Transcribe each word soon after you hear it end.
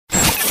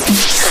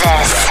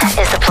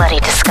is the Bloody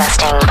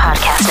Disgusting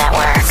Podcast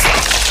Network.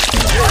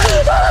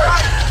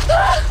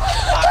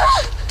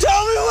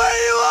 Tell me where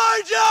you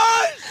are,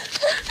 John!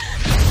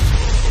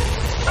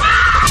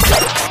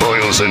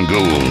 Boils and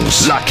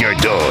ghouls, lock your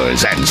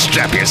doors and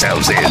strap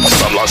yourselves in.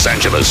 From Los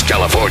Angeles,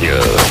 California,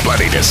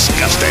 Bloody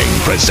Disgusting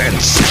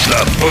presents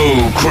the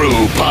Boo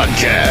Crew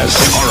Podcast.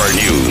 Horror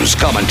news,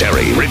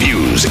 commentary,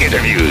 reviews,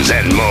 interviews,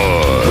 and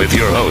more. With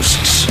your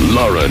hosts,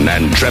 Lauren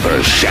and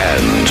Trevor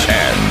Shand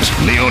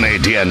and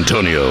Leone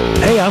D'Antonio.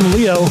 Hey, I'm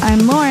Leo.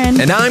 I'm Lauren.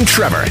 And I'm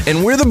Trevor,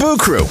 and we're the Boo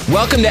Crew.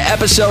 Welcome to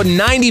episode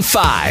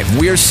 95.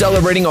 We're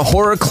celebrating a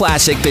horror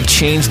classic that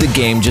changed the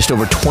game just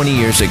over 20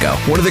 years ago.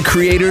 One of the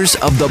creators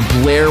of the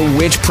Blair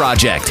Witch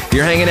Project.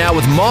 You're hanging out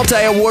with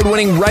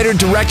multi-award-winning writer,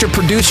 director,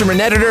 producer,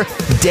 and editor,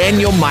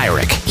 Daniel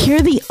Myrick.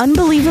 Hear the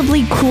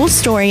unbelievably cool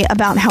story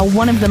about how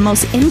one of the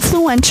most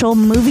influential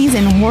movies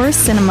in horror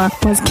cinema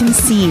was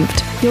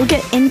conceived. You'll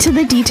get into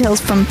the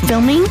details from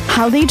filming,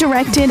 how they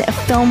directed a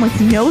film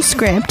with no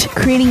script,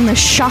 creating the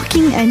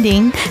shocking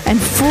ending, and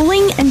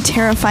fooling and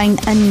terrifying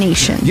a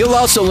nation. You'll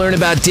also learn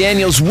about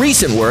Daniel's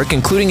recent work,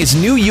 including his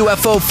new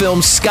UFO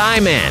film,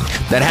 Skyman,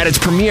 that had its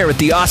premiere at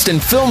the Austin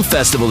Film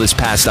Festival this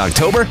past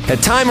October.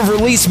 At time of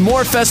release,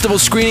 more festival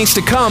screenings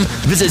to come.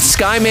 Visit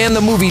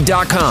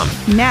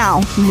SkymanTheMovie.com.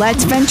 Now,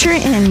 let's venture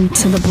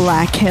into the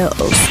Black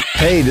Hills.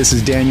 Hey, this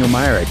is Daniel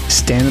Myrick.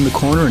 Stand in the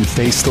corner and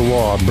face the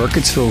wall.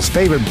 Burkittsville's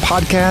favorite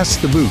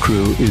podcast, The Boo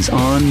Crew, is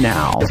on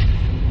now.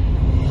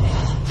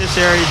 This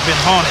area's been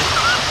haunted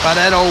by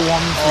that old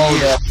woman for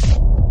years.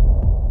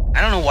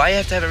 I don't know why you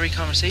have to have every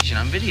conversation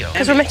on video.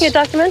 Because we're making a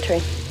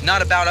documentary.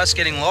 Not about us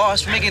getting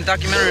lost. We're making a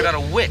documentary about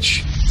a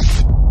witch.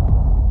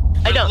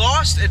 I don't. We're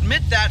lost.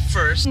 Admit that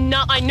first.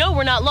 No, I know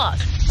we're not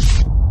lost.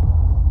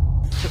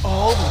 They're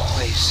all over the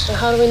place. So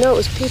how do we know it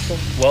was people?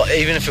 Well,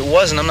 even if it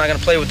wasn't, I'm not going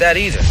to play with that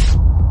either.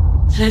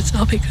 And it's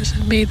all because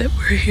of me that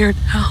we're here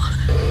now.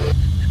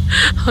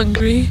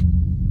 Hungry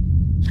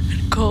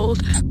and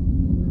cold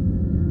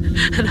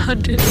and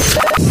hunted.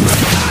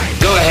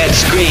 Go ahead,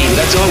 scream.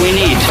 That's all we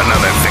need.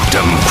 Another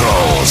victim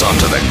crawls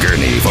onto the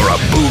gurney for a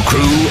Boo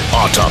Crew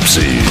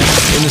autopsy.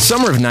 In the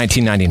summer of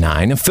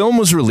 1999, a film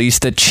was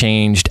released that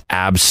changed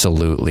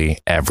absolutely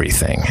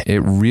everything. It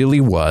really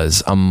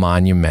was a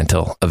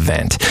monumental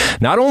event.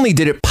 Not only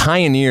did it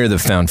pioneer the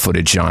found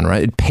footage genre,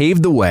 it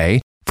paved the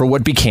way for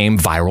what became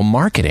viral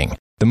marketing.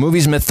 The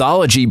movie's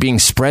mythology being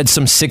spread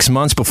some 6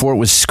 months before it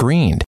was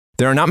screened.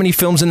 There are not many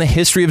films in the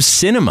history of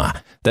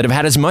cinema that have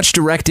had as much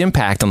direct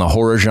impact on the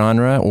horror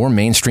genre or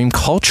mainstream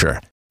culture.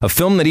 A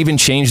film that even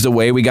changed the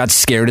way we got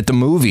scared at the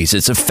movies,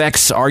 its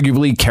effects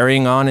arguably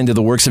carrying on into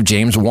the works of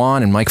James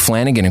Wan and Mike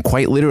Flanagan, and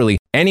quite literally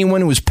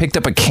anyone who has picked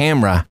up a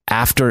camera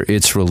after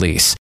its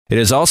release. It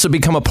has also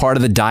become a part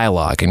of the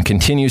dialogue and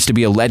continues to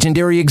be a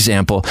legendary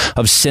example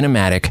of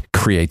cinematic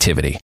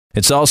creativity.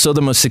 It's also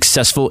the most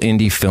successful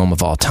indie film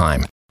of all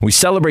time. We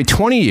celebrate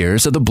 20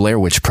 years of the Blair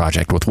Witch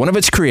Project with one of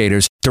its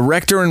creators,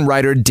 director and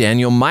writer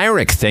Daniel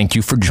Myrick. Thank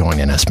you for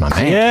joining us, my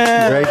man.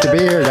 Yeah. Great to be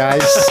here,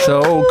 guys.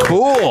 So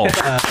cool.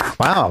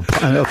 Wow.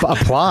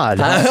 Applaud.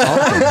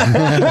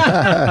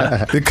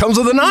 It comes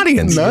with an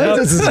audience. No,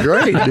 this is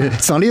great.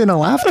 It's not even a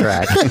laugh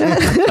track.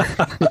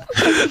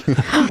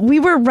 We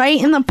were right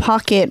in the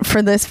pocket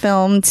for this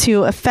film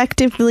to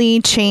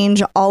effectively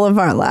change all of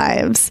our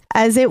lives,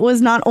 as it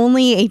was not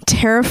only a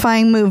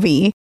terrifying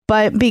movie,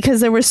 but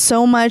because there was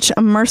so much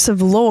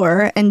immersive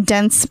lore and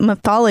dense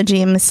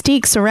mythology and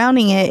mystique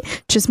surrounding it,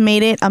 just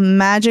made it a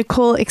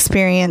magical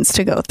experience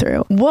to go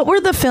through. What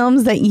were the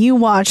films that you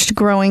watched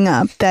growing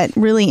up that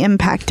really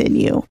impacted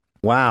you?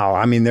 Wow.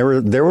 I mean, there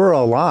were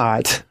a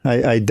lot.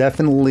 I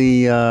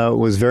definitely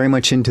was very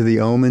much into the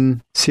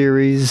Omen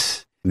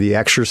series. The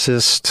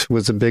Exorcist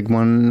was a big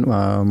one,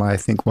 I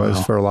think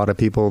was for a lot of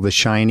people. The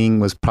Shining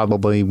was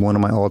probably one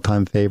of my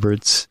all-time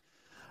favorites.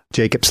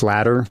 Jacob's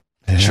Ladder.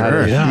 Had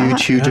a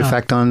huge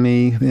effect on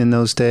me in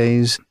those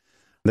days.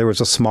 There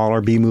was a smaller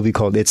B movie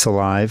called It's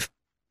Alive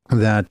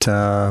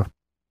that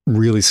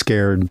really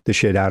scared the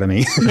shit out of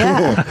me.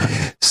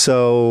 Yeah.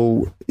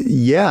 So,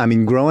 yeah, I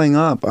mean, growing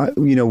up,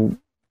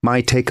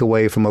 my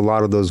takeaway from a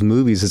lot of those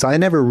movies is I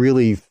never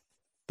really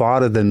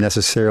thought of them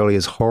necessarily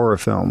as horror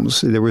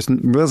films. There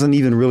wasn't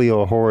even really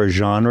a horror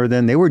genre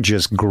then. They were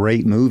just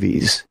great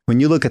movies.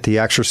 When you look at The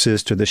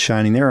Exorcist or The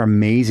Shining, they're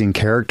amazing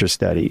character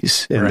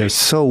studies. And they're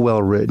so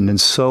well written and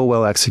so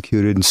well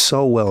executed and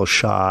so well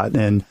shot.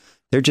 And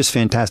they're just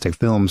fantastic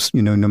films,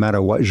 no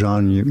matter what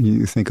genre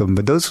you think of them.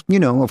 But those,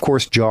 of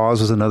course, Jaws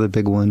was another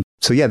big one.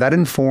 So yeah, that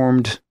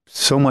informed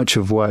so much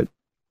of what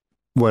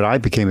I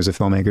became as a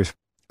filmmaker.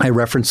 I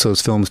reference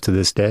those films to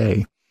this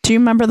day. Do you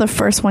remember the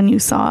first one you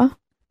saw?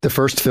 The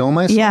first film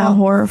I saw? Yeah,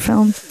 horror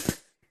film.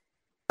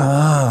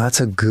 Oh, that's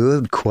a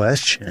good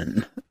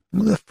question.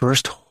 The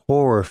first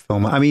horror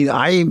film. I mean,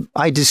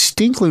 I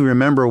distinctly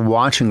remember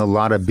watching a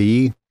lot of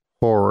B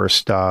horror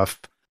stuff.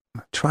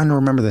 trying to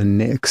remember the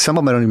name. Some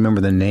of them I don't even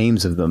remember the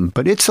names of them,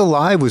 but It's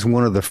Alive was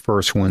one of the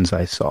first ones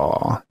I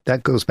saw.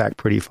 That goes back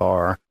pretty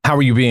far. How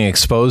were you being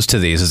exposed to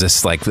these? Is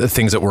this like the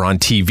things that were on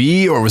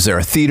TV, or was there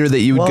a theater that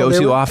you would go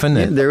to often?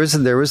 Yeah, there was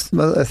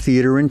a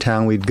theater in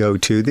town we'd go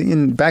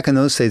to. Back in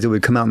those days, it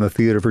would come out in the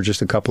theater for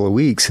just a couple of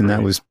weeks, and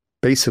that was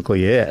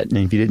basically it. And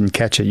if you didn't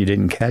catch it, you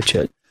didn't catch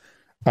it.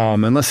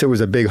 Unless there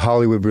was a big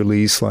Hollywood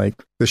release like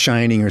The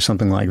Shining or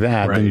something like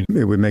that, then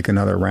it would make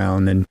another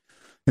round. And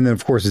then,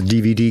 of course, the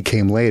DVD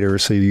came later,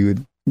 so you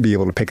would be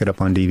able to pick it up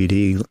on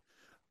DVD.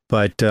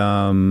 But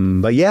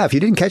yeah, if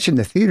you didn't catch it in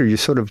the theater, you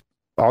sort of,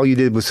 all you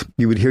did was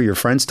you would hear your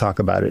friends talk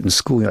about it in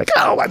school. You're like,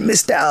 oh, I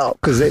missed out.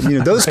 Because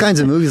those kinds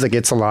of movies like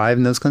It's Alive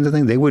and those kinds of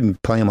things, they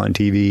wouldn't play them on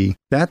TV.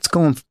 That's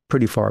going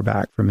pretty far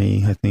back for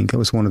me. I think it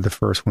was one of the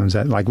first ones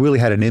that like really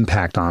had an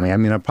impact on me. I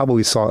mean, I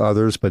probably saw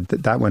others, but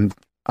that one,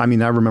 I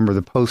mean, I remember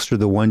the poster,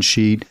 the one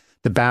sheet,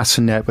 the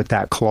bassinet with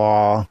that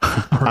claw.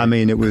 I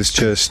mean, it was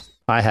just,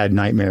 I had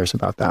nightmares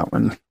about that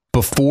one.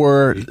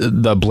 Before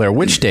the Blair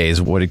Witch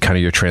days, what did kind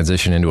of your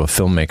transition into a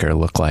filmmaker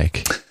look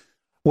like?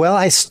 Well,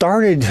 I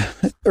started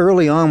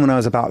early on when I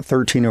was about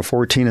 13 or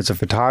 14 as a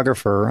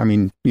photographer. I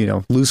mean,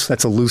 loose,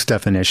 that's a loose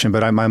definition,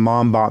 but my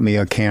mom bought me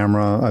a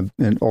camera,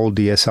 an old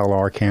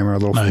DSLR camera, a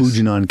little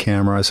Fujinon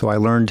camera. So I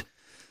learned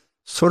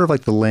sort of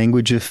like the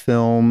language of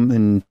film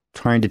and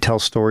trying to tell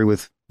story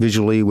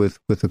visually with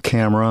a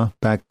camera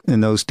back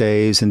in those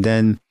days. And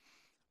then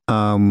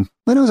when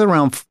I was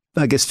around,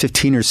 I guess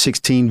 15 or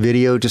 16,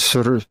 video just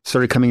sort of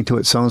started coming into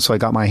its own. So I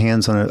got my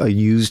hands on a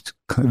used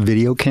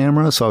video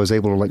camera. So I was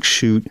able to like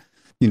shoot,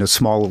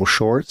 small little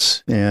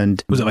shorts.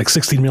 And was it like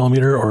 16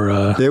 millimeter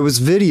or? There was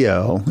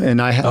video,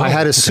 and I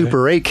had a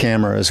Super 8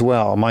 camera as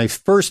well. My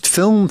first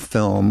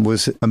film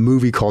was a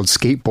movie called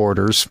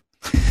Skateboarders,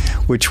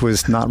 which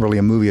was not really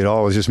a movie at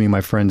all. It was just me and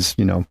my friends,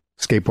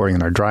 skateboarding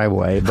in our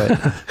driveway, but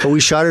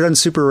we shot it on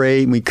Super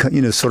 8 and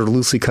we sort of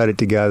loosely cut it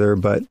together.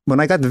 But when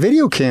I got the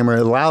video camera,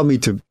 it allowed me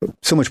to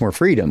so much more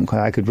freedom.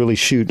 I could really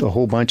shoot a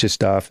whole bunch of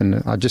stuff,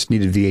 and I just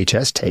needed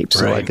VHS tape,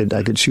 so I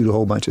could shoot a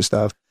whole bunch of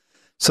stuff.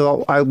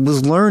 So I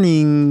was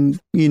learning,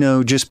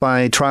 just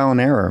by trial and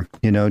error,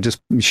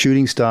 just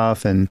shooting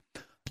stuff and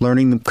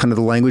learning kind of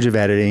the language of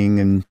editing.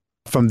 And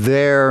from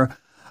there,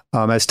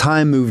 as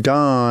time moved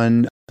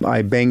on,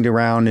 I banged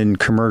around in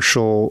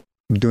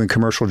doing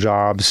commercial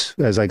jobs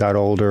as I got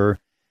older.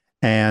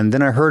 And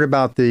then I heard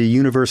about the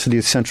University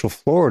of Central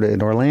Florida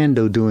in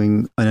Orlando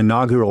doing an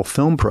inaugural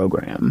film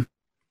program.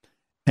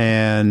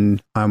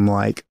 And I'm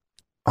like,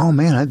 oh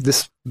man,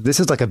 this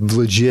is like a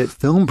legit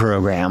film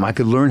program. I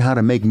could learn how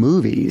to make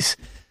movies.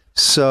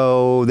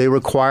 So they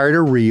required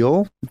a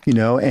reel,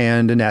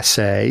 and an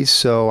essay.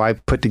 So I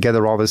put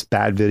together all this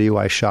bad video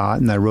I shot,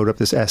 and I wrote up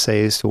this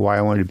essay as to why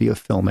I wanted to be a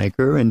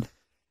filmmaker and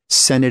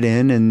sent it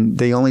in. And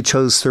they only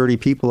chose 30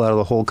 people out of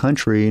the whole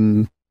country,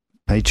 and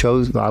I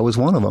was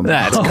one of them.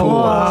 That's cool.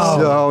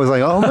 So I was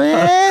like, oh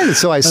man.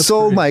 So I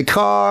sold my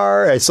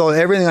car. I sold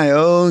everything I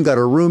owned, got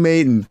a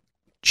roommate, and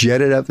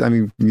jetted up. I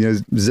mean,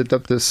 zipped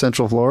up to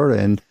Central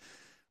Florida and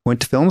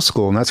went to film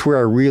school. And that's where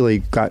I really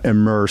got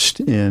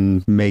immersed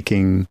in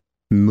making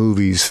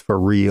movies for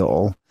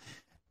real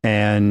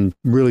and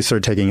really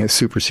started taking it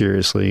super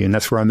seriously. And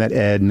that's where I met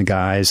Ed and the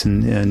guys.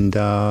 And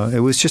it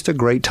was just a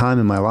great time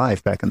in my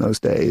life back in those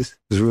days.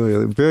 It was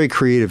really a very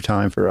creative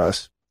time for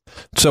us.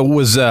 So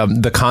was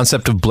the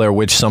concept of Blair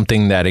Witch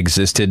something that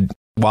existed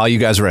while you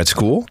guys were at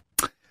school?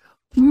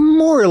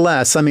 More or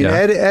less. I mean, yeah.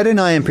 Ed and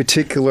I in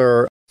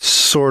particular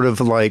sort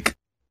of like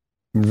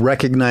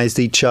recognized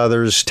each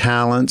other's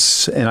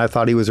talents, and I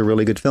thought he was a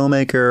really good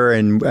filmmaker.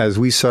 And as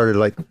we started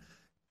like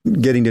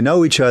getting to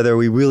know each other,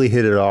 we really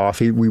hit it off.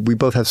 We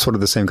both have sort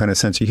of the same kind of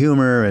sense of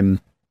humor,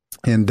 and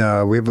we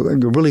have a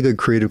really good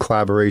creative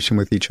collaboration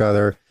with each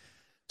other.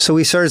 So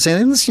we started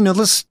saying,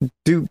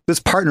 let's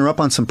partner up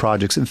on some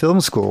projects in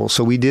film school.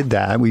 So we did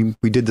that. We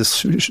did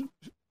this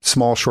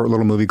small short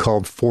little movie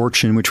called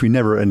Fortune, which we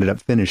never ended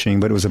up finishing,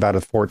 but it was about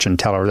a fortune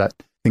teller that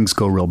things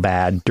go real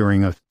bad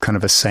during a kind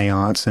of a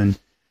seance. And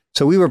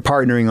so we were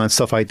partnering on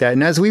stuff like that.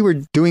 And as we were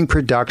doing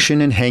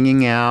production and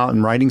hanging out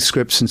and writing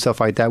scripts and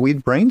stuff like that,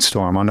 we'd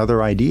brainstorm on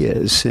other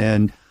ideas.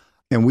 And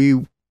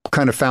we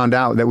kind of found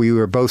out that we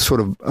were both sort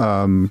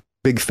of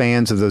big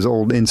fans of those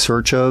old In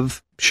Search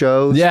Of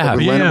shows. Yeah.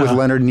 With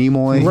Leonard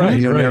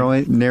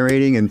Nimoy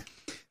narrating, and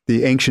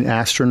the Ancient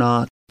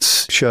Astronauts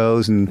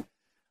shows. And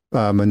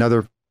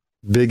another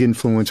big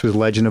influence was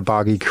Legend of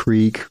Boggy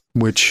Creek,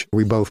 which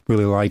we both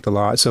really liked a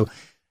lot. So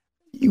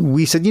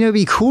we said, it'd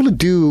be cool to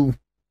do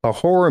a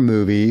horror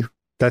movie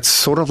that's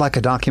sort of like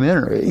a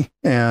documentary.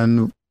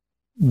 And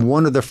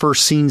one of the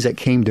first scenes that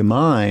came to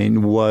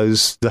mind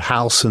was the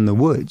house in the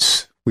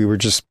woods. We were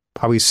just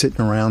probably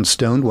sitting around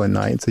stoned one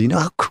night and said,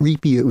 how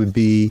creepy it would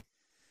be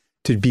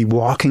to be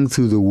walking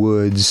through the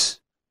woods.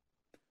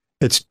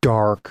 It's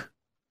dark,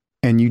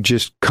 and you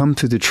just come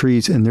through the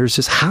trees, and there's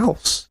this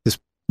house, this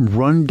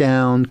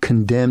rundown,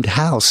 condemned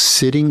house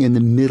sitting in the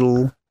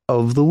middle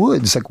of the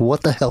woods. Like,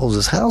 what the hell is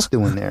this house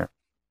doing there?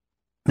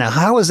 Now,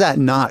 how is that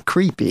not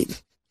creepy?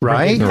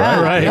 right?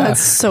 Right.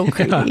 That's so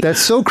creepy.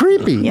 That's so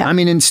creepy. Yeah. I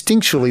mean,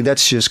 instinctually,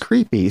 that's just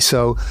creepy.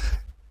 So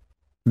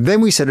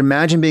then we said,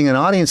 imagine being an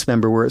audience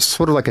member where it's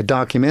sort of like a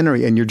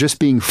documentary and you're just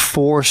being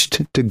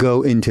forced to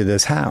go into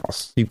this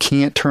house. You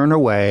can't turn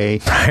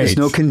away. Right. There's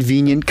no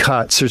convenient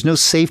cuts. There's no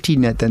safety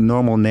net that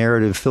normal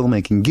narrative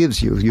filmmaking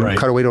gives you. You don't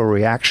cut away to a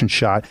reaction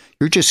shot.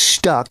 You're just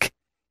stuck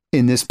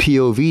in this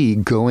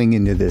POV going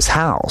into this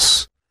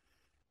house.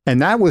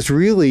 And that was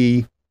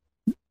really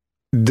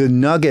the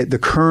nugget, the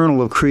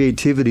kernel of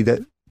creativity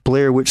that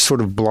Blair Witch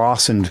sort of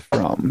blossomed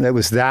from. That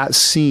was that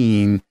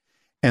scene,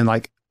 and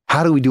like,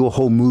 how do we do a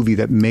whole movie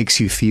that makes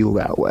you feel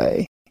that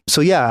way?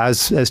 So yeah,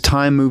 as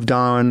time moved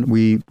on,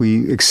 we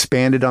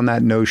expanded on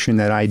that notion,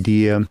 that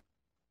idea,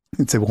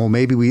 and said, well,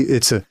 maybe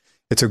it's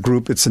a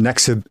group, it's an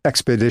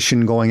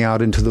expedition going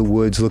out into the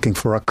woods looking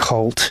for a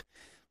cult,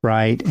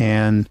 right?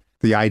 And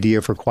the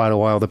idea for quite a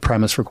while, the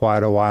premise for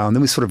quite a while, and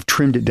then we sort of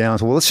trimmed it down.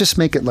 So, well, let's just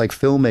make it like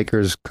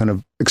filmmakers kind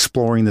of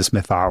exploring this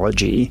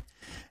mythology.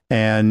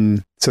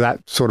 And so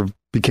that sort of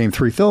became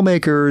 3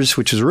 filmmakers,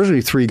 which is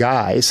originally 3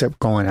 guys that were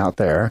going out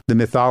there. The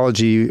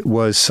mythology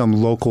was some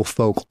local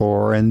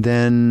folklore. And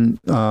then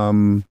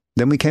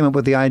we came up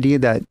with the idea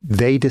that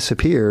they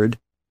disappeared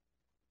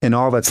and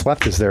all that's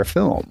left is their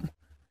film,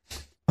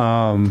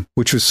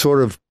 which was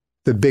sort of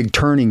the big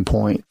turning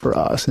point for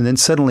us. And then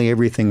suddenly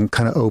everything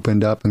kind of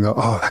opened up and go,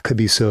 oh, that could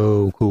be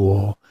so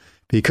cool.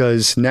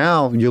 Because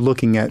now you're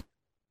looking at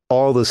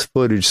all this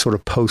footage sort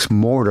of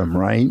post-mortem,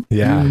 right?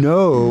 Yeah. You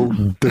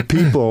know, the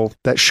people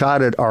that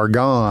shot it are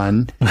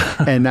gone,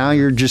 and now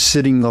you're just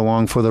sitting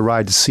along for the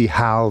ride to see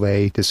how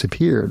they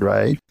disappeared,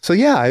 right? So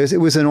yeah, it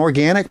was an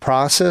organic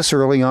process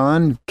early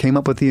on, came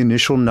up with the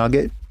initial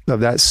nugget of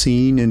that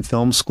scene in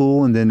film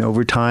school, and then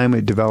over time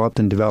it developed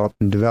and developed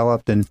and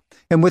developed, and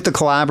with the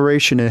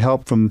collaboration and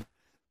help from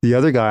the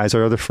other guys,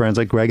 our other friends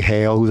like Greg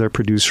Hale, who's our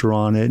producer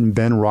on it, and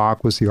Ben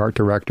Rock was the art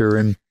director,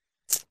 and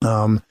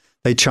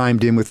they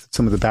chimed in with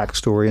some of the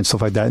backstory and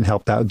stuff like that and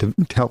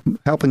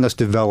helping us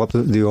develop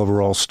the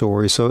overall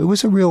story. So it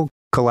was a real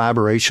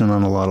collaboration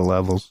on a lot of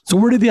levels. So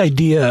where did the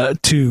idea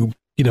to,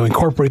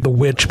 incorporate the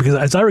witch? Because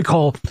as I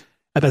recall,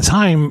 at that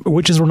time,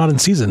 witches were not in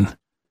season.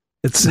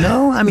 It's it's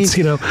one of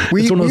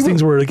those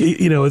things where,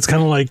 it's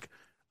kind of like,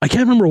 I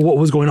can't remember what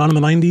was going on in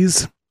the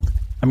 90s.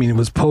 I mean, it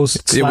was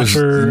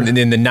post-slasher. It was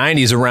in the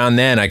 90s around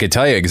then. I could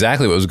tell you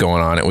exactly what was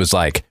going on. It was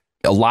like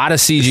a lot of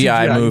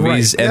CGI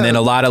movies, and then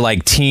a lot of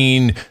like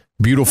teen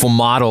beautiful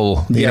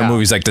model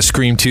movies like the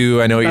Scream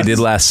 2. I know what you did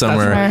last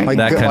summer. Right. Like,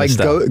 that kind of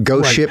stuff.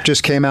 Ghost Ship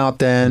just came out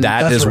then.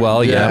 That as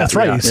well, yeah. That's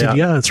right.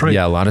 Yeah, that's right.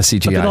 Yeah, a lot of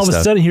CGI but then all of a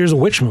stuff. sudden, here's a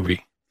witch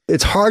movie.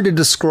 It's hard to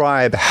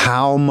describe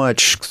how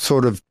much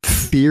sort of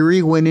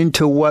theory went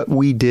into what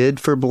we did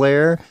for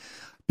Blair,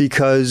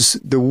 because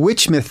the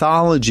witch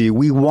mythology,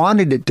 we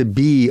wanted it to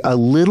be a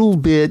little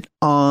bit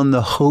on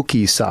the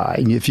hokey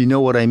side, if you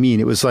know what I mean.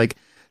 It was like,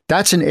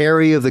 that's an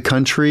area of the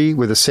country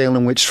where the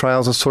Salem witch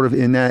trials are sort of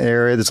in that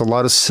area. There's a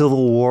lot of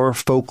Civil War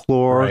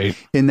folklore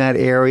in that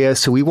area.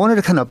 So we wanted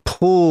to kind of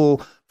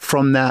pull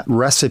from that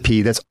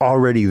recipe that's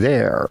already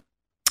there.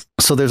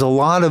 So there's a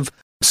lot of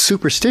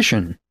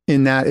superstition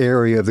in that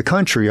area of the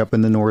country, up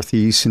in the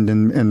Northeast and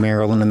in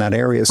Maryland, in that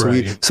area.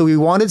 So we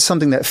wanted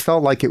something that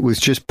felt like it was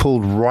just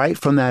pulled right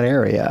from that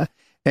area.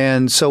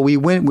 And so we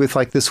went with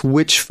like this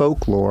witch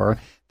folklore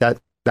that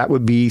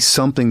would be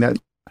something that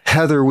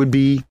Heather would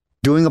be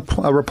doing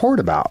a report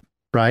about,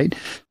 right?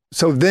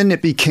 So then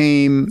it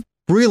became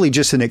really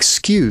just an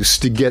excuse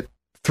to get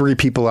 3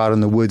 people out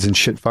in the woods and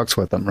shit fucks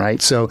with them,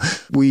 right? So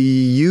we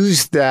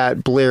used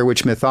that Blair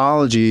Witch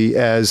mythology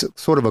as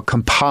sort of a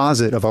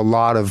composite of a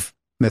lot of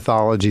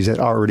mythologies that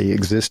already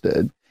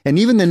existed. And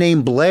even the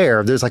name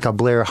Blair, there's like a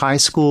Blair High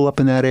School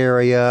up in that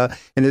area.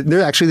 And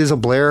there's a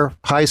Blair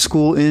High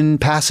School in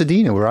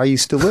Pasadena where I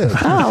used to live.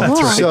 Oh,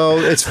 wow. So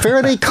it's a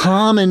fairly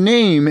common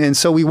name. And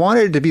so we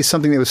wanted it to be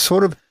something that was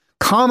sort of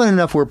common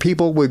enough where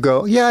people would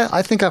go, yeah,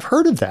 I think I've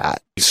heard of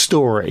that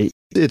story.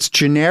 It's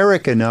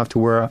generic enough to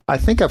where I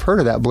think I've heard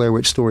of that Blair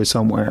Witch story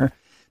somewhere.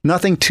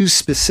 Nothing too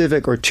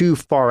specific or too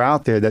far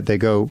out there that they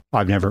go,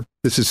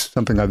 this is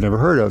something I've never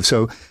heard of.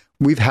 So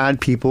we've had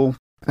people,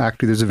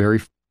 actually, there's a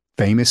very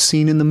famous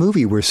scene in the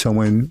movie where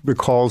someone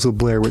recalls a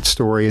Blair Witch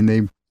story and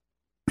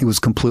it was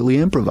completely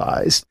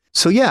improvised.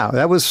 So yeah,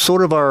 that was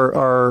sort of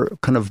our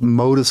kind of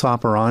modus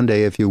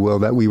operandi, if you will,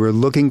 that we were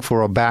looking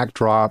for a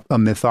backdrop, a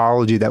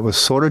mythology that was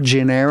sort of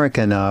generic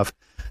enough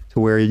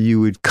to where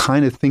you would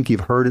kind of think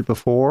you've heard it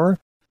before.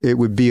 It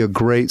would be a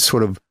great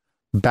sort of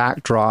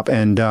backdrop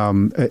and,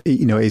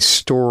 a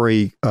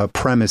story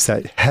premise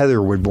that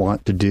Heather would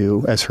want to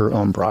do as her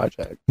own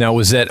project. Now,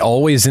 was that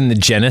always in the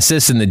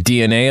genesis and the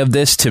DNA of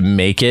this to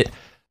make it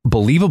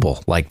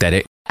believable, like that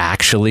it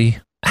actually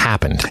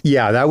happened?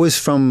 Yeah, that was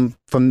from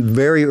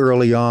very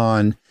early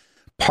on.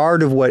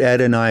 Part of what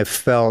Ed and I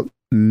felt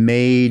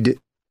made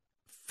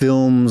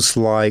films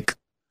like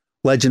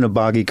Legend of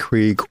Boggy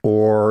Creek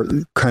or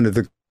kind of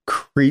the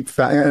Creep.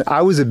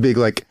 I was a big,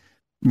 like,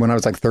 when I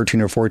was like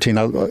 13 or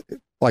 14,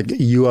 like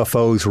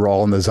UFOs were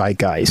all in the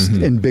zeitgeist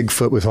and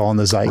Bigfoot was all in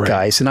the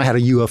zeitgeist. And I had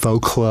a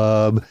UFO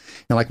club.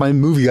 And like my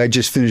movie I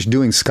just finished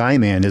doing,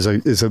 Skyman,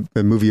 is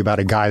a movie about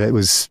a guy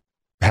that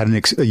had a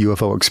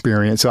UFO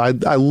experience. So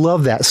I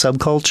love that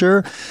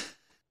subculture.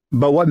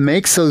 But what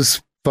makes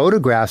those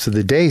photographs of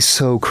the day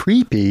so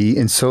creepy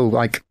and so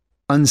like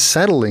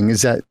unsettling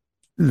is that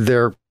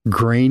they're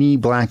grainy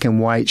black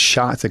and white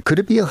shots. Could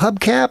it be a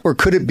hubcap or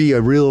could it be a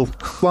real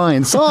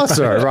flying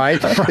saucer,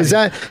 right? Is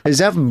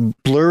that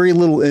blurry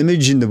little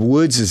image in the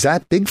woods, is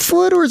that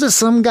Bigfoot or is it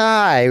some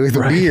guy with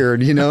a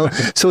beard, you know?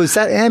 So it's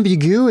that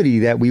ambiguity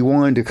that we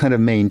wanted to kind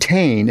of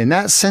maintain. And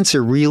that sense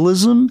of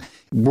realism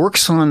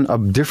works on a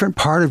different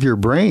part of your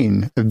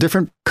brain, a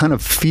different kind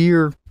of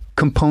fear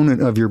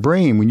component of your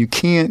brain when you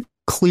can't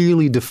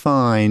clearly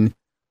define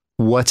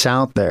what's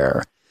out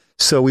there.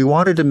 So we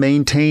wanted to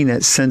maintain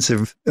that sense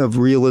of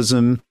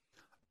realism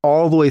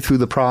all the way through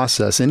the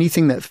process.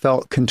 Anything that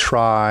felt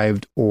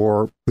contrived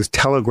or was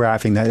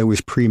telegraphing that it was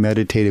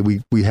premeditated,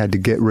 we had to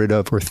get rid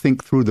of or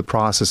think through the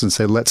process and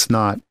say, let's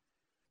not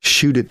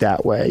shoot it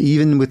that way.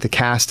 Even with the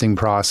casting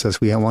process,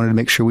 we wanted to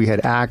make sure we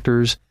had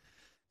actors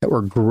that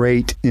were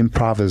great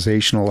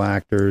improvisational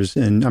actors.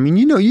 And I mean,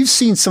 you know, you've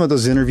seen some of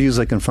those interviews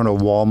like in front of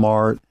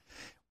Walmart,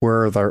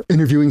 where they're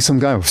interviewing some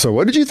guy. So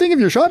what did you think of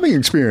your shopping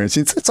experience?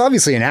 It's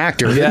obviously an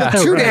actor. Yeah,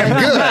 too damn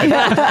good.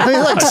 I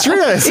mean, like straight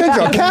out of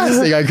Central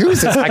Casting. Like,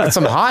 who's this? Like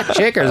some hot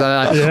chick or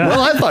something. Like,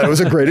 well, I thought it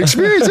was a great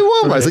experience at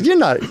Walmart. I was like,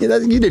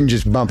 you didn't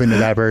just bump into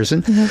that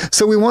person.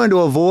 So we wanted to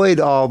avoid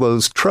all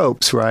those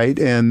tropes, right?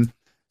 And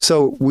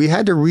so we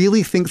had to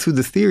really think through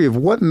the theory of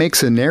what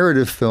makes a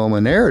narrative film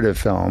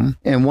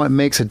and what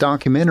makes a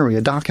documentary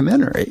a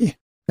documentary.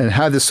 And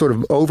have this sort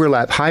of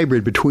overlap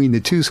hybrid between the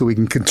two so we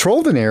can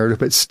control the narrative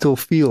but still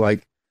feel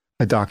like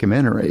a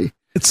documentary.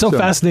 It's so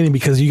fascinating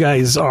because you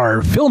guys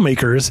are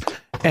filmmakers,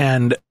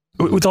 and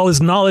with all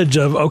this knowledge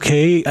of,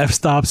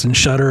 f-stops and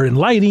shutter and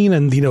lighting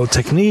and, you know,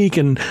 technique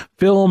and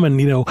film and,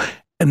 you know,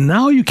 and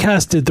now you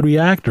casted 3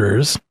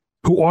 actors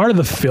who are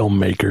the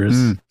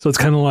filmmakers. So it's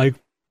kind of like,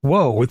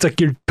 whoa, it's like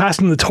you're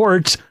passing the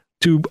torch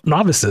to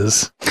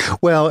novices.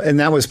 Well, and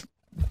that was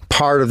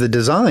part of the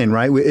design,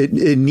 right?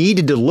 It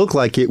needed to look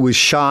like it was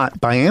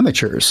shot by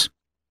amateurs,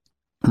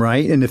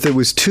 right? And if it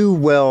was too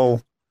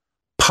well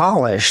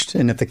polished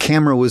and if the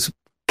camera was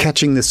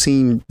catching the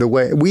scene the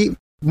way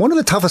one of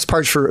the toughest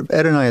parts for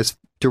Ed and I as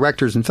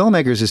directors and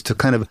filmmakers is to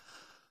kind of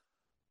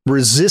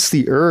resist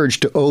the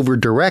urge to over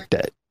direct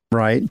it,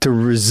 right? To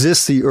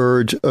resist the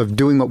urge of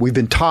doing what we've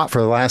been taught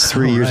for the last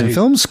 3 years in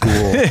film school.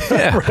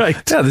 Yeah,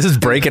 this is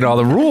breaking all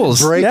the rules.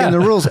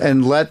 The rules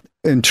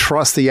and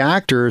trust the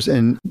actors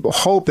and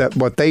hope that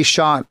what they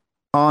shot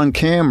on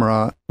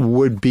camera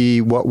would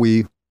be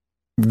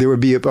there would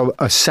be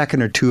a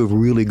second or two of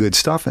really good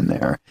stuff in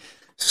there.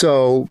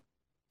 So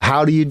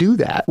how do you do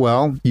that?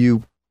 Well,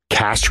 you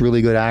cast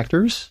really good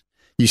actors.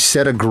 You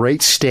set a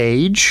great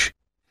stage.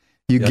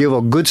 You give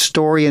a good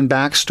story and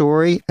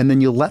backstory, and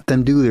then you let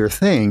them do their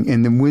thing.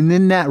 And then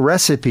within that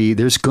recipe,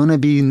 there's going to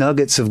be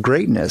nuggets of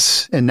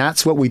greatness. And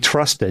that's what we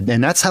trusted.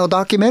 And that's how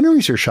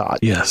documentaries are shot.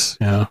 Yes.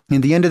 Yeah.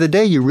 At the end of the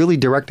day, you really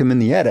direct them in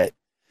the edit.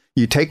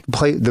 You take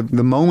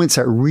the moments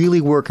that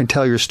really work and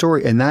tell your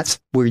story, and that's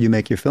where you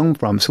make your film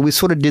from. So we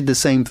sort of did the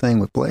same thing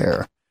with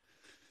Blair.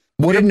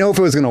 We didn't know if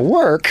it was going to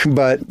work,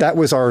 but that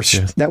was our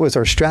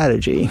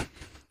strategy.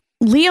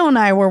 Leo and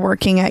I were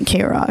working at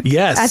K-Rock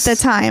at the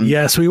time.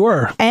 Yes, we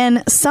were.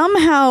 And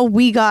somehow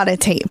we got a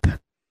tape,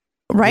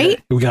 right?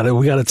 Yeah,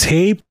 we got a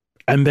tape,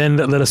 and then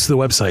that led us to the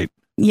website.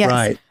 Yes.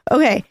 Right.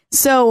 Okay.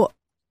 So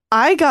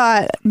I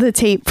got the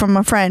tape from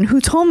a friend who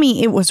told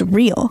me it was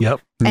real. Yep.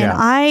 And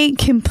I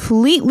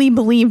completely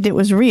believed it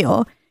was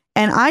real.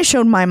 And I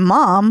showed my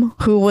mom,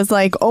 who was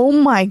like, oh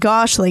my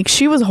gosh, like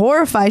she was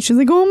horrified. She was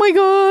like, oh my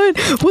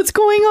God, what's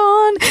going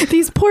on?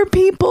 These poor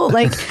people.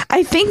 Like,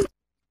 I think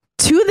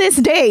to this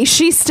day,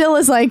 she still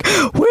is like,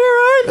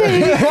 where are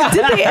they?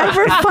 Did they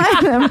ever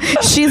find them?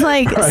 She's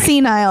like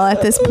senile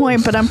at this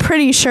point, but I'm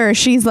pretty sure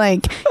she's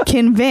like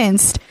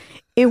convinced.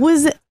 It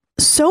was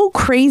so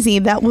crazy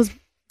that was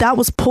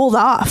pulled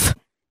off.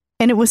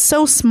 And it was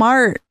so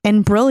smart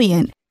and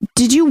brilliant.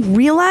 Did you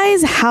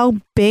realize how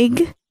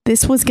big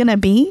this was going to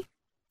be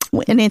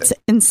in its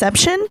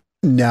inception?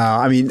 No,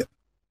 I mean,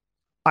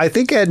 I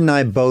think Ed and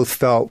I both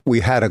felt we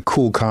had a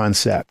cool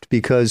concept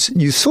because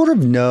you sort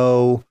of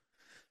know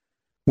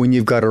when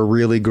you've got a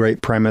really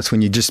great premise,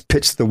 when you just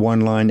pitch the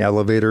one-line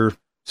elevator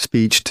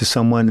speech to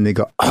someone and they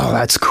go, oh,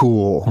 that's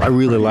cool. I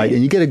really like it.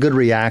 And you get a good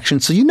reaction.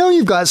 So you know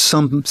you've got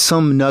some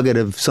nugget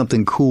of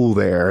something cool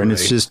there. And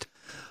it's just,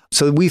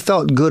 so we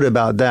felt good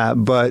about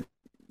that, but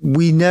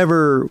we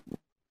never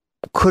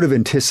could have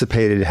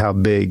anticipated how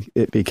big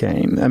it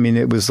became. I mean,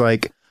 it was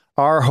like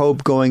our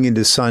hope going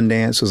into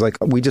Sundance was like,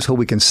 we just hope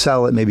we can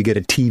sell it, maybe get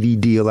a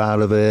TV deal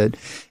out of it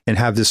and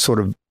have this sort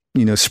of,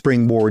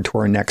 springboard to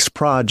our next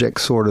project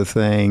sort of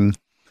thing.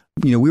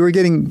 We were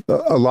getting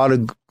a lot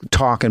of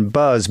talk and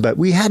buzz, but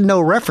we had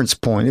no reference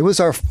point. It was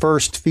our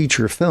first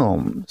feature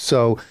film.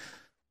 So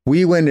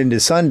we went into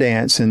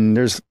Sundance and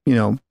there's,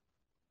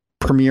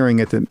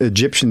 premiering at the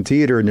Egyptian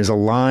Theater, and there's a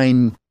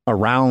line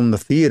around the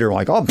theater,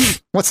 like, oh,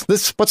 what's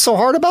this? What's so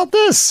hard about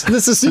this?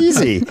 This is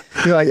easy.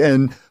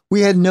 And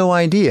we had no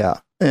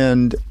idea.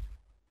 And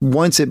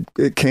once it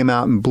came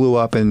out and blew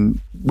up, and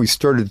it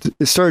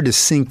started to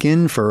sink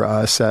in for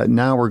us that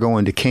now we're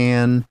going to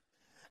Cannes,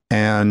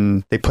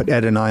 and they put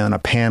Ed and I on a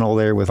panel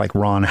there with like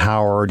Ron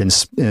Howard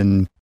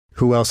and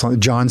who else?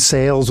 John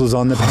Sayles was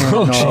on the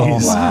panel. Oh,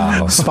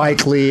 wow.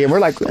 Spike Lee. And we're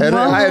like, Ed and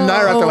I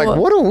are out there like,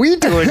 what are we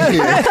doing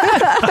here?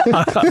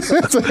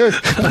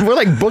 We're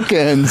like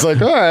bookends.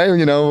 Like, all right,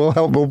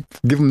 we'll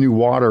give them new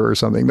water or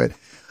something. But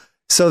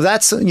so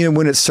that's,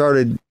 when it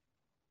started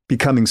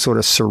becoming sort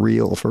of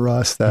surreal for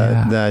us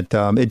that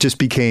it just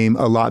became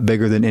a lot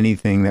bigger than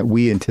anything that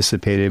we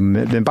anticipated.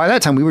 And by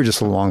that time, we were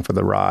just along for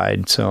the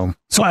ride. So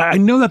I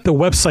know that the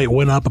website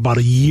went up about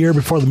a year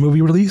before the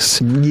movie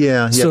release.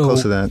 Yeah,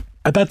 close to that.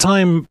 At that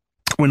time,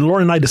 when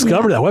Lauren and I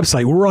discovered that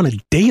website, we were on it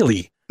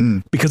daily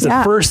because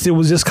at first it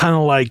was just kind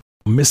of like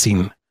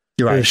missing.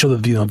 You're right. They show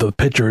the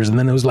pictures, and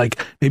then it was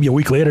like maybe a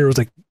week later, it was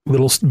like a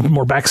little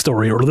more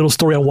backstory or a little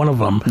story on one of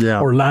them,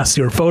 or last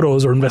year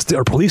photos or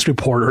or police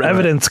report or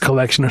evidence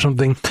collection or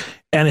something,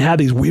 and it had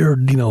these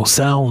weird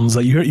sounds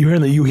that you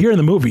hear in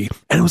the movie,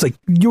 and it was like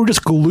you were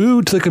just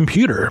glued to the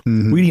computer,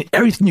 reading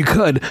everything you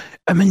could,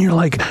 and then you're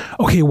like,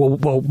 okay,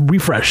 well,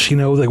 refresh,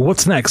 like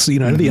what's next,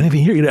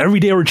 anything here, every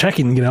day we're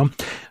checking,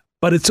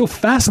 but it's so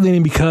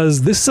fascinating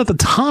because this is at the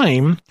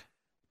time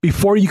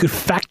before you could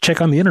fact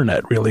check on the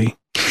internet, really.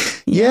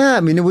 Yeah, I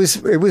mean, it was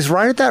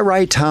right at that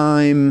right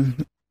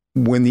time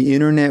when the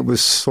internet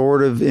was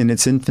sort of in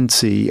its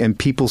infancy, and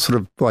people sort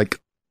of like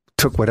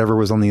took whatever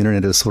was on the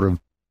internet as sort of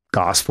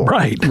gospel.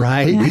 Right.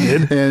 We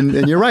did.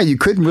 And you're right. You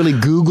couldn't really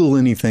Google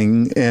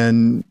anything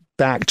and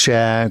fact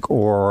check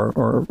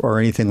or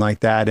anything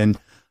like that. And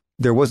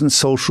there wasn't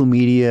social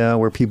media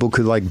where people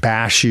could like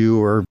bash you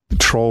or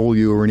troll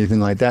you or anything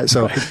like that.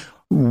 So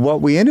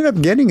what we ended up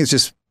getting is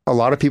just a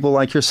lot of people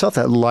like yourself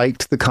that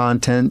liked the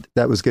content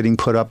that was getting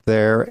put up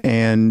there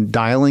and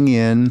dialing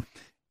in.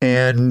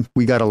 And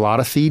we got a lot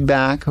of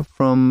feedback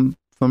from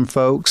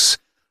folks.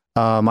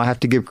 I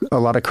have to give a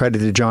lot of credit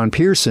to John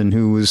Pearson,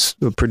 who was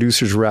the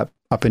producer's rep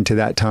up into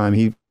that time.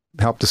 He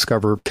helped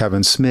discover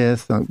Kevin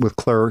Smith with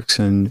Clerks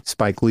and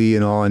Spike Lee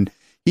and all. And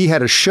he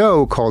had a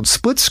show called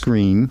Split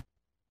Screen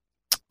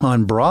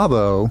on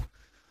Bravo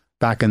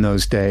back in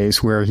those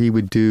days, where he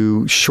would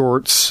do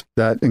shorts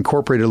that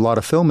incorporated a lot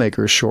of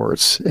filmmakers'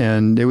 shorts.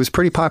 And it was a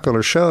pretty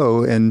popular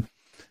show. And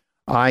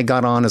I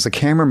got on as a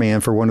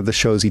cameraman for one of the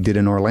shows he did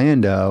in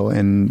Orlando.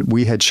 And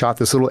we had shot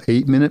this little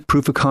 8-minute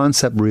proof of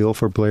concept reel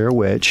for Blair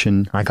Witch.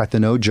 And I got to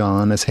know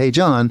John as, hey,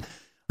 John,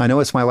 I know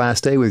it's my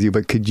last day with you,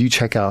 but could you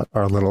check out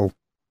our little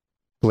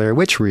Blair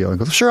Witch reel? He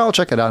goes, sure, I'll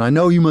check it out. And I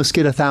know you must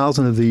get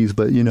 1,000 of these,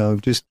 but,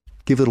 just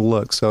give it a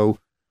look. So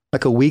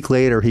like a week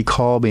later, he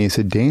called me and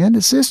said, Dan,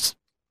 is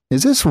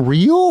this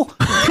real?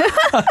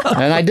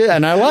 And I did.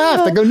 And I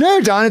laughed. I go,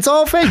 no, John, it's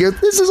all fake.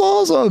 This is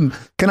awesome.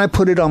 Can I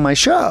put it on my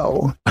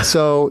show?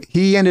 So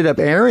he ended up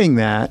airing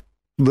that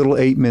little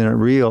 8-minute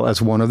reel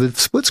as one of the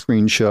split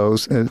screen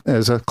shows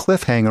as a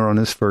cliffhanger on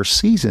his first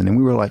season. And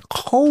we were like,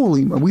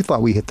 we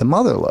thought we hit the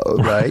mother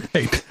load,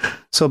 right?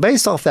 So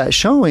based off that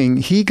showing,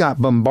 he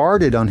got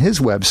bombarded on his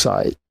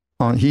website.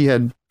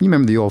 You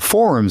remember the old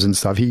forums and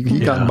stuff. He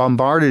got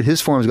bombarded.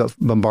 His forums got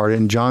bombarded.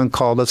 And John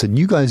called us and said,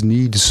 you guys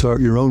need to start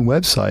your own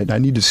website. I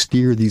need to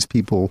steer these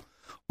people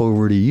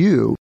over to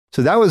you.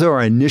 So that was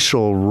our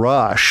initial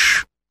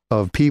rush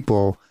of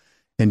people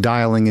and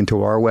dialing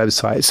into our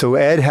website. So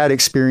Ed had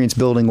experience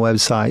building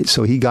websites.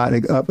 So he got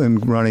it up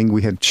and running.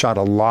 We had shot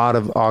a lot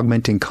of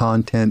augmenting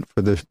content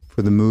for the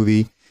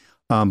movie.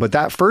 But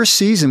that first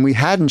season, we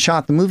hadn't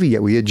shot the movie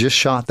yet. We had just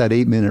shot that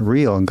 8-minute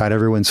reel and got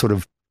everyone sort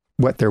of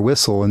wet their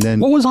whistle. And then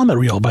what was on that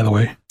reel, by the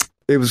way?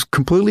 It was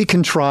completely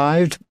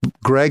contrived.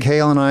 Greg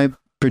Hale and I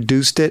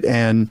produced it,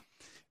 and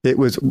it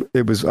was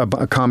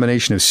a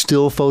combination of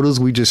still photos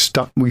we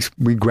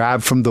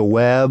grabbed from the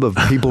web of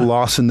people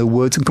lost in the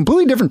woods, and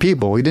completely different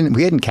people.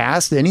 We hadn't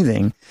cast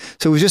anything,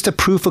 so it was just a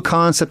proof of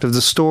concept of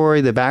the story,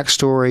 the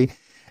backstory,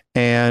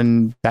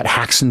 and that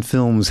Haxon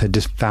Films had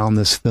just found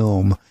this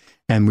film.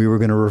 And we were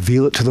going to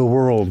reveal it to the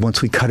world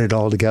once we cut it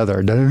all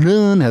together.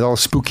 Dun-dun-dun, had all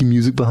spooky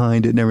music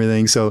behind it and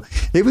everything. So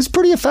it was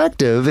pretty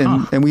effective.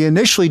 And we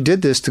initially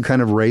did this to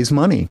kind of raise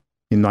money.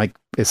 And like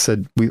I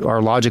said, our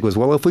logic was,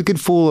 well, if we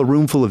could fool a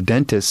room full of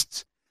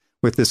dentists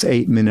with this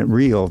 8-minute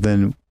reel,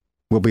 then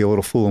we'll be able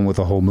to fool them with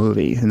a whole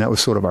movie. And that was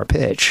sort of our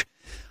pitch.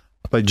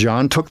 But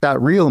John took that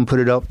reel and put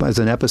it up as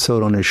an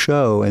episode on his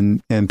show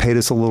and paid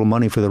us a little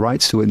money for the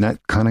rights to it. And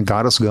that kind of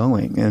got us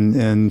going.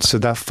 And so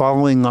that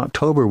following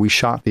October, we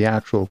shot the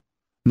actual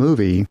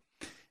movie,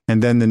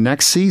 and then the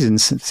next season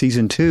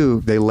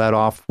 2, they let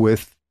off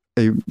with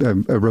a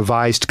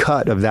revised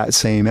cut of that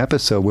same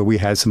episode where we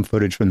had some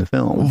footage from the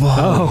film.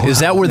 Whoa. Is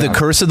that where the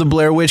Curse of the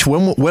Blair Witch?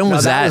 When was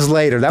that? That was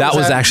later. That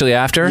was actually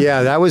after.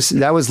 Yeah, that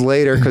was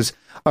later, because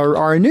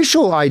our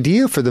initial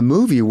idea for the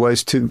movie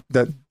was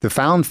that the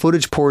found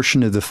footage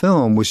portion of the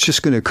film was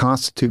just going to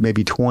constitute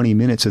maybe 20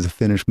 minutes of the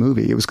finished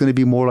movie. It was going to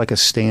be more like a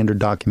standard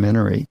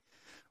documentary.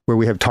 where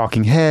we have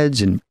talking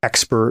heads and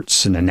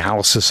experts and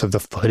analysis of the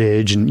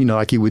footage, and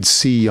like you would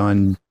see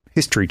on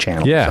History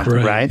Channel. Yeah,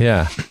 right.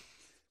 Yeah.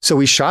 So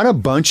we shot a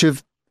bunch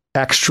of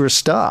extra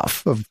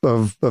stuff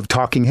of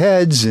talking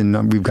heads,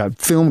 and we've got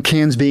film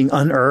cans being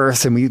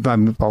unearthed, and we've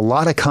a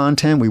lot of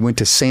content. We went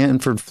to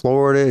Sanford,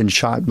 Florida, and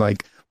shot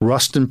like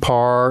Rustin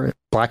Parr,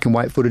 black and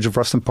white footage of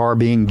Rustin Parr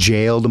being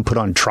jailed and put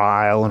on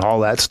trial and all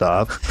that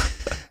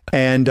stuff.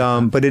 And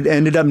but it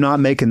ended up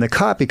not making the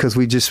cut because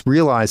we just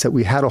realized that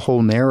we had a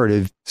whole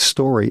narrative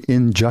story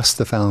in just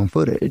the found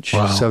footage.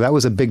 Wow. So that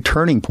was a big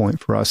turning point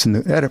for us in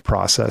the edit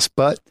process.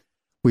 But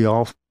we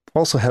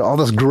also had all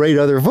this great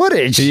other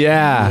footage.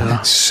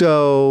 Yeah.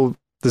 So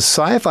the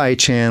Sci-Fi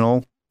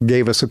Channel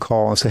gave us a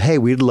call and said, hey,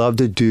 we'd love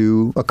to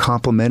do a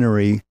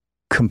complimentary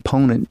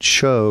component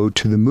show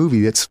to the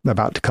movie that's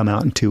about to come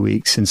out in 2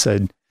 weeks, and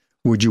said,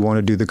 would you want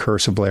to do The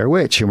Curse of Blair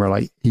Witch? And we're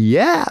like,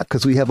 yeah,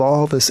 because we have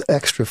all this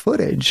extra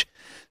footage.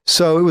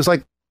 So it was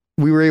like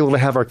we were able to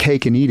have our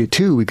cake and eat it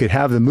too. We could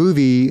have the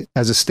movie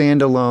as a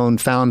standalone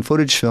found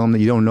footage film that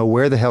you don't know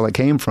where the hell it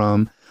came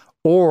from.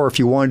 Or if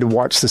you wanted to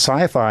watch the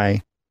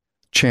Sci-Fi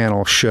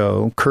Channel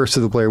show, Curse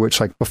of the Blair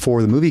Witch, like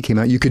before the movie came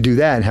out, you could do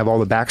that and have all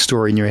the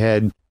backstory in your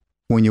head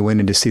when you went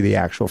in to see the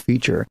actual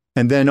feature.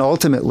 And then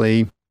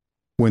ultimately,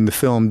 when the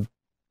film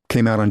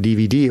came out on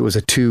DVD, it was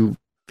a 2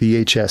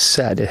 VHS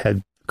set. It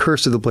had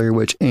Curse of the Blair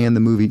Witch and the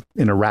movie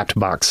in a wrapped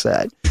box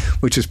set,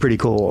 which was pretty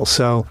cool.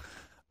 So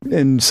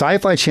in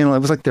Sci-Fi Channel, it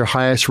was like their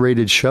highest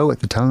rated show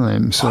at the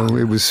time. So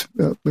it was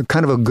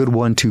kind of a good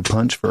 1-2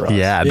 punch for us.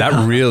 Yeah,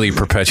 that really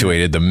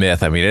perpetuated the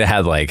myth. I mean, it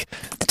had like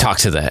talk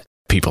to the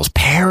people's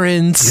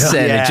parents,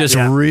 and it just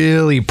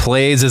really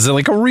plays as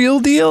like a real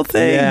deal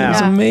thing. Yeah. It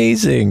was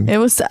amazing. It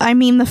was, I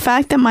mean, the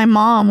fact that my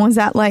mom was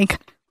at like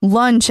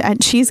lunch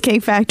at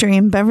Cheesecake Factory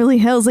in Beverly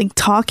Hills, like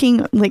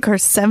talking like her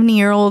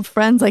 70-year-old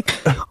friends, like,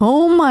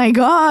 oh my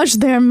gosh,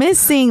 they're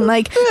missing.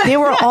 Like they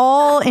were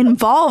all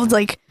involved.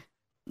 Like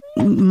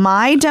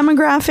my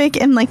demographic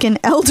and like an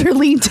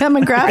elderly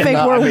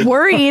demographic were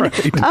worried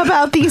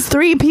about these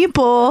 3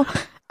 people.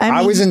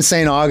 I was in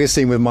St.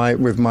 Augustine with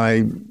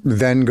my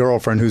then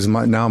girlfriend, who's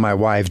now my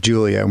wife,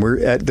 Julia, and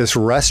we're at this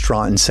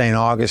restaurant in St.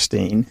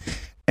 Augustine.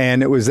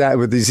 And it was that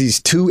with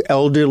these 2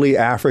 elderly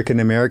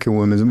African American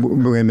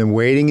women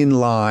waiting in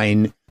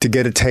line to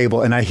get a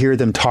table, and I hear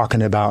them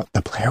talking about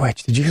the Blair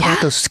Witch. Did you hear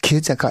about those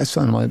kids that got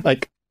son?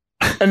 Like,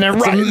 and they're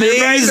right,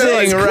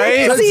 amazing,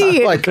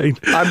 right? Like,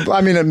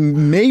 I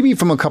mean, maybe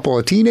from a couple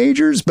of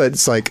teenagers, but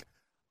it's like.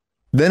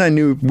 Then I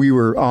knew we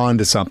were on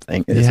to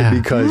something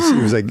because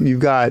it was like you've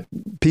got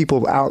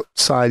people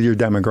outside your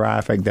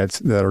demographic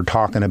that are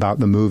talking about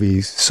the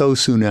movies so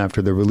soon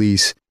after the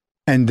release.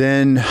 And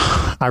then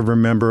I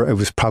remember it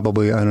was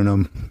probably, I don't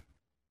know,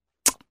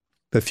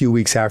 a few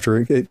weeks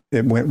after it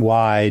went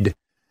wide.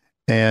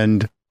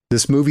 And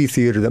this movie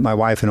theater that my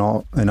wife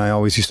and I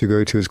always used to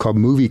go to is called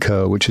Movie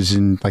Co., which is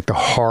in like the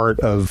heart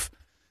of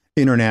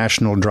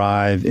International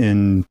Drive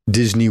in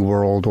Disney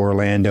World,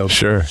 Orlando.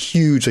 Sure.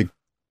 Huge, like,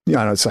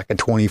 it's like a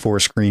 24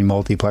 screen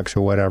multiplex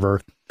or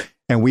whatever.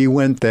 And we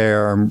went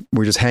there and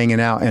we're just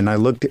hanging out. And I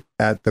looked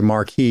at the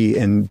marquee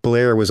and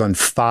Blair was on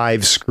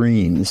 5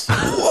 screens.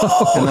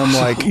 Whoa, and I'm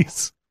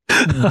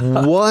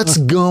like, what's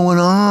going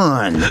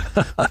on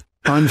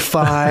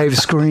 5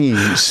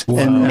 screens? Wow.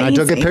 And I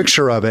took a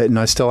picture of it and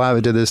I still have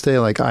it to this day.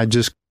 Like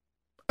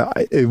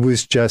it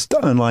was just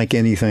unlike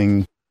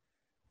anything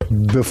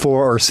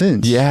before or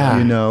since.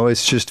 Yeah.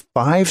 It's just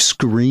 5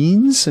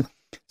 screens.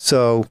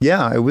 So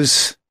yeah, it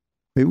was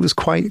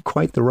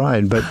quite the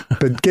ride,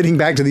 but getting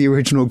back to the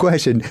original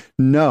question,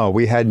 no,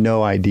 we had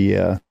no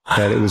idea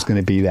that it was going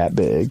to be that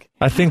big.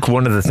 I think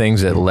one of the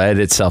things that led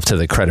itself to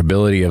the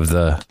credibility of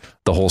the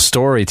whole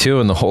story too,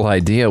 and the whole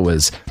idea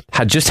was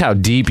how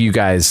deep you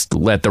guys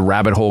let the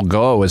rabbit hole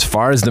go as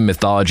far as the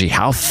mythology,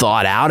 how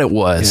thought out it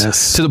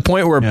was, to the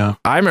point where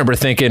I remember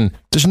thinking,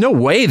 there's no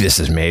way this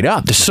is made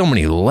up. There's so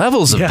many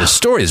levels of the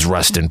story. There's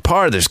Rustin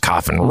Parr, there's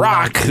Coffin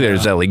Rock,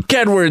 there's Ellie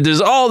Kedward,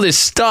 there's all this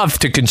stuff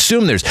to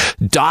consume. There's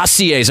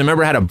dossiers. I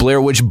remember I had a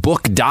Blair Witch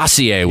book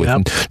dossier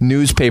with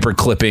newspaper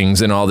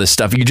clippings and all this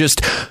stuff. You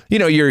just,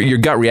 your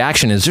gut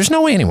reaction is, there's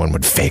no way anyone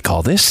would fake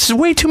all this. This is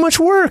way too much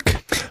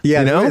work.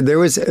 Yeah, there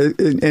was, and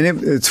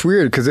it's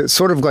weird because it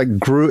sort of like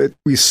grew.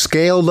 We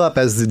scaled up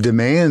as the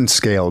demand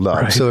scaled up.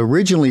 Right. So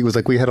originally it was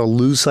like we had a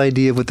loose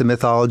idea of what the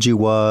mythology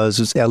was.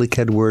 It was Ellie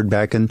Kedward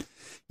back in,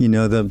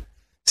 the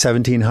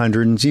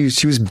 1700s.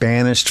 She was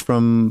banished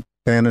from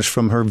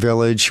her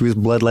village. She was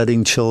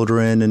bloodletting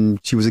children,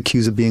 and she was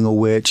accused of being a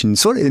witch.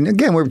 And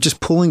again, we're just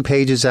pulling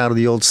pages out of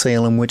the old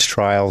Salem witch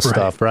trial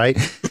stuff, right?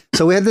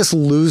 So we had this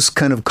loose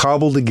kind of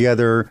cobbled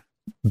together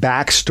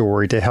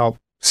backstory to help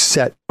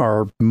set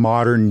our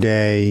modern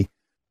day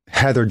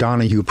Heather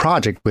Donahue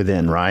project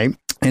within, right?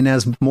 And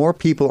as more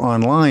people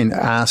online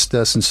asked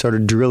us and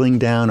started drilling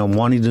down and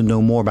wanting to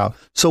know more about,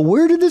 so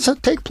where did this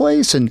take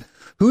place and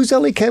who's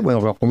Ellie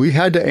Kedward? Well, we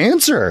had to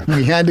answer.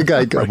 We had to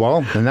go,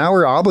 well, and now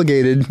we're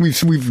obligated.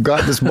 We've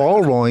got this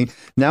ball rolling.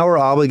 Now we're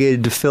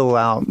obligated to fill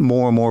out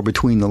more and more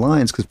between the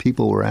lines because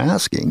people were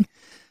asking.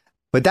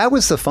 But that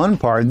was the fun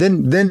part.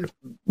 Then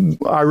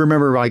I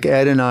remember like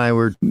Ed and I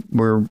were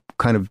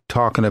kind of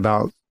talking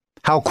about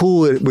how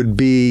cool it would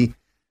be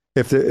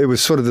if it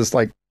was sort of this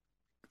like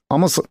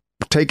almost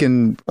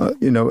taking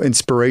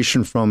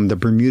inspiration from the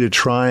Bermuda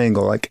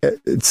Triangle. Like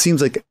it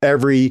seems like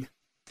every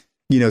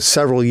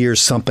several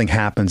years something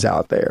happens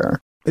out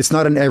there. It's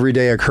not an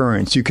everyday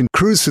occurrence. You can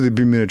cruise through the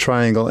Bermuda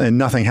Triangle and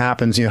nothing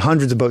happens.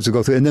 Hundreds of boats will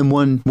go through, and then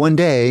one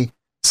day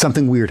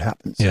something weird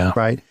happens. Yeah.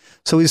 Right.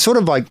 So we sort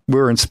of like we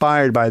were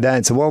inspired by that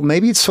and said, well,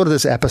 maybe it's sort of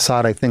this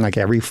episodic thing. Like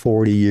every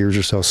 40 years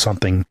or so,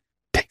 something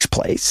takes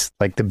place.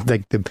 Like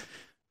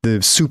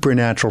the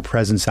supernatural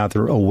presence out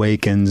there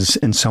awakens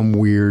and some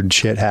weird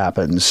shit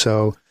happens.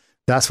 So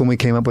that's when we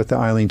came up with the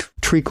Eileen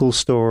Treacle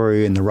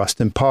story and the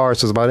Rustin Parr.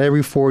 So it's about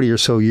every 40 or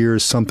so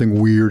years, something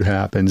weird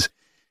happens.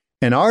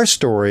 And our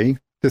story,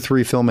 The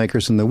Three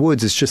Filmmakers in the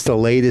Woods, is just the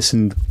latest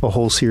in a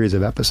whole series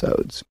of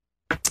episodes.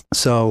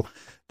 So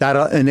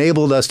that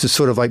enabled us to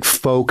sort of like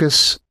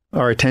focus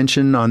our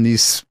attention on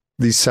these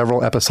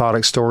several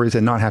episodic stories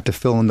and not have to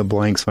fill in the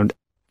blanks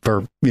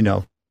for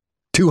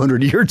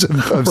 200 years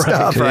of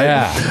stuff,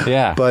 right?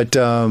 Yeah. But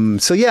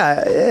so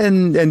yeah,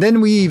 and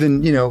then we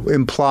even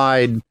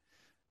implied,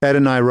 Ed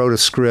and I wrote a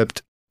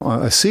script,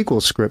 a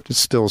sequel script. It's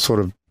still sort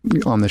of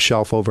on the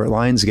shelf over at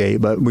Lionsgate,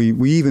 but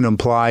we even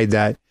implied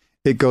that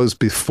it goes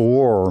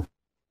before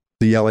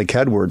the Ellie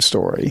Kedward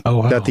story. Oh,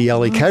 wow. That the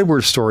Ellie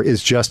Kedward story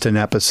is just an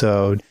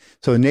episode.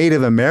 So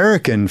Native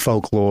American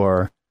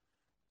folklore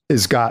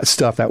has got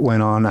stuff that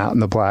went on out in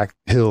the Black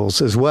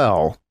Hills as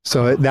well.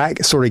 So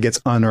that sort of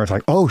gets unearthed,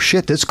 like, oh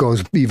shit, this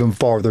goes even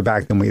farther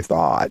back than we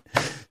thought.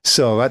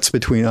 So that's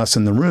between us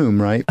and the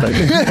room, right? But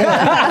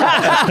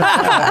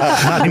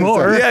not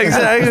anymore. Yeah,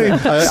 exactly.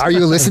 Are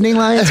you listening,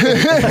 Lions?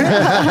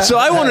 So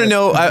I want to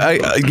know,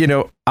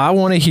 I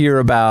want to hear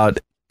about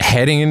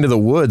heading into the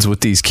woods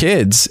with these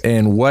kids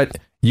and what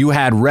you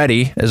had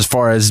ready as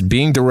far as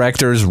being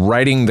directors,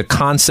 writing the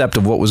concept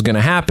of what was going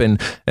to happen,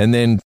 and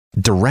then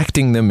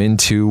directing them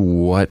into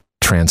what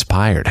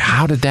transpired.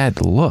 How did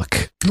that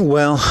look?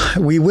 Well,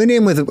 we went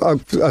in with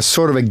a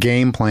sort of a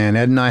game plan.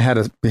 Ed and I had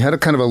a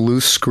kind of a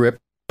loose script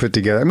put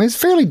together. I mean, it's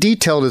fairly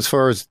detailed as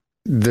far as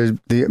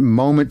the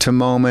moment to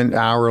moment,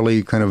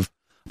 hourly kind of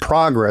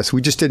progress.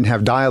 We just didn't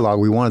have dialogue.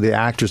 We wanted the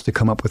actors to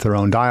come up with their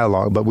own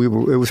dialogue, but it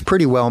was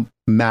pretty well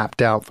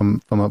mapped out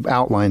from an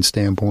outline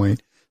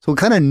standpoint. So we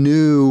kind of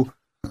knew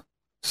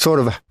sort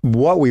of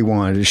what we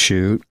wanted to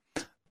shoot,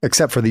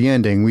 except for the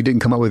ending. We didn't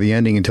come up with the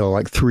ending until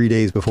like 3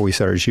 days before we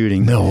started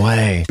shooting. No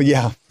way. But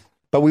yeah.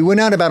 But we went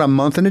out about a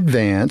month in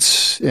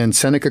advance, and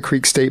Seneca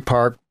Creek State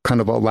Park kind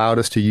of allowed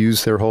us to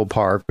use their whole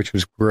park, which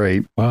was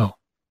great. Wow.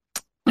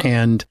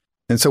 And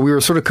so we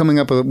were sort of coming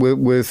up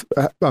with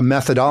a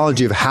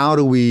methodology of how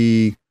do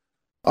we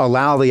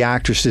allow the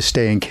actors to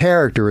stay in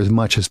character as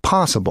much as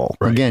possible.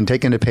 Right. Again,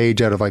 taking a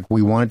page out of like,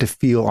 we wanted to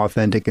feel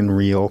authentic and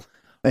real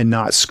and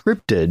not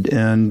scripted.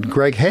 And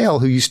Greg Hale,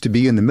 who used to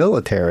be in the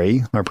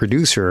military, our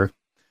producer,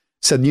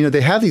 said,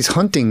 they have these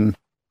hunting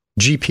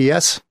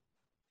handheld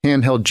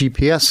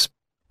GPS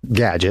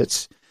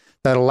gadgets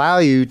that allow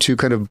you to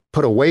kind of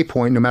put a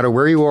waypoint no matter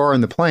where you are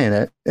on the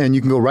planet, and you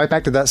can go right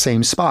back to that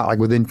same spot, like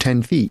within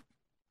 10 feet.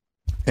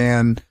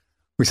 And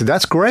we said,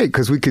 that's great,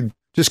 because we could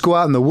just go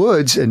out in the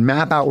woods and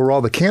map out where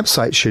all the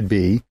campsites should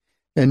be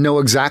and know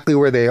exactly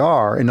where they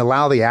are and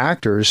allow the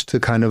actors to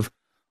kind of,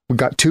 we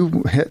got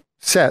 2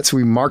 sets.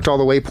 We marked all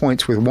the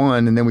waypoints with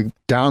one, and then we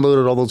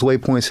downloaded all those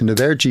waypoints into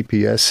their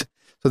GPS.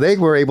 So they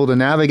were able to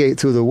navigate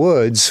through the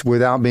woods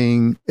without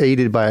being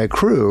aided by a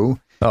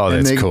crew. Oh,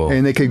 that's cool.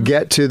 And they could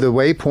get to the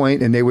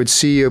waypoint, and they would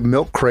see a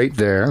milk crate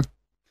there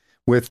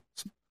with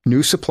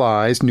new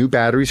supplies, new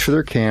batteries for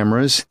their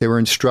cameras. They were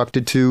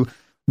instructed to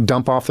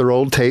dump off their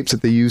old tapes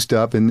that they used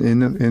up in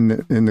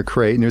the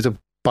crate. And there's a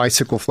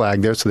bicycle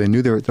flag there, so they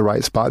knew they were at the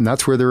right spot. And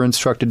that's where they're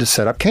instructed to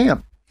set up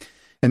camp.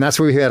 And that's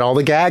where we had all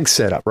the gags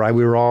set up, right?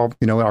 We were all,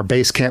 our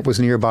base camp was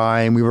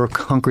nearby, and we were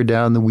hunkered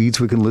down in the weeds.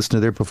 We could listen to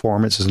their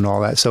performances and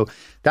all that. So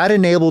that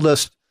enabled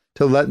us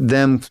to let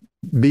them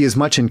be as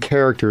much in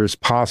character as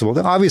possible.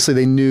 Obviously,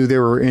 they knew they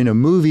were in a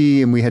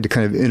movie, and we had to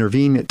kind of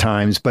intervene at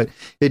times, but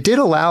it did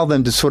allow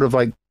them to sort of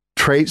like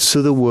traipse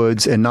through the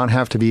woods and not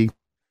have to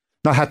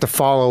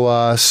follow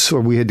us, or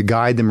we had to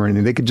guide them or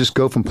anything. They could just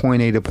go from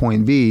point A to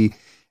point B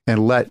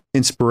and let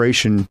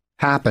inspiration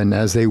happen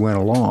as they went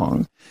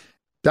along.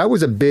 That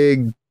was a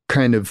big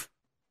kind of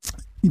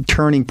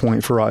turning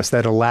point for us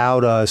that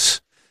allowed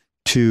us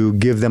to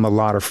give them a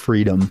lot of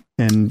freedom.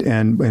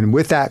 And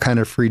with that kind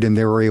of freedom,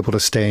 they were able to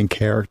stay in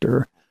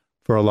character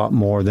for a lot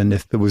more than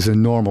if it was a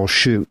normal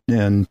shoot.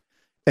 And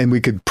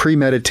we could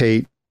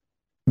premeditate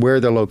where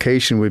the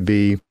location would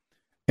be.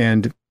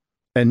 And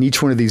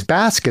each one of these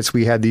baskets,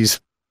 we had these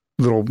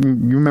little,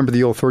 you remember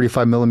the old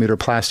 35 millimeter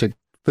plastic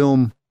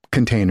film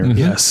container? Mm-hmm.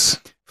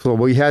 Yes. So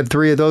we had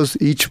 3 of those,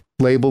 each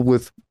labeled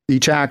with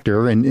each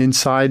actor, and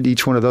inside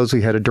each one of those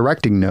we had a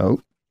directing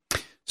note.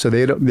 So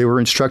they were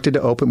instructed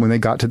to open, when they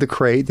got to the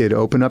crate, they'd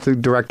open up the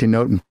directing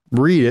note and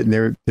read it,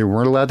 and they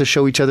weren't allowed to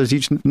show each other's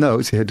each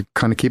notes. They had to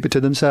kind of keep it to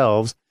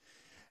themselves.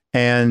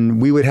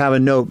 And we would have a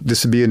note.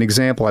 This would be an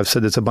example. I've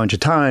said this a bunch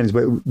of times,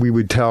 but we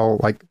would tell,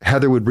 like,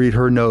 Heather would read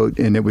her note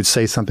and it would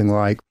say something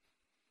like,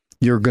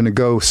 you're going to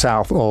go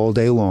south all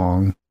day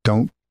long.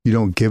 You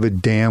don't give a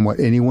damn what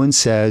anyone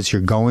says.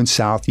 You're going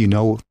south. You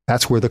know,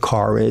 that's where the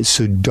car is.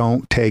 So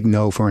don't take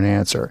no for an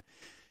answer.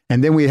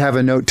 And then we'd have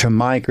a note to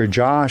Mike or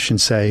Josh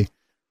and say,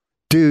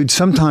 dude,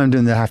 sometime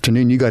in the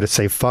afternoon, you got to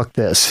say, fuck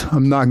this.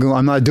 I'm not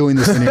doing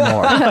this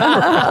anymore.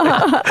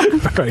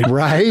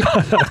 Right?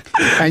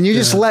 And you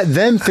just let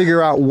them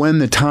figure out when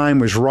the time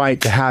was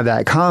right to have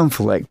that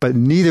conflict. But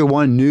neither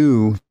one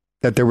knew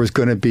that there was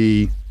going to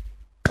be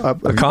a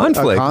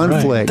conflict.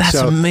 Right. That's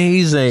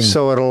amazing.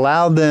 So it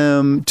allowed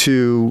us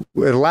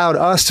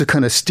to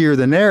kind of steer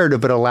the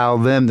narrative, but allow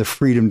them the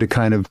freedom to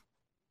kind of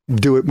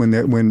do it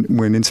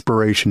when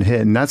inspiration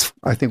hit. And that's,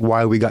 I think,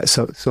 why we got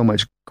so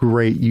much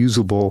great,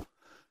 usable,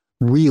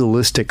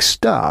 realistic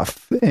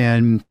stuff.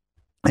 And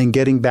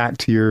getting back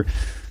to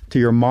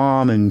your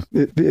mom and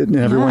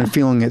everyone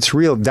feeling it's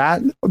real,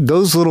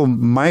 those little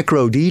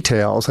micro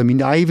details. I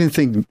mean, I even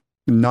think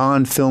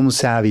non-film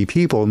savvy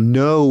people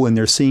know when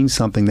they're seeing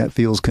something that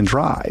feels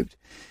contrived.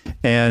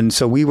 And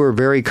so we were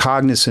very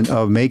cognizant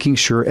of making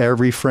sure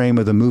every frame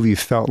of the movie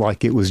felt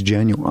like it was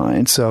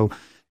genuine. So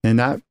in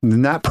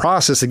that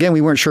process, again, we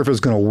weren't sure if it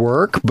was going to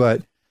work,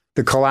 but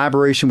the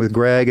collaboration with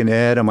Greg and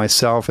Ed and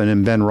myself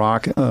and Ben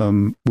Rock,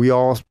 we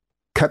all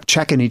kept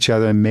checking each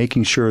other and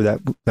making sure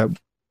that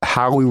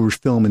how we were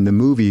filming the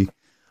movie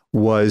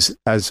was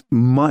as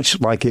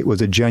much like it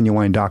was a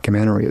genuine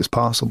documentary as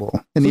possible.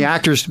 And the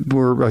actors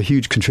were a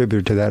huge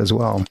contributor to that as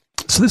well.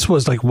 So this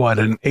was like, what,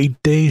 an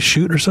 8-day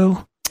shoot or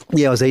so?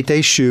 Yeah, it was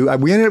 8-day shoot.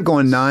 We ended up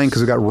going 9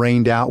 because we got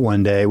rained out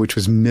one day, which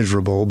was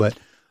miserable. But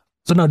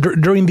so now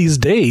during these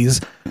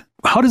days,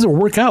 how does it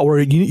work out where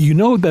you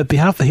know that they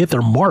have to hit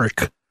their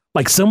mark?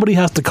 Like somebody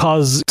has to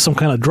cause some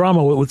kind of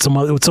drama with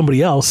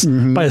somebody else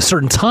by a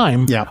certain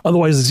time. Yeah.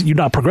 Otherwise, you're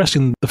not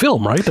progressing the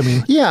film, right? I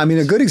mean, yeah. I mean,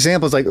 a good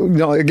example is like,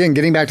 again,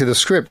 getting back to the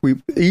script,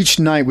 each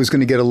night was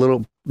going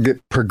to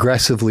get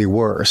progressively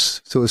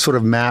worse. So it was sort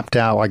of mapped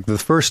out. Like the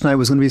first night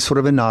was going to be sort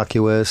of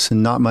innocuous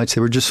and not much.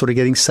 They were just sort of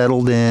getting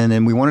settled in,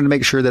 and we wanted to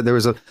make sure that there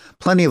was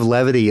plenty of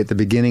levity at the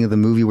beginning of the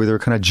movie where they were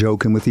kind of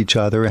joking with each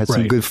other. It had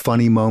some good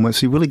funny moments.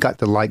 So you really got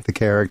to like the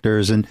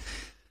characters. And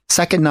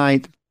second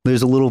night,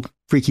 there's a little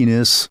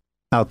freakiness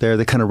out there.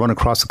 They kind of run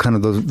across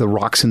the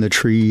rocks in the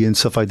tree and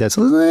stuff like that.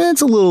 So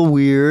it's a little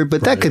weird,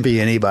 but that could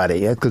be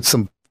anybody.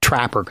 Some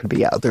trapper could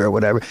be out there or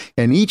whatever.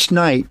 And each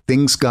night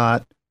things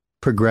got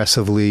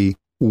progressively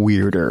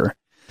weirder.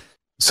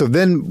 So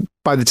then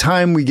by the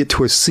time we get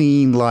to a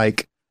scene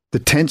like the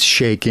tent's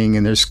shaking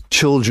and there's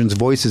children's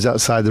voices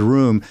outside the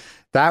room,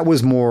 that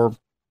was more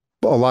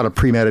a lot of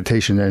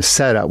premeditation and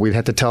setup. We'd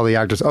have to tell the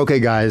actors, okay,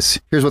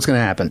 guys, here's what's going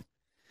to happen.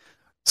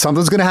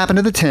 Something's going to happen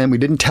to the tent. We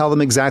didn't tell them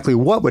exactly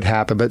what would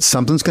happen, but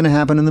something's going to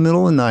happen in the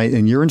middle of the night,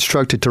 and you're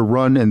instructed to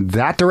run in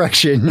that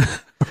direction.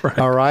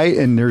 All right.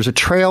 And there's a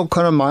trail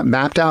kind of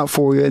mapped out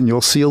for you, and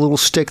you'll see a little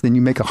stick. Then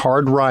you make a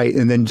hard right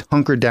and then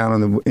hunker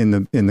down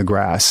in the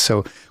grass.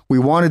 So we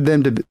wanted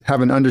them to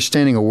have an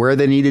understanding of where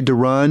they needed to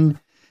run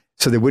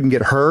so they wouldn't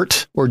get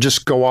hurt or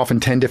just go off in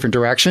 10 different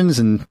directions,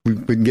 and we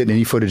wouldn't get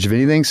any footage of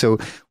anything. So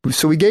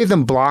we gave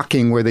them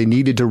blocking where they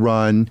needed to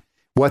run,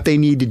 what they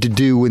needed to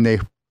do when they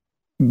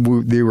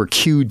were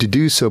cued to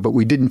do so, but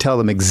we didn't tell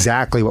them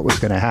exactly what was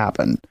going to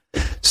happen.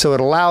 So it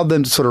allowed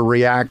them to sort of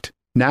react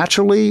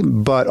naturally,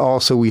 but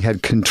also we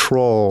had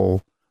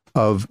control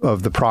of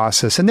the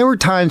process. And there were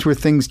times where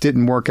things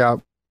didn't work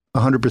out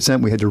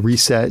 100%. We had to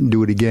reset and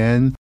do it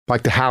again.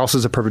 Like the house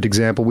is a perfect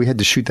example. We had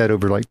to shoot that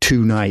over like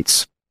 2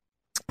 nights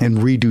and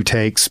redo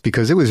takes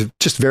because it was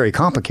just very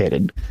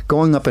complicated.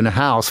 Going up in a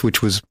house,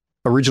 which was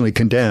originally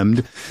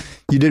condemned,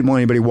 you didn't want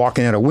anybody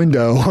walking out a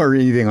window or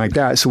anything like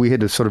that. So we had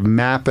to sort of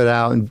map it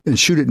out and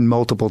shoot it in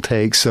multiple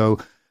takes. So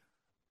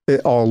it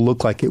all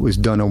looked like it was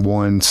done in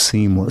one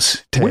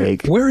seamless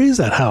take. Where is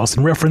that house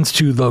in reference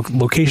to the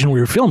location we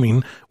were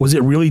filming? Was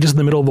it really just in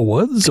the middle of the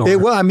woods? Or?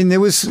 Well, I mean, there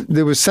was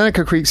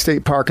Seneca Creek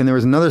State Park, and there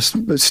was another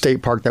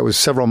state park that was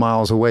several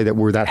miles away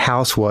where that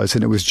house was.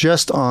 And it was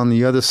just on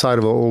the other side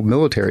of an old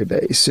military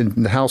base.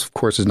 And the house, of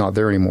course, is not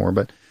there anymore,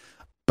 but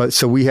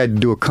so we had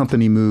to do a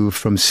company move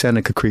from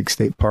Seneca Creek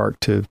State Park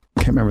to,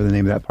 I can't remember the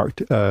name of that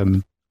park.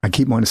 I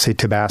keep wanting to say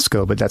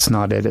Tabasco, but that's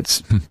not it.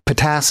 It's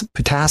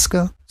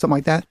Pataska, something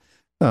like that,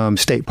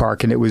 State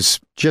Park. And it was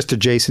just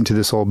adjacent to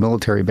this old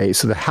military base.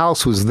 So the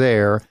house was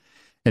there,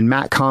 and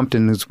Matt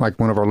Compton, who's like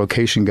one of our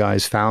location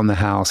guys, found the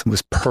house and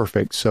was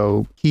perfect.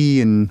 So he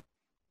and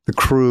the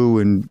crew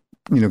and,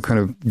 kind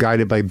of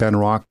guided by Ben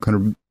Rock, kind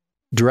of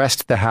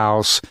dressed the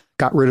house,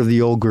 got rid of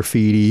the old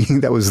graffiti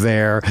that was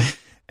there,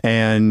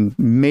 and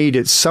made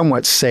it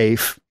somewhat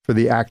safe for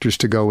the actors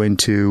to go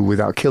into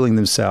without killing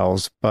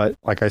themselves. But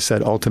like I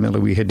said,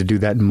 ultimately we had to do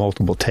that in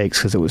multiple takes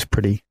because it was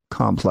pretty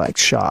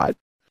complex shot.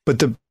 But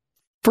the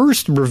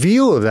first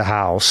reveal of the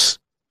house,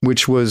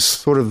 which was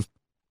sort of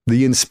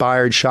the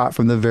inspired shot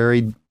from the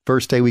very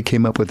first day we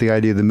came up with the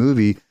idea of the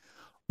movie,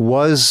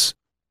 was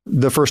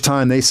the first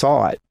time they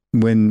saw it.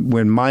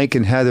 When Mike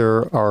and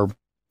Heather are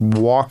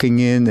walking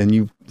in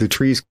and the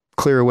trees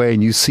clear away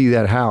and you see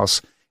that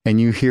house and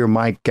you hear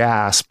Mike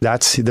gasp,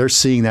 they're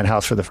seeing that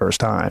house for the first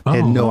time. They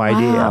had no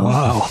idea.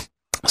 Wow.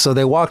 So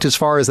they walked as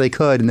far as they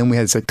could, and then we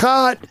had to say,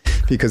 cut,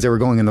 because they were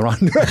going in the wrong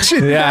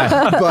direction.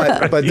 Yeah.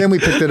 But then we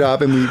picked it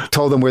up and we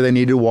told them where they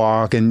needed to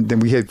walk. And then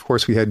we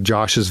had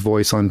Josh's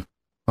voice on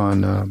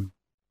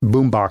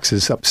boom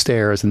boxes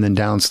upstairs and then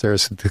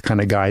downstairs to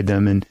kind of guide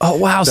them. And oh,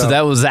 wow. So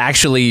that was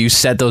actually, you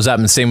set those up,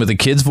 and same with the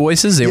kids'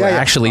 voices? They were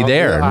actually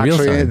there in real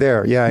time.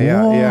 There.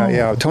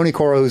 Yeah. Tony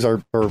Coro, who's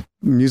our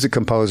music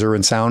composer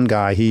and sound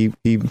guy, he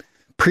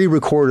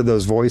pre-recorded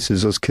those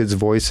voices, those kids'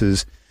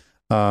 voices,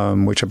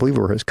 which I believe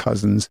were his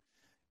cousins,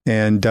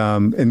 and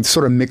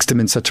sort of mixed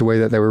them in such a way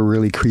that they were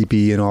really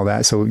creepy and all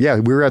that. So yeah,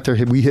 we were out there,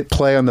 we hit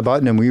play on the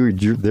button and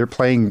they're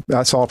playing,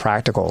 that's all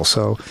practical.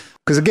 So,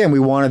 because again, we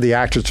wanted the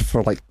actors to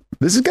feel like,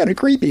 this is kind of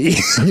creepy,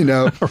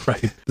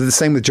 Right. The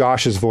same with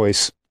Josh's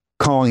voice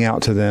calling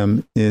out to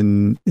them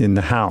in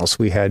the house.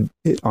 We had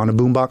it on a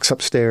boombox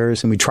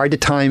upstairs, and we tried to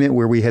time it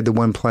where we had the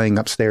one playing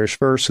upstairs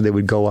first, so they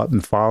would go up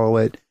and follow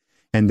it.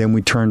 And then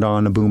we turned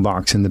on a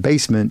boombox in the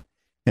basement,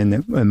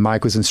 and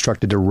Mike was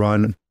instructed to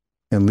run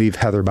and leave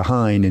Heather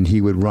behind, and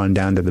he would run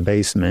down to the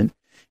basement.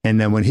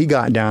 And then when he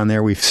got down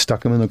there, we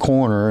stuck him in the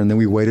corner, and then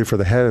we waited for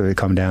the Heather to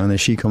come down, and then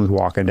she comes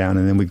walking down,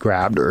 and then we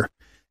grabbed her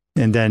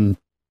and then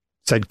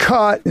said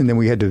cut, and then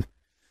we had to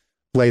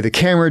lay the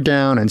camera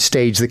down and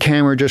stage the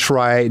camera just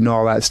right and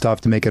all that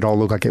stuff to make it all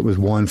look like it was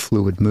one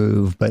fluid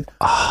move. But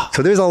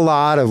so there's a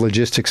lot of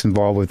logistics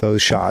involved with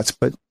those shots,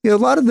 but a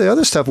lot of the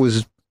other stuff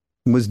was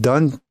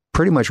done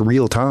pretty much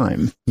real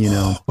time,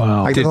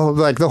 Wow.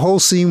 Like the whole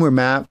scene where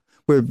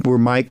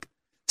Mike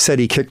said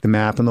he kicked the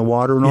map in the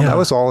water and all that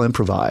was all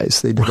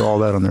improvised. They did all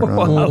that on their own.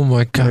 Oh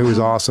my God. It was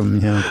awesome.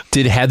 Yeah.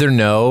 Did Heather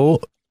know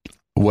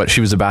what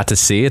she was about to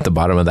see at the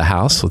bottom of the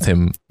house with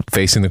him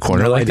facing the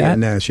corner that?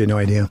 No, she had no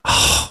idea.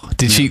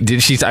 Did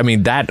she? I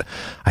mean, that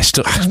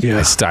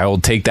I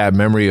will take that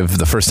memory of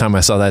the first time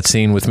I saw that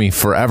scene with me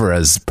forever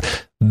as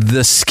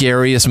the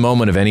scariest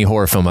moment of any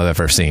horror film I've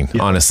ever seen.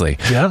 Yeah. Honestly,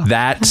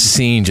 that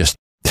scene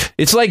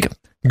it's like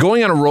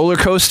going on a roller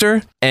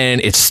coaster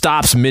and it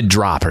stops mid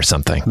drop or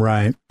something.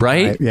 Right.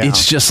 Yeah.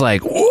 It's just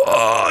like,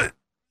 whoa,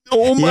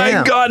 oh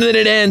my God. And then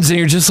it ends and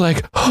you're just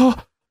like,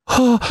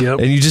 Yep.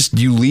 And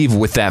you leave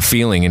with that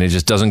feeling and it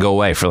just doesn't go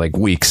away for like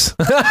weeks.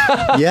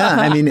 Yeah.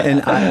 I mean,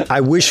 and I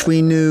wish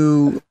we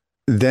knew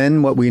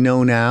then what we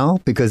know now,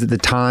 because at the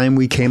time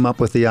we came up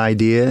with the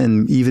idea,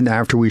 and even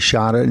after we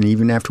shot it and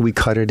even after we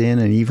cut it in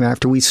and even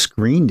after we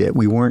screened it,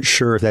 we weren't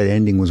sure if that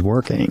ending was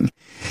working.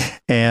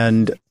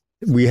 And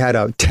we had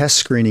a test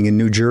screening in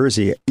New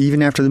Jersey.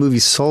 Even after the movie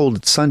sold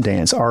at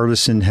Sundance,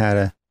 Artisan had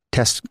a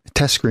test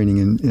screening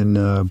in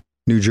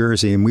New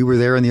Jersey, and we were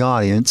there in the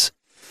audience.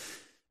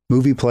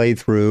 Movie played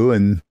through,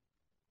 and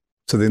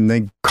so then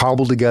they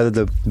cobbled together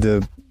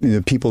the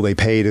people they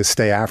pay to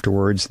stay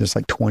afterwards. There's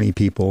like 20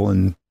 people,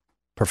 and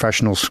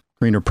professional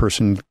screener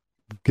person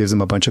gives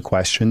them a bunch of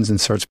questions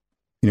and starts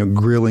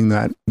grilling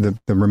the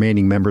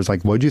remaining members,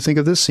 like, what'd you think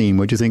of this scene?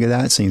 What'd you think of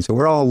that scene? So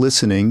we're all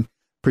listening,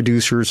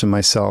 producers and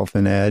myself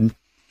and Ed,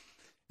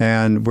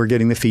 and we're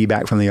getting the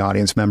feedback from the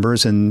audience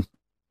members, and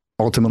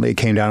ultimately it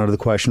came down to the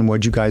question,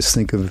 what'd you guys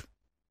think of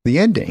the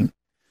ending?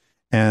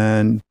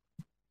 And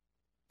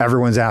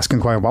everyone's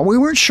asking quite well, we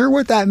weren't sure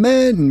what that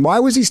meant, and why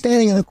was he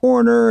standing in the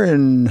corner,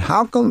 and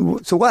how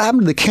come, so what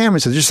happened to the camera?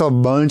 So just a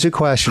bunch of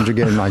questions are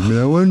getting like,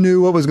 no one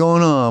knew what was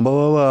going on, blah,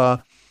 blah,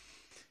 blah.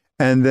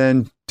 And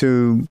then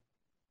to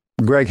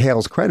Greg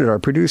Hale's credit, our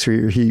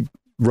producer, he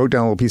wrote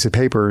down a little piece of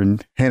paper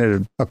and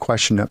handed a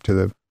question up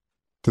to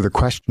the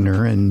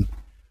questioner, and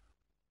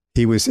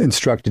he was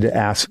instructed to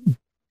ask,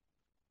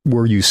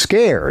 were you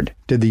scared?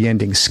 Did the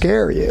ending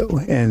scare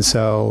you? And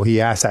so he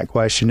asked that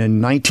question,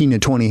 and 19 to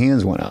 20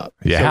 hands went up.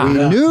 Yeah. So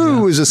we knew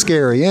it was a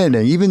scary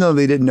ending. Even though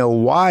they didn't know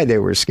why they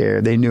were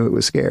scared, they knew it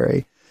was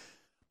scary.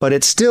 But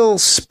it still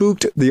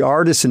spooked the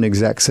Artisan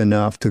execs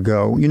enough to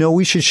go,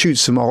 we should shoot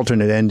some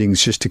alternate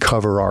endings just to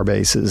cover our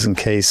bases in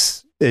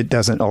case it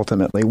doesn't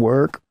ultimately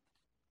work.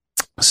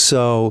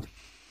 So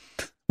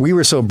we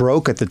were so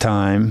broke at the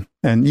time,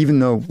 and even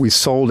though we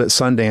sold at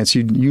Sundance,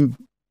 you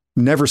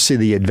never see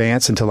the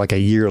advance until like a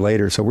year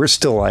later. So we're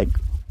still like,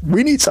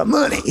 we need some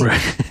money.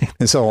 Right.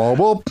 And so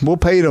we'll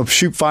pay you to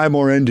shoot 5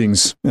 more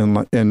endings.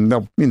 And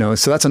they'll,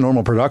 so that's a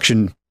normal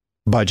production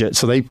budget.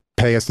 So they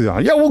pay us to,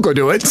 we'll go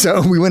do it.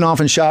 So we went off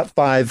and shot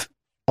 5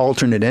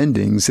 alternate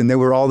endings. And they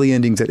were all the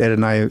endings that Ed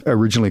and I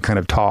originally kind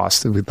of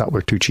tossed that we thought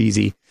were too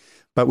cheesy.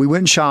 But we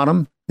went and shot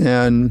them,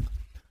 and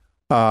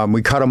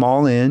we cut them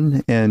all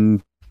in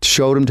and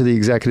showed them to the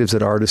executives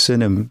at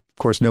Artisan. And of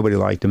course, nobody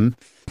liked them.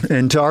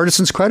 And to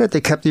Artisan's credit,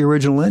 they kept the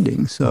original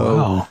ending. So,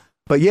 wow.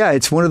 But yeah,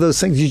 it's one of those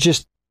things you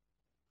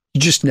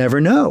just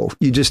never know.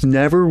 You just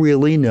never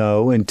really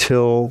know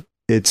until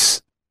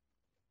it's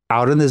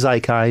out in the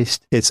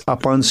zeitgeist, it's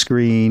up on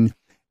screen,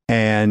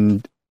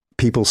 and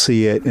people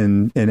see it,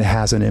 and it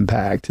has an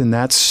impact. And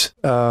that's,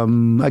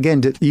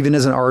 again, even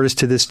as an artist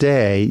to this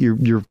day,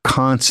 you're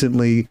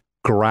constantly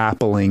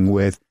grappling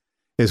with,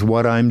 is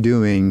what I'm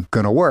doing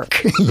going to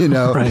work, you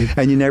know? Right.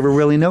 And you never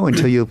really know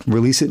until you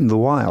release it in the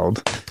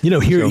wild. You know,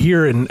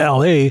 here in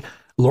LA,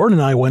 Lauren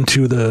and I went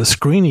to the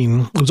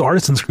screening. It was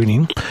artisan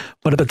screening,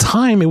 but at the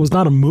time it was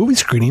not a movie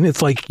screening.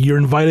 It's like you're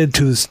invited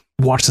to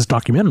watch this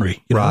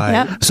documentary, you know? Right.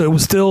 Yep. So we're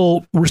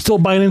still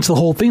buying into the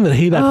whole thing that,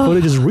 hey, that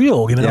footage is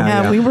real, you know?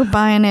 Yeah, we were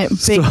buying it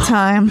big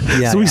time.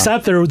 So we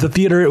sat there with the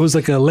theater. It was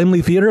like a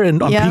Lemley Theater on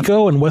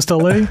Pico in West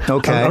LA.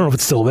 Okay. I don't know if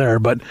it's still there,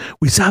 but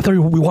we sat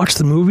there, we watched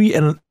the movie,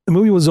 and the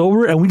movie was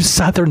over, and we just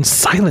sat there in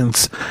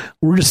silence.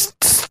 We're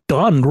just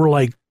stunned. We're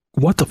like,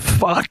 what the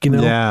fuck, you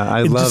know? Yeah,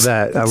 I love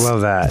that. I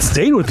love that.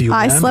 Stayed with you,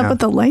 I man. slept with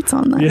the lights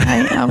on that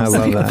night. I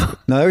love that.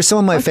 No, there's some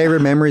of my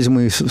favorite memories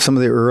when some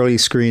of the early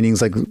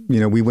screenings, like, you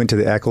know, we went to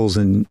the Eccles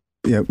and,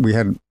 you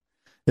know,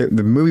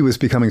 the movie was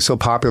becoming so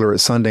popular at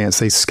Sundance,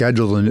 they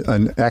scheduled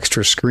an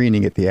extra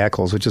screening at the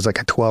Eccles, which is like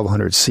a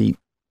 1,200 seat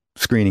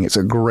screening. It's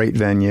a great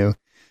venue.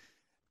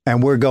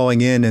 And we're going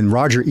in, and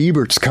Roger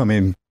Ebert's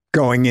going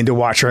in to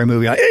watch our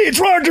movie. Like, hey, it's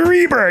Roger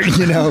Ebert,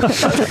 you know.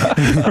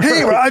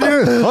 Hey,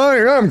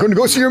 Roger, I'm going to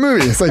go see your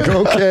movie. It's like,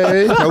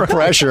 okay, no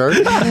pressure.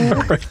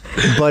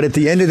 But at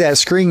the end of that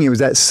screening, it was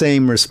that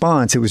same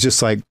response. It was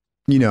just like,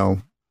 you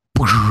know,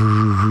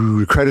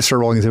 the credits are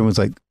rolling, and everyone's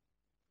like,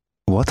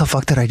 what the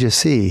fuck did I just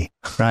see?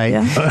 Right.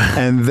 Yeah.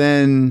 And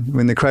then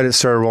when the credits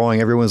started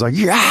rolling, everyone's like,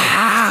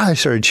 yeah, I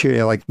started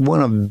cheering. Like,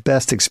 one of the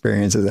best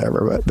experiences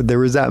ever. But there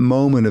was that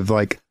moment of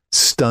like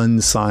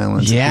stunned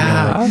silence.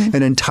 Yeah. You know, like,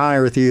 an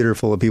entire theater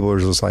full of people were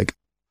just like,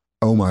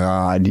 oh my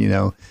God, you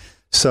know?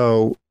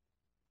 So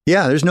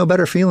yeah, there's no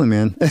better feeling,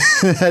 man.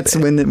 That's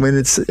when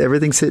it's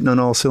everything's hitting on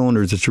all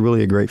cylinders. It's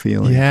really a great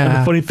feeling. Yeah.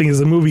 And the funny thing is,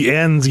 the movie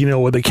ends, you know,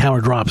 where the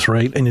camera drops,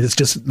 right? And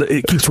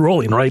it keeps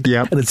rolling, right?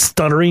 Yeah. And it's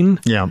stuttering.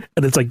 Yeah.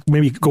 And it's like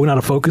maybe going out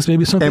of focus,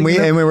 maybe something.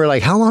 And we were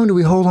like, how long do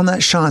we hold on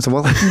that shot? So,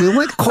 well, we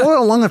went hold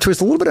it long enough to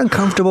it's a little bit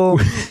uncomfortable.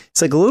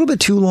 It's like a little bit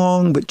too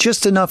long, but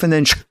just enough, and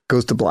then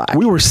goes to black.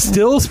 We were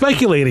still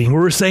speculating. We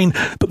were saying,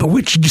 but the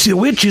witch, did you see the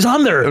witch? She's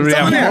on there.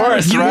 Yeah, of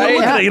course,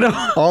 right? You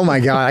know? Oh my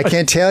God. I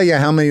can't tell you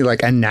how many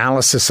like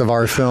analysis of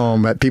our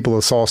film that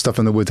people saw stuff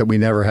in the woods that we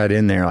never had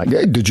in there. Like,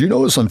 hey, did you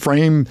notice on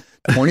frame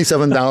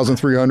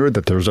 27,300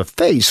 that there's a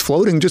face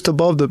floating just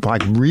above the,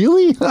 like,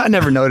 really? I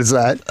never noticed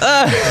that.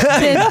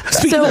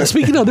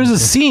 Speaking of, there's a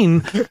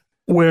scene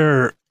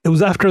where it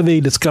was after they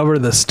discover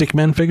the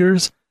stickman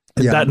figures.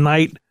 Yeah. That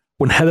night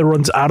when Heather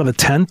runs out of the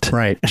tent,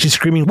 right, and she's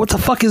screaming, what the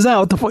fuck is that?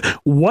 What the fuck?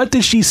 What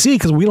did she see?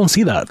 Because we don't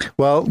see that.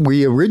 Well,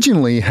 we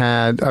originally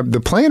had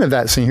the plan of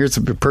that scene. Here's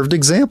a perfect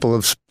example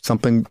of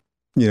something,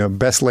 you know,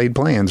 best laid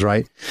plans,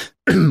 right?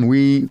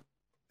 We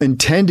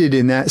intended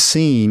in that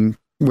scene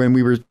when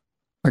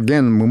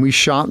we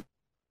shot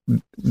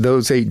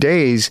those 8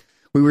 days,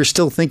 we were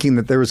still thinking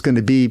that there was going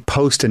to be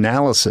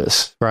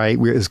post-analysis, right? It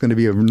was going to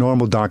be a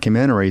normal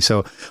documentary.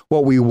 So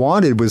what we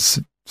wanted was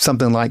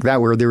something like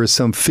that, where there was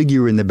some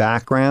figure in the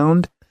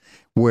background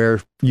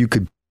where you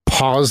could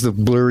pause the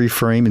blurry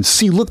frame and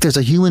see, look, there's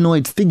a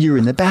humanoid figure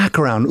in the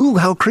background. Ooh,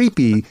 how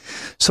creepy.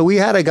 So we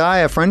had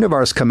a friend of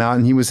ours come out,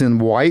 and he was in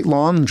white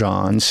long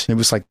johns. It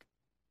was like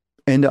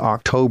end of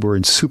October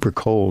and super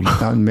cold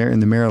out in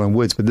the Maryland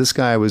woods. But this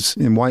guy was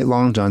in white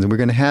long johns, and we're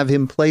going to have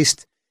him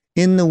placed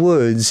in the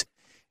woods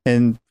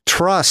and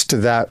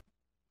trust that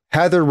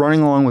Heather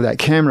running along with that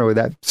camera with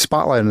that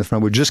spotlight in the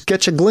front would just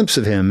catch a glimpse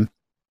of him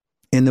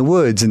in the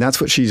woods. And that's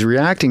what she's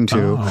reacting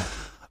to.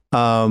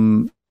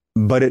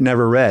 But it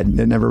never read.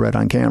 It never read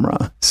on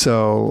camera.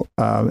 So,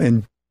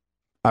 and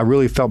I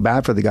really felt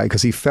bad for the guy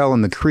because he fell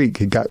in the creek.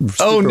 He got wet.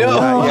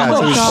 Yeah,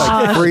 so he was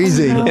like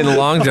freezing in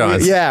long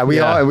johns. Yeah, we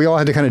all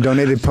had to kind of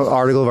donate an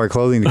article of our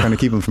clothing to kind of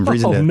keep him from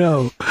freezing.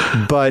 No.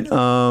 But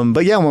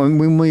yeah,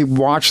 when we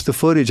watched the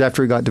footage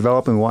after it got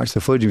developed and watched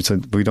the footage, we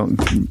said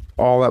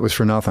all that was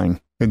for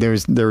nothing. There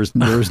was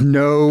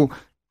no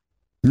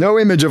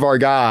image of our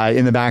guy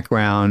in the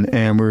background,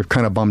 and we were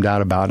kind of bummed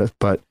out about it,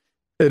 but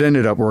it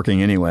ended up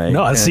working anyway.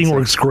 No, that scene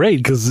works great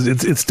because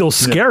it's still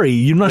scary.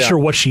 You're not sure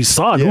what she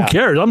saw. Yeah. Who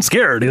cares? I'm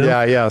scared. You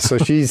know? Yeah. So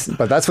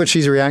but that's what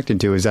she's reacting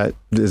to. Is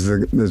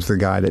the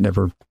guy that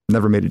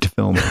never made it to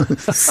film.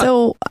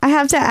 So I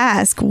have to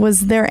ask: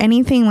 was there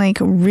anything like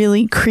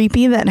really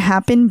creepy that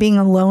happened being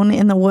alone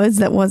in the woods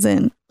that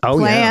wasn't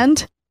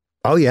planned?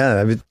 Oh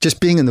yeah, I mean, just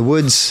being in the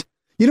woods,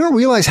 you don't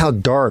realize how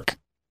dark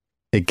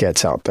it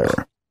gets out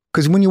there.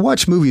 Because when you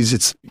watch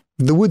movies,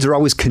 the woods are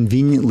always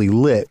conveniently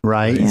lit,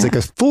 right? Yeah. It's like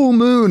a full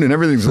moon and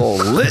everything's all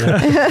lit.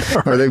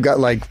 Or they've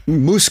got like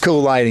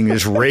Musco lighting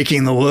just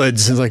raking the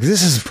woods. It's like,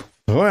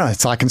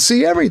 I can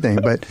see everything.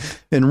 But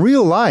in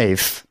real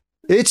life,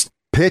 it's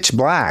pitch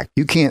black.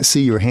 You can't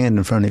see your hand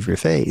in front of your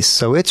face.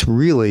 So it's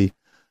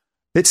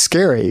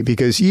scary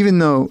because even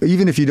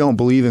if you don't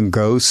believe in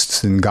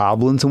ghosts and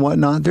goblins and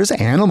whatnot, there's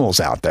animals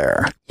out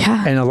there.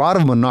 Yeah. And a lot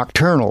of them are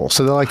nocturnal.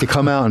 So they like to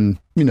come out and,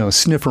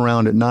 sniff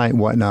around at night and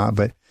whatnot.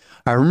 But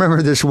I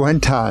remember this one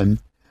time,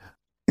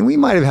 and we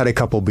might have had a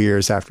couple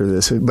beers after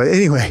this. But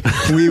anyway,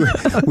 we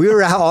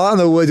were out all in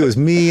the woods. It was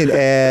me and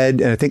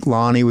Ed, and I think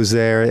Lonnie was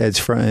there, Ed's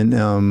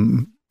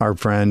friend, our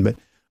friend. But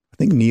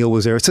think Neil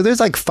was there. So there's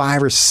like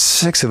 5 or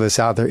 6 of us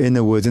out there in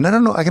the woods. And I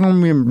don't know, I can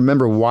only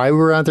remember why we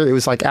were out there. It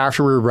was like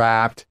after we were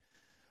wrapped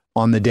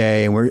on the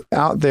day, and we're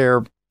out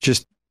there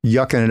just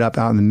yucking it up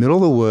out in the middle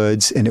of the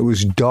woods, and it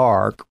was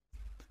dark.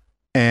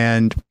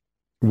 And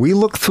we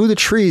looked through the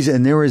trees,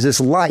 and there was this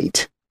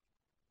light.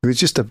 It was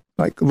just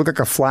looked like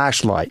a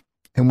flashlight.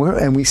 And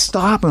we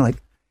stop and like,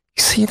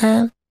 you see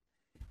that?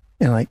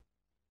 And like,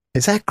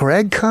 is that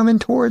Greg coming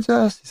towards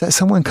us? Is that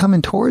someone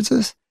coming towards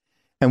us?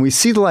 And we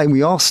see the light, and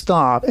we all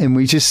stop, and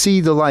we just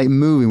see the light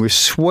moving. We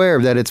swear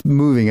that it's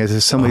moving as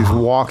if somebody's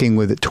walking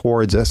with it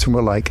towards us. And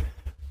we're like,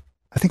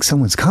 I think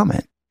someone's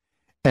coming.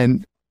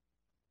 And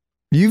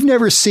you've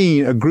never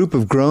seen a group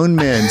of grown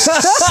men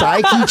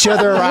psych each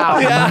other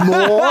out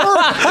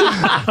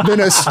more than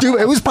a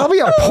stupid. It was probably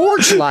a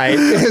porch light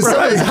in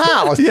somebody's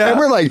house. Yeah. And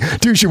we're like,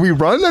 dude, should we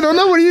run? I don't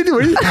know. What do you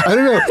do? I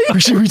don't know.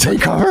 Should we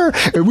take cover?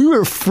 And we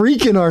were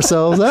freaking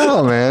ourselves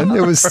out, man.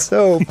 It was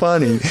so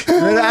funny. And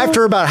then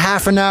after about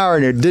half an hour,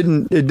 and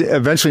it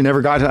eventually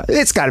never got to,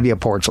 it's got to be a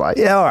porch light.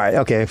 Yeah, all right.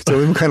 Okay. So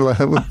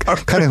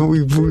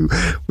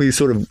we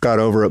sort of got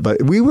over it,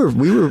 but we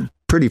were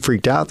pretty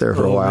freaked out there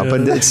for a while,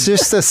 but it's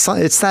just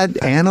it's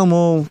that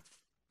animal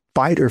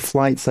fight or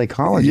flight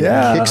psychology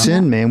that kicks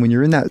in, man. When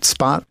you're in that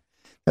spot,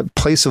 that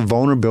place of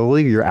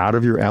vulnerability, you're out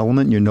of your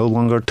element, you're no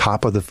longer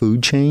top of the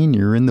food chain,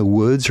 you're in the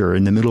woods or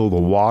in the middle of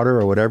the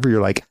water or whatever,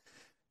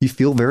 you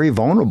feel very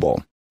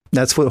vulnerable.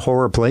 That's what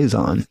horror plays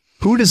on.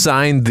 Who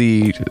designed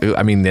the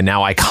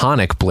now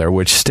iconic Blair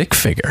Witch stick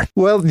figure?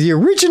 Well, the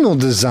original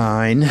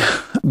design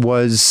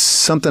was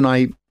something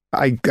I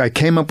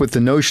came up with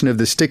the notion of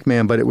the stick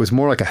man, but it was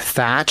more like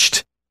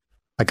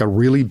a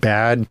really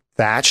bad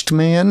thatched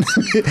man.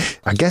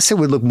 I guess it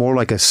would look more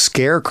like a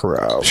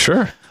scarecrow.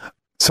 Sure.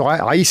 So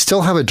I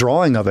still have a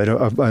drawing of it,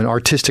 an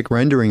artistic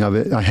rendering of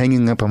it,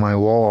 hanging up on my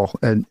wall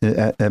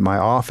at my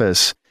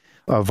office,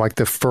 of like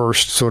the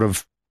first sort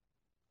of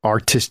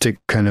artistic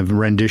kind of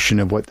rendition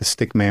of what the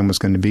stick man was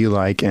going to be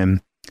like.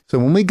 And so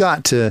when we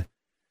got to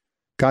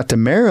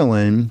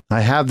Maryland,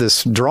 I have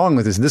this drawing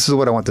with this is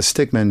what I want the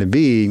stick man to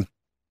be.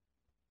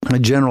 A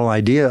general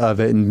idea of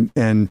it,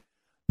 and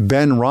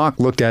Ben Rock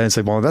looked at it and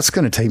said, well, that's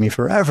going to take me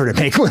forever to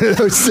make one of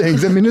those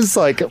things. I mean, it's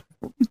like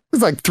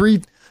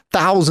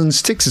 3,000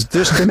 sticks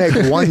just to make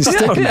one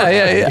stick.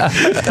 Yeah.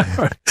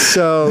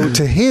 So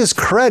to his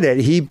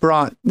credit, he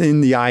brought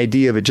in the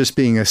idea of it just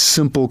being a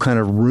simple kind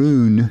of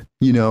rune,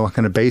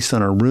 kind of based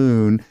on a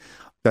rune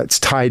that's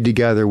tied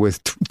together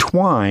with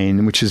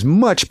twine, which is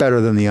much better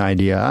than the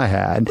idea I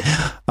had,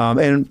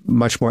 and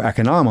much more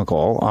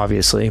economical,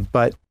 obviously.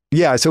 But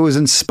yeah, so it was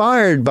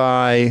inspired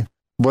by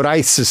what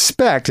I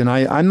suspect, and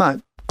I'm not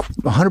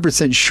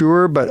 100%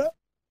 sure, but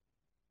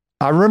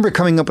I remember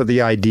coming up with the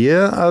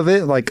idea of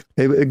it.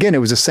 It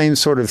was the same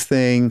sort of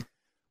thing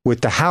with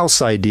the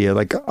house idea.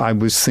 Like, I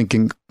was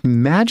thinking,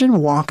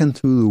 imagine walking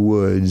through the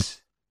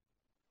woods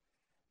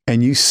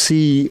and you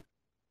see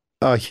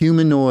a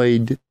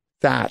humanoid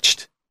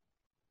thatched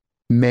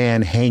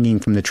man hanging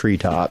from the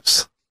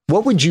treetops.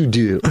 What would you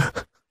do?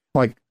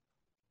 Like,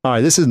 all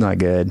right, this is not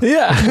good.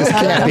 Yeah. This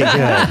can't be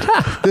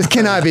good. This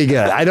cannot be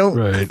good. I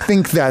don't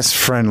think that's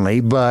friendly,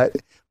 but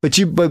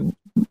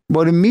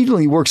what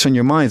immediately works on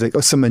your mind is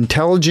like, some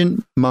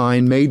intelligent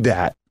mind made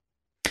that.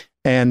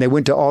 And they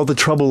went to all the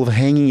trouble of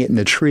hanging it in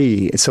a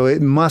tree. So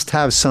it must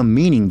have some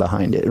meaning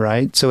behind it,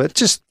 right? So it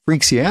just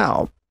freaks you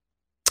out.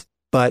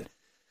 But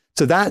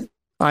so that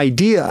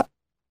idea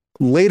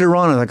later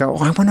on, I was like,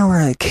 I wonder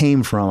where it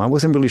came from. I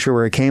wasn't really sure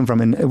where it came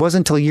from. And it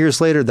wasn't until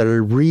years later that I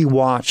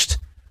rewatched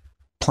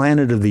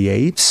Planet of the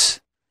Apes,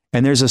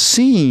 and there's a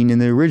scene in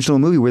the original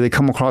movie where they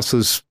come across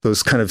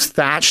those kind of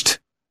thatched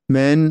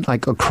men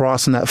like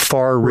across on that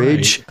far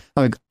ridge. Right.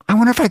 I'm like, I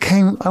wonder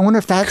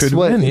if that's could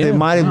what it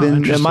might have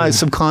been. It might have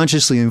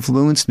subconsciously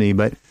influenced me,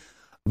 but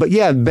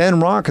yeah, Ben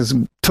Rock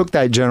took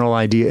that general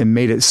idea and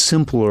made it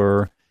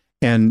simpler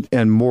and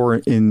more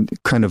in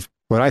kind of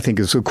what I think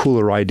is a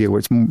cooler idea, where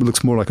it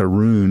looks more like a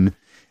rune,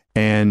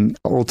 and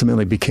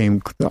ultimately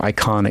became the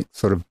iconic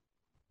sort of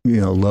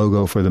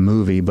logo for the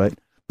movie. But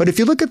if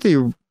you look at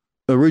the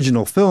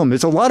original film,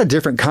 there's a lot of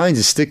different kinds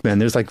of stickmen.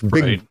 There's like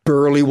big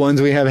burly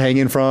ones we have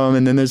hanging from,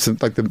 and then there's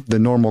like the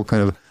normal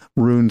kind of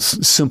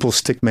runes, simple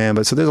stickman.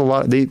 But so there's a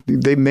lot. They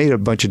made a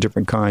bunch of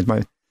different kinds.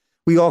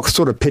 We all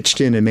sort of pitched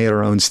in and made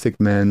our own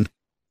stickmen,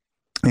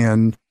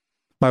 and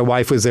my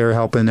wife was there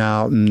helping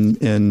out,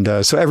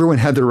 and so everyone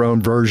had their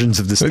own versions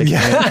of the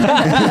stickman.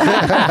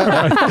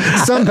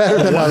 Some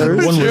better than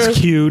others. One was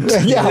cute.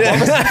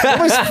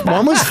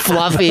 One was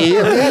fluffy. We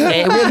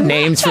had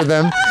names for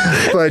them.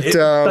 But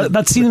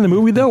that scene in the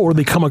movie, though, where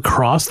they come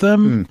across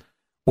them,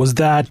 was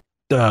that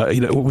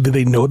did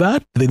they know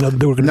that? Did they know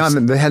they were going to?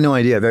 No, they had no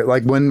idea.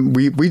 Like when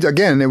we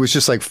again, it was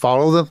just like,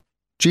 follow the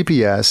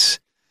GPS.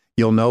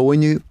 You'll know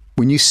when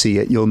you see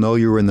it, you'll know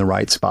you're in the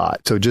right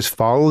spot. So just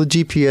follow the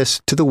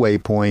GPS to the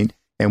waypoint,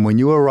 and when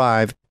you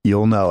arrive,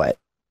 you'll know it.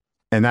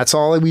 And that's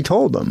all we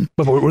told them.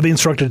 But were they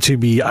instructed to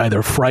be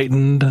either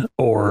frightened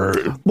or...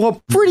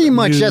 Well, pretty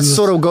much that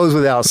sort of goes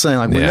without saying.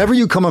 Like, whenever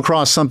you come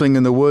across something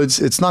in the woods,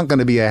 it's not going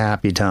to be a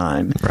happy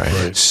time.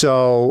 Right.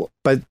 So,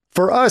 but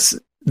for us,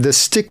 the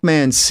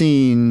Stickman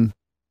scene,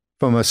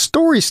 from a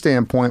story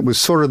standpoint, was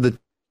sort of the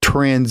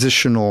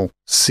transitional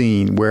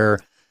scene where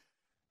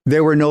they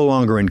were no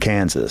longer in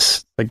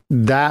Kansas. Like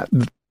that...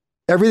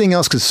 Everything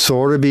else could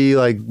sort of be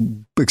like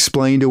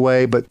explained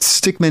away, but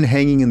Stickman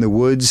hanging in the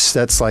woods,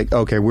 that's like,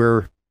 okay,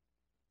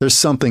 there's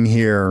something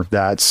here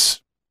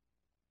that's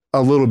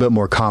a little bit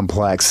more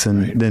complex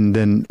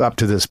than up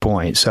to this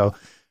point. So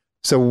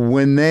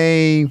when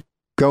they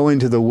go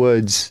into the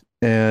woods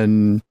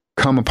and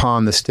come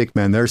upon the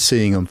Stickman, they're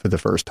seeing them for the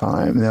first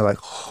time. And they're like,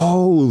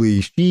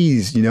 holy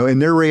jeez,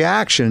 and their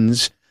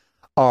reactions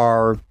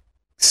are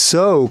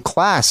so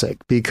classic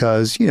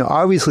because,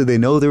 obviously they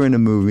know they're in a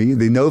movie.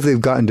 They know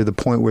they've gotten to the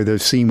point where they're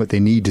seeing what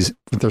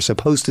what they're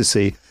supposed to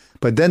see.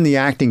 But then the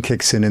acting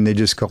kicks in and they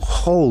just go,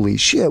 holy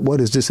shit,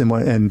 what is this?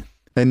 And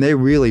they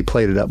really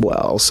played it up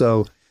well.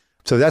 So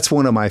that's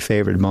one of my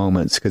favorite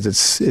moments because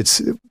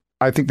it's,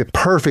 I think, the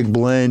perfect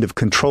blend of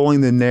controlling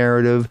the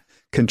narrative,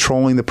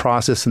 controlling the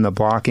process and the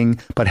blocking,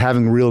 but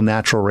having real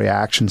natural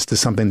reactions to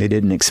something they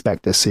didn't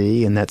expect to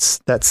see. And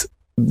that's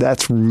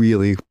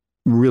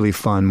really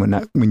fun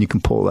when you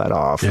can pull that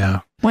off. Yeah.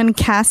 When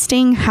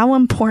casting, how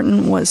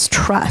important was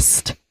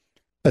trust?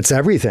 That's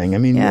everything. I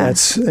mean,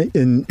 that's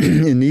in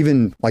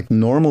even like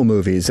normal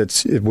movies.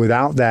 It's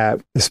without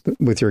that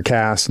with your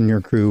cast and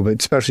your crew,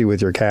 but especially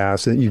with your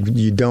cast,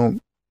 you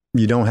don't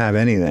have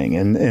anything.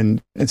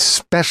 And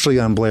especially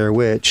on Blair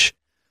Witch,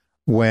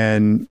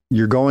 when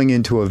you're going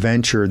into a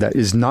venture that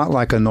is not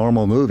like a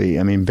normal movie.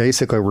 I mean,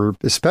 basically,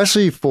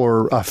 especially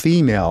for a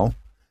female,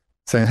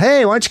 saying,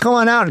 hey, why don't you come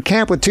on out and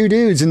camp with two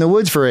dudes in the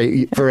woods for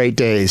 8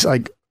 days?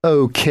 Like,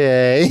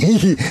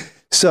 okay.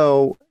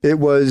 So it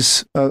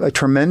was a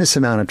tremendous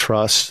amount of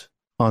trust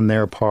on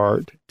their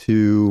part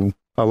to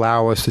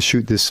allow us to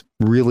shoot this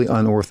really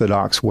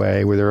unorthodox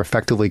way where they're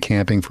effectively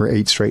camping for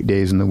 8 straight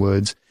days in the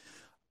woods.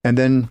 And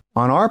then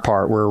on our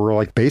part, where we're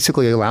like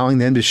basically allowing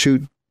them to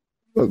shoot,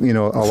 a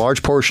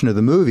large portion of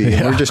the movie.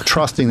 And we're just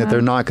trusting that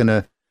they're not going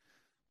to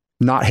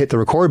not hit the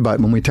record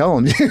button when we tell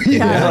them,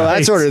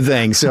 that sort of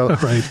thing. So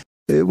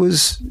it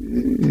was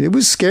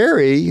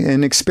scary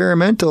and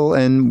experimental,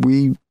 and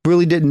we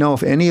really didn't know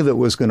if any of it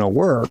was going to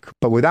work.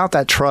 But without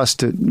that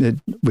trust, it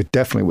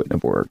definitely wouldn't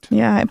have worked.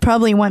 Yeah, it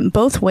probably went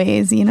both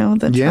ways, the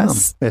trust.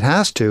 Yeah, it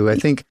has to. I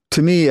think,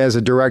 to me, as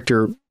a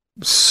director,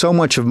 so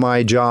much of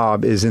my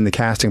job is in the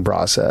casting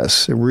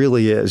process. It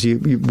really is.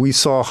 We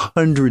saw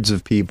hundreds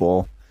of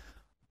people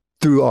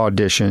through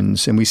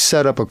auditions, and we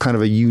set up a kind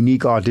of a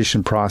unique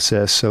audition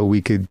process so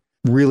we could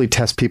really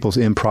test people's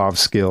improv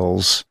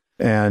skills.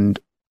 And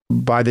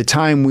by the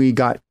time we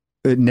got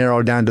it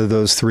narrowed down to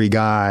those 3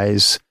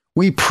 guys,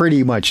 we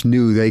pretty much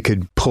knew they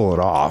could pull it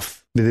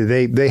off.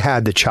 They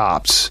had the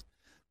chops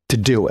to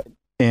do it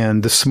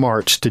and the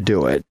smarts to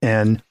do it.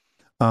 And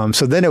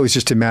so then it was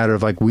just a matter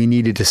of like, we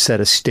needed to set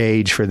a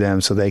stage for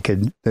them so they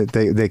could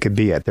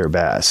be at their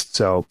best.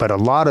 So, but a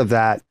lot of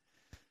that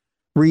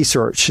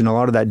research and a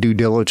lot of that due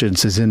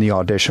diligence is in the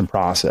audition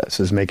process,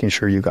 is making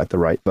sure you got the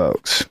right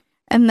folks.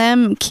 And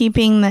them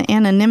keeping the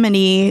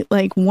anonymity,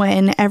 like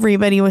when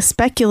everybody was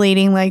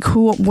speculating, like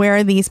where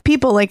are these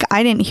people? Like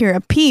I didn't hear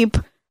a peep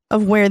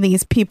of where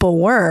these people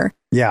were.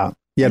 Yeah.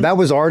 That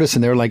was artists,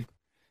 and they were like,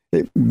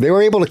 they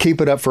were able to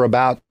keep it up for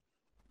about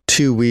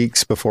 2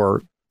 weeks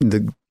before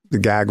the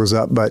gag was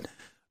up. But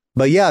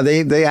yeah,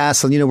 they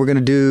asked, we're going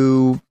to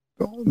do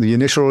the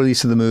initial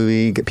release of the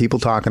movie, get people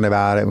talking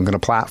about it. We're going to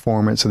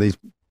platform it. So they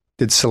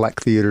did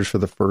select theaters for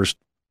the first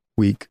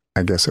week,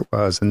 I guess it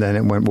was, and then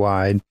it went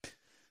wide.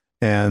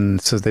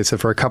 And so they said,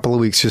 for a couple of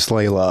weeks, just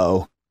lay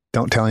low.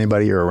 Don't tell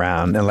anybody you're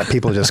around, and let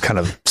people just kind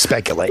of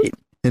speculate.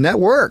 And that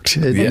worked.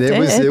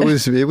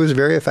 It was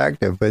very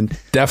effective. And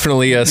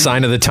definitely a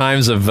sign of the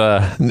times of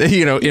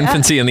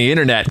infancy in the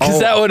internet,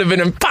 because that would have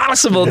been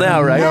impossible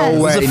now, right?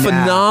 No way. It was a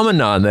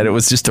phenomenon that it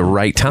was just the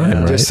right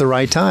time, right? Just the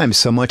right time.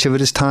 So much of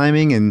it is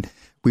timing, and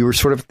we were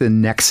sort of at the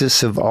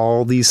nexus of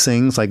all these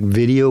things. Like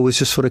video was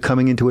just sort of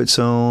coming into its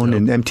own,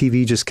 and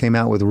MTV just came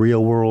out with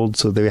Real World,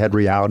 so they had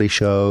reality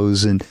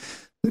shows, and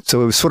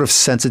so it was sort of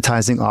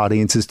sensitizing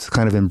audiences to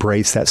kind of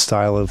embrace that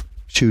style of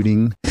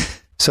shooting.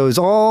 So it's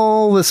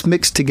all this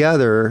mixed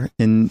together,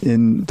 and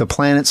the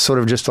planets sort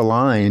of just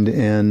aligned,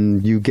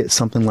 and you get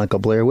something like a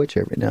Blair Witch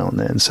every now and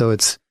then. So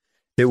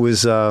it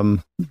was a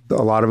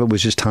lot of it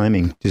was just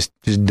timing, just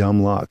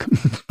dumb luck.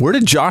 Where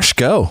did Josh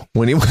go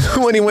when he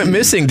went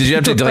missing? Did you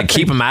have to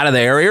keep him out of the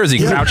area, or is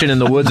he crouching in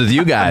the woods with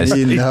you guys?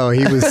 He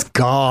was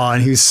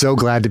gone. He was so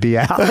glad to be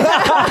out.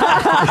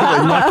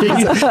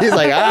 he's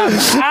like,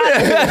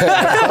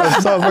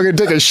 motherfucker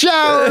took a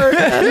shower.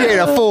 He ate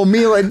a full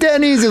meal at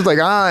Denny's. He was like,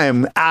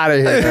 I'm out of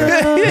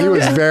here. He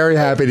was very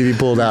happy to be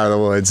pulled out of the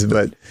woods,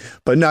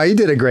 but no, he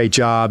did a great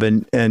job,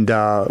 and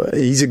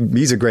he's a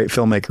great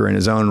filmmaker in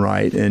his own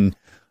right, and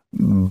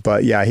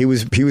But yeah, he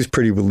was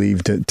pretty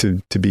relieved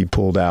to be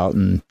pulled out,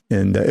 and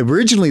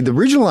originally the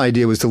original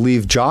idea was to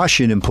leave Josh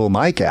in and pull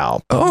Mike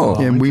out.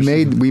 And we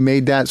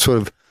made that sort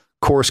of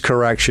course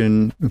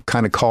correction,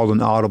 kind of called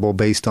an audible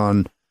based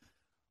on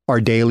our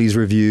dailies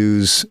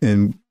reviews,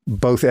 and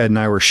both Ed and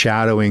I were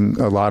shadowing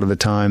a lot of the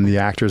time the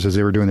actors as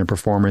they were doing their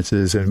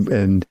performances,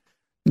 and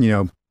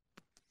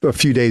a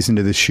few days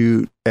into the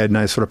shoot, Ed and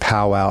I sort of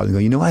powwow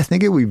and go, I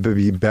think it would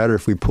be better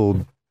if we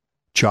pulled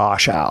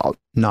Josh out,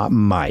 not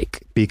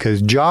Mike,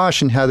 because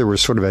Josh and Heather were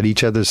sort of at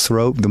each other's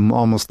throat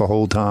almost the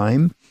whole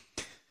time,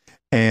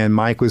 and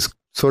Mike was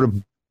sort of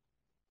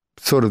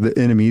the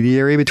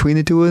intermediary between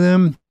the two of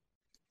them.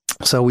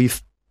 So we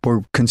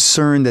were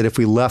concerned that if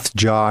we left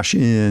Josh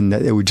in,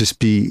 that it would just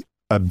be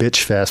a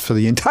bitch fest for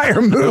the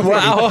entire movie.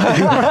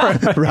 Wow.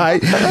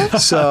 Right?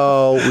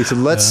 So we said,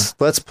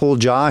 let's pull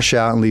Josh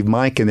out and leave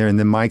Mike in there. And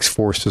then Mike's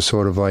forced to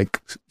sort of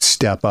like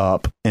step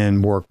up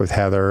and work with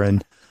Heather.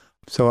 And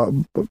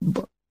so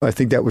I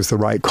think that was the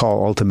right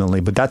call ultimately.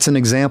 But that's an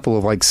example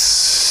of like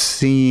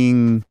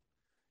seeing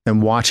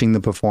and watching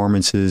the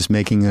performances,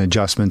 making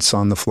adjustments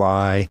on the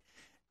fly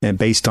and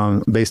based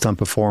on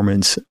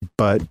performance.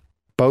 But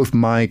both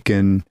Mike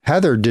and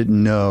Heather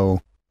didn't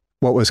know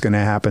what was going to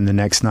happen the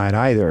next night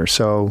either.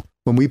 So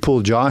when we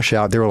pulled Josh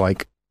out, they were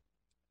like,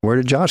 where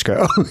did Josh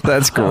go?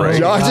 That's great.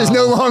 Josh is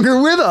no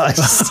longer with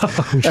us.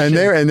 And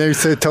they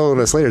told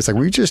us later, it's like,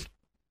 we just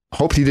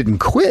hoped he didn't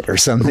quit or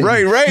something.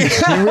 Right.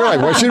 And we were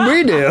like, what should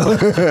we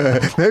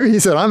do? Maybe he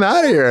said, I'm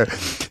out of here.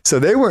 So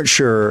they weren't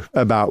sure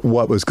about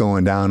what was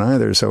going down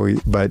either. So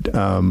but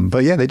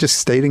yeah, they just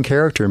stayed in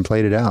character and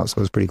played it out. So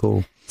it was pretty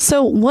cool.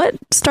 So what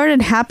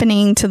started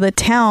happening to the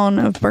town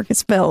of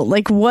Burkittsville?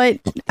 Like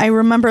I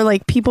remember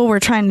like people were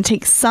trying to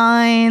take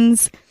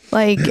signs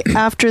like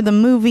after the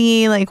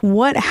movie. Like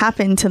what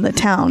happened to the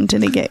town?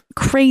 Did it get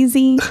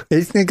crazy?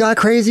 It got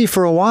crazy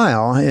for a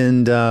while.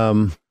 And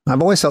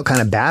I've always felt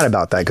kind of bad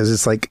about that because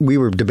it's like we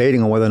were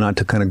debating on whether or not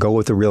to kind of go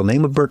with the real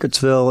name of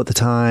Burkittsville at the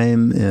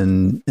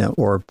time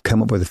or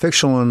come up with a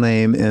fictional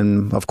name.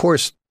 And of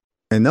course,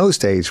 in those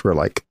days, we're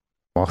like,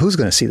 well, who's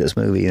going to see this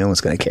movie? No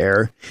one's going to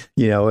care.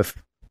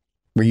 If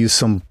we use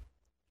some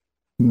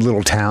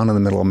little town in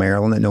the middle of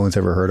Maryland that no one's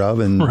ever heard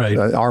of. And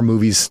our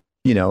movies,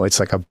 it's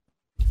like a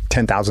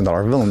 $10,000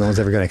 film. No one's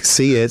ever going to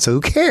see it. So who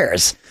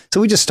cares?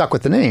 So we just stuck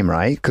with the name,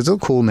 right? Because it's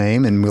a cool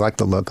name and we like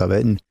the look of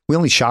it. And we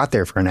only shot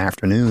there for an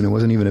afternoon. It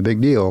wasn't even a big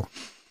deal.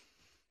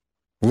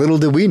 Little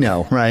did we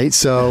know, right?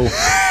 So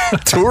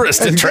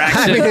tourist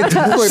attraction.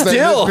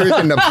 Still,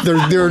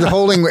 they're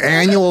holding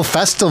annual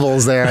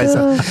festivals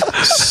there.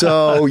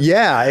 So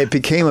yeah, it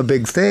became a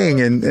big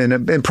thing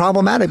and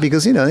problematic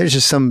because there's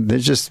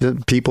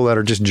just people that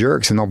are just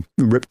jerks and they'll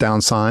rip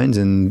down signs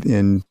and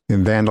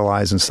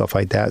vandalize and stuff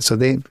like that. So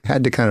they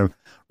had to kind of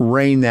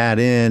rein that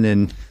in,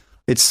 and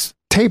it's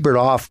tapered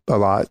off a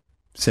lot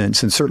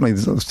since. And certainly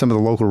some of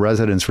the local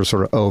residents were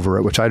sort of over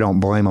it, which I don't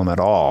blame them at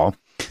all.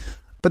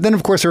 But then,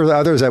 of course, there were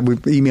others that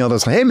emailed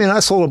us like, hey, man,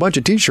 I sold a bunch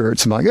of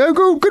T-shirts. I'm like,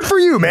 oh, good for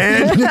you,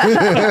 man.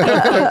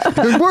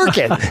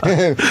 Working.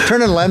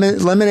 Turning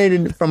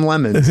lemonade from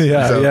lemons.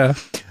 Yeah.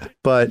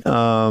 But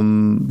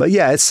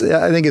yeah, I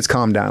think it's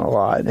calmed down a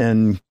lot.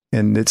 And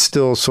it's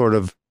still sort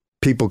of,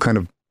 people kind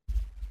of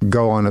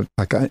go on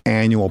an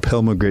annual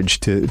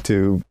pilgrimage to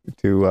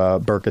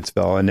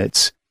Burkittsville. And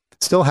it's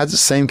still has the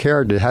same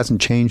character. It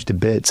hasn't changed a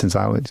bit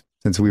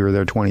since we were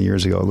there 20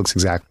 years ago. It looks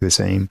exactly the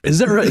same. Is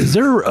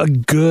there a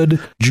good,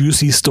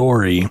 juicy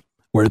story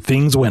where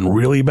things went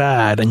really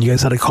bad and you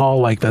guys had to call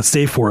like that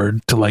safe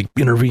word to like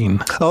intervene?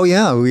 Oh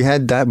yeah, we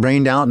had that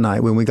rained out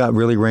night. When we got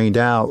really rained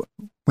out,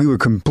 we were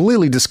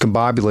completely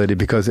discombobulated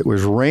because it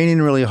was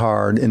raining really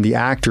hard, and the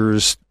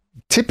actors,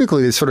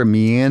 typically they sort of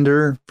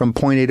meander from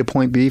point A to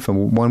point B,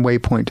 from one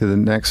waypoint to the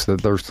next.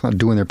 They're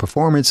doing their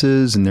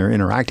performances and they're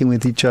interacting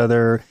with each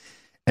other.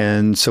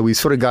 And so we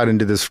sort of got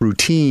into this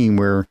routine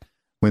where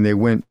when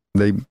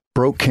they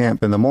broke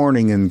camp in the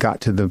morning and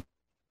got to the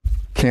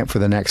camp for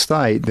the next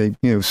night,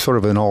 sort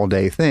of an all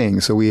day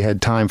thing. So we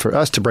had time for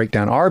us to break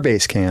down our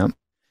base camp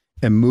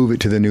and move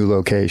it to the new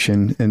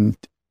location in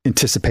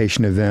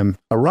anticipation of them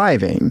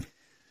arriving.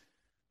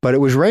 But it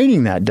was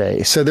raining that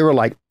day. So they were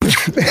like,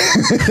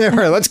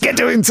 let's get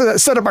to it and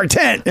set up our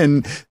tent.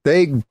 And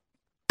they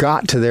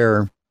got to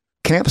their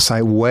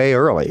campsite way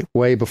early,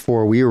 way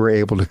before we were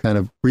able to kind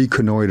of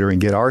reconnoiter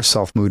and get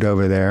ourselves moved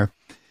over there.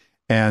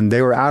 And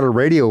they were out of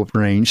radio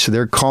range, so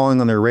they're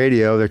calling on their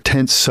radio. Their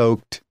tent's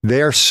soaked.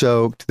 They're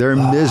soaked. They're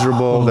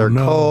miserable. They're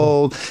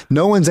cold.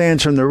 No one's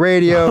answering the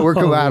radio.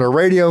 We're out of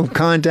radio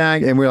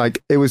contact. And we're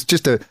like, it was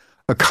just a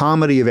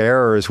comedy of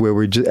errors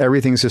where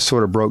everything's just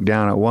sort of broke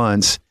down at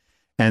once.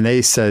 And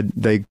they said,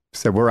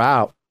 we're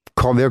out.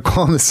 They're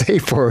calling the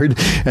safe word.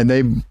 And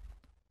they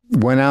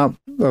went out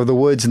of the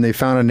woods and they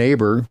found a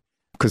neighbor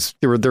because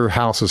their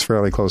house was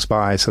fairly close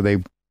by. So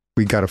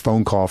we got a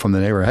phone call from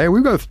the neighbor. Hey,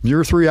 we've got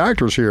your 3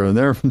 actors here. And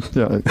they're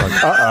like,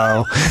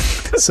 uh-oh.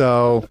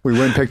 So we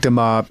went and picked them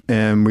up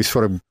and we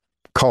sort of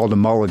called a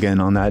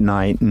mulligan on that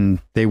night. And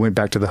they went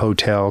back to the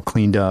hotel,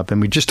 cleaned up. And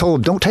we just told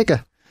them, don't take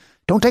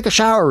don't take a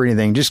shower or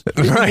anything. Just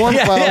get warm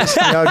clothes.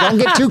 You know, don't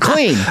get too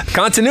clean.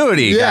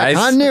 Continuity, guys.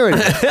 Continuity.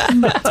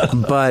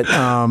 But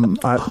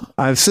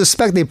I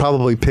suspect they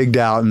probably pigged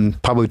out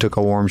and probably took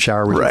a warm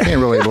shower, which I can't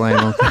really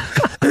blame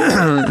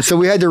them. So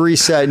we had to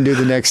reset and do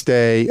the next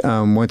day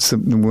once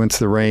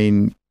the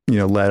rain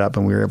let up,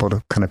 and we were able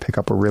to kind of pick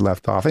up where we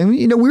left off. And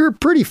we were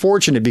pretty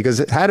fortunate because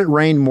had it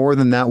rained more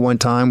than that one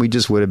time, we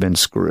just would have been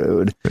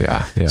screwed.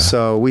 Yeah.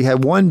 So we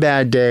had one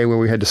bad day where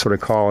we had to sort of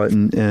call it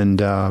and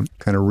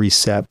kind of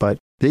reset, but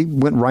they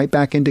went right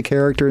back into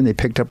character and they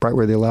picked up right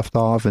where they left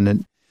off.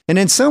 And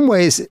in some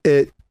ways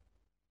it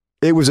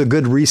was a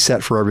good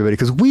reset for everybody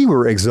because we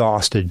were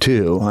exhausted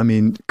too. I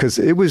mean, because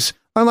it was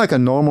unlike a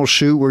normal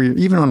shoot where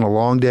even on a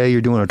long day,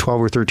 you're doing a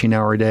 12 or 13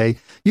 hour day,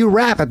 you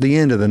wrap at the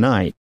end of the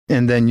night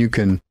and then you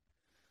can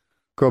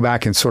go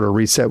back and sort of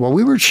reset. Well,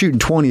 we were shooting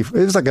it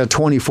was like a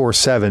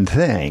 24/7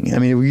 thing. I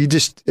mean,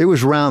 it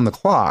was round the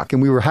clock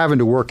and we were having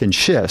to work in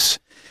shifts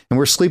and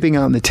we're sleeping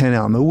out in the tent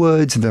out in the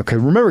woods. And okay,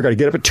 remember, got to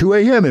get up at 2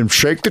 a.m. and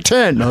shake the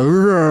tent. Really?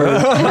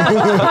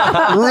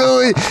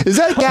 Is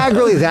that gag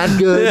really that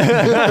good?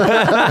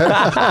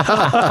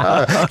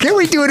 Can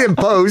we do it in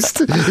post?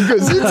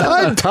 Because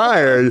I'm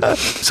tired.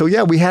 So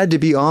yeah, we had to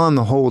be on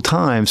the whole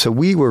time. So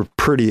we were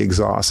pretty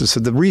exhausted.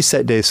 So the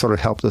reset day sort of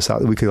helped us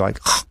out. We could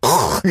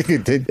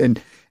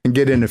and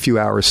get in a few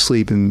hours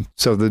sleep. And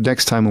so the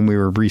next time when we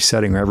were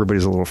resetting,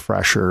 everybody's a little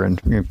fresher and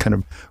kind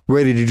of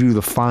ready to do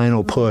the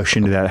final push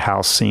into that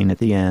house scene at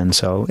the end.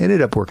 So it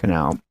ended up working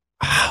out.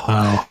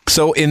 Wow.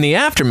 So in the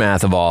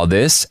aftermath of all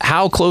this,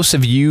 how close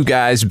have you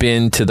guys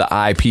been to the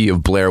IP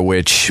of Blair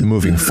Witch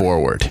moving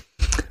forward?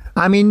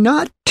 I mean,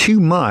 not too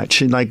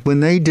much. And like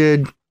when they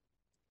did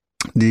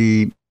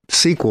the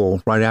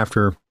sequel right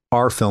after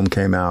our film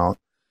came out,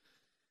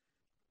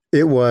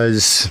 it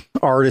was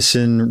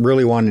Artisan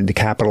really wanted to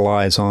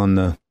capitalize on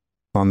the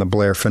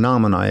Blair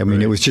phenomena. I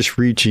mean, It was just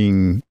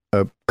reaching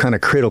a kind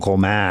of critical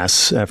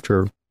mass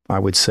after, I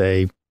would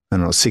say,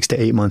 6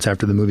 to 8 months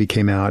after the movie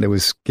came out. It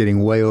was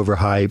getting way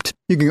overhyped.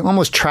 You can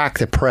almost track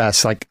the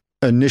press. Like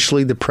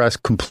initially the press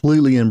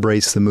completely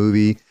embraced the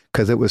movie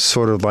because it was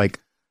sort of like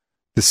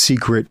the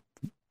secret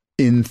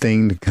in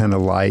thing to kind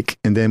of like.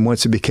 And then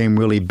once it became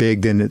really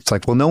big, then it's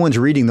like, well, no one's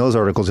reading those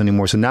articles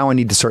anymore. So now I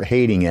need to start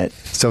hating it.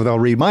 So they'll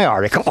read my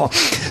article.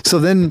 So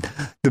then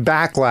the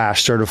backlash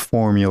started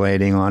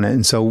formulating on it.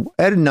 And so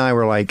Ed and I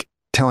were like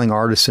telling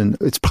Artisan,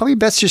 it's probably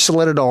best just to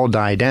let it all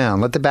die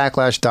down. Let the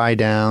backlash die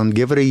down.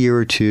 Give it a year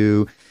or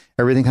two.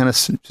 Everything kind of,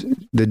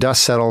 the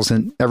dust settles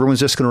and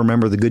everyone's just going to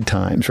remember the good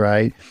times,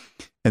 right?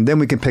 And then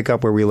we can pick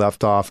up where we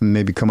left off and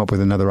maybe come up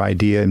with another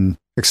idea and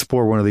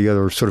explore one of the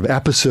other sort of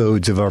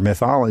episodes of our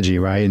mythology,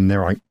 right? And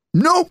they're like,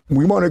 nope,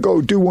 we want to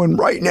go do one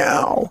right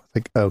now.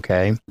 Like,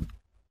 okay.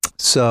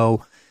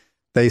 So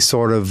they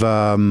sort of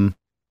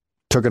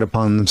took it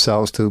upon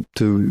themselves to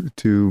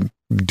do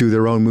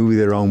their own movie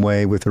their own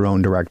way with their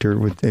own director.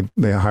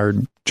 They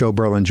hired Joe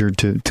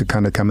Berlinger to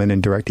kind of come in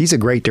and direct. He's a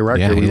great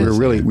director.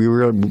 Yeah, we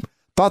really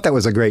thought that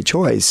was a great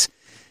choice.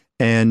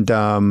 And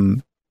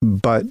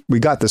but we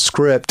got the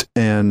script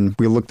and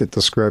we looked at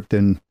the script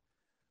and,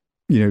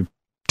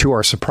 to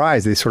our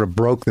surprise, they sort of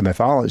broke the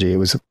mythology. It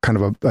was kind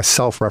of a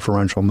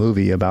self-referential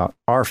movie about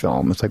our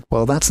film. It's like,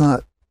 well,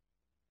 that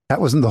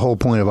wasn't the whole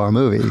point of our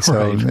movie.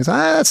 So it's,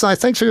 that's nice.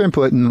 Thanks for your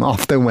input. And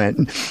off they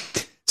went.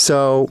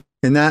 So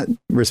in that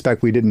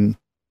respect, we didn't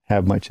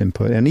have much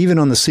input. And even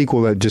on the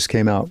sequel that just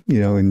came out,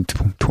 in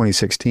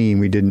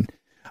 2016,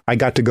 I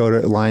got to go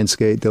to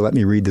Lionsgate. They let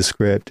me read the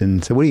script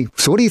and said, what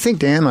do you think,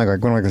 Dan? Like, what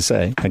am I going to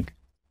say? Like,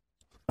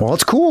 well,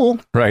 it's cool.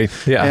 Right.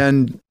 Yeah.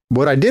 And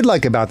what I did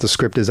like about the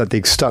script is that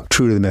they stuck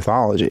true to the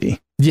mythology.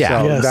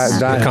 Yeah. So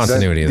the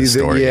continuity of the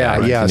story.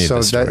 Yeah. So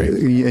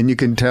and you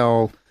can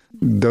tell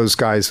those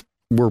guys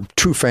were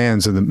true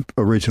fans of the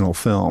original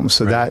film.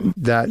 So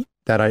that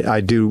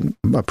I do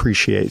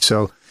appreciate.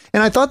 So,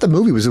 and I thought the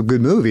movie was a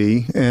good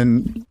movie.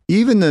 And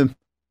even the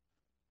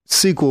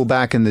sequel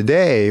back in the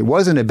day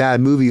wasn't a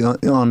bad movie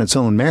on its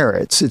own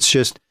merits. It's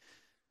just,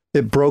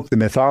 it broke the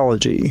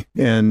mythology.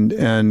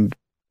 And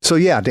so,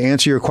 yeah, to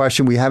answer your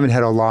question, we haven't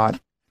had a lot.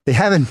 They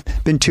haven't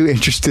been too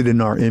interested in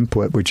our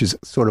input, which is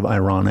sort of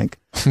ironic.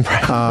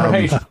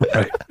 Right.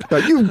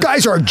 But you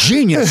guys are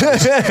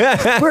geniuses.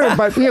 But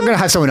we're going to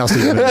have someone else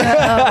do it.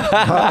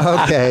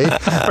 Okay.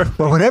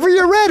 Well, whenever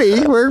you're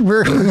ready,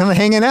 we're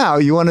hanging out.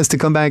 You want us to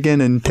come back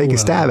in and take a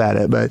stab at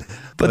it.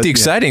 But the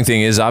exciting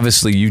thing is,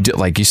 obviously,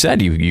 like you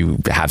said, you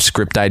have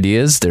script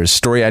ideas. There's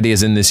story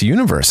ideas in this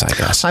universe, I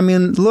guess. I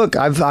mean, look,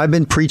 I've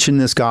been preaching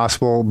this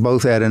gospel,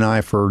 both Ed and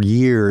I, for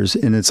years.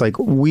 And it's like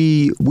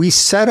we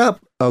set up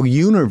a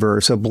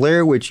universe, a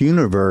Blair Witch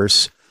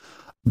universe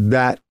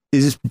that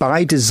is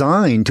by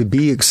design to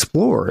be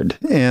explored.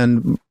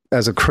 And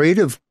as a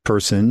creative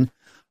person,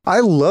 I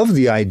love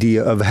the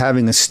idea of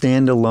having a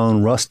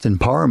standalone Rustin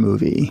Parr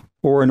movie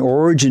or an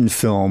origin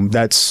film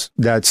that's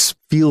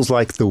feels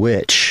like The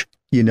Witch.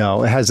 It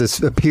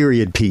has a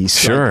period piece.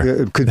 Sure.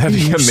 Like, it could That'd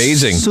be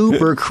amazing.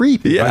 Super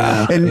creepy.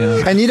 Yeah. And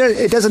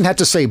it doesn't have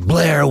to say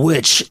Blair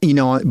Witch,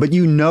 but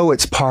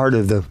it's part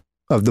of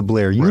of the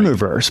Blair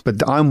universe,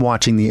 but I'm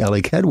watching the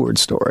Ellie Kedward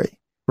story,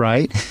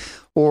 right?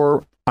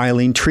 Or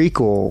Eileen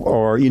Treacle,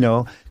 or,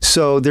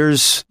 so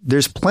there's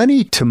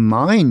plenty to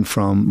mine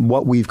from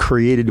what we've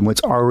created and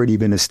what's already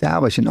been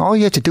established. And all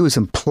you have to do is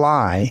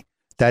imply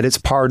that it's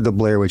part of the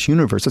Blair Witch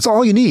universe. That's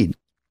all you need,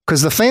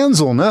 because the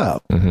fans will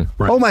know.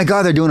 Right. Oh my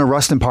God, they're doing a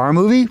Rustin Parr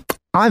movie?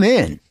 I'm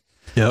in.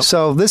 Yep.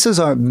 So this has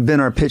been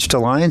our pitch to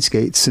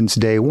Lionsgate since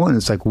day one.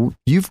 It's like,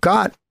 you've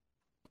got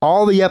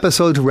all the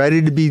episodes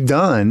ready to be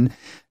done,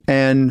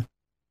 and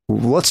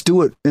let's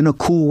do it in a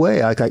cool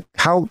way. Like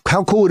how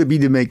cool would it be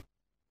to make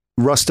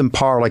Rustin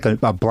Parr like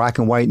a black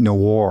and white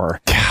noir?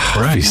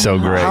 That'd be so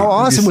great. How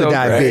awesome would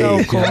that be?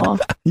 So cool.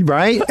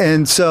 Right?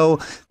 And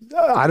so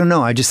I don't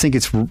know. I just think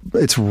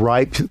it's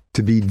ripe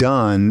to be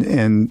done,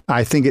 and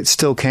I think it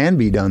still can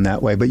be done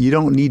that way. But you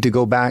don't need to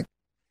go back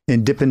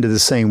and dip into the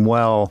same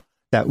well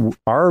that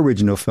our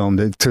original film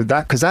did, to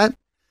that, because that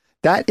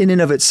in and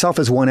of itself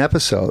is one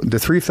episode. The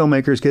three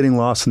filmmakers getting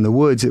lost in the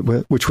woods,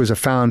 which was a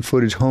found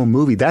footage home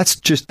movie. That's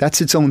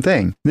its own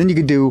thing. Then you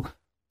could do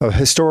a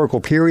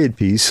historical period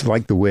piece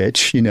like The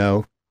Witch,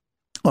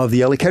 of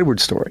the Ellie Kedward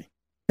story.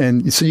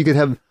 And so you could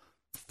have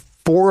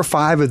 4 or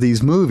 5 of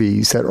these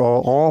movies that are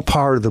all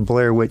part of the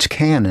Blair Witch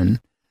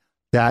canon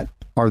that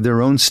are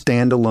their own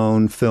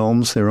standalone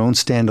films, their own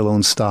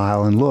standalone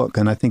style and look.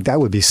 And I think that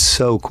would be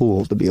so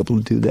cool to be able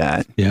to do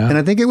that. Yeah. And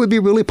I think it would be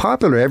really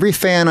popular. Every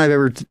fan I've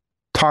ever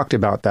talked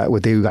about that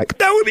would be like,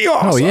 that would be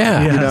awesome. Oh,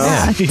 yeah.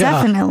 Yeah,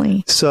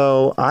 definitely.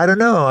 So I don't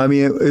know. I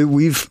mean,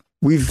 we've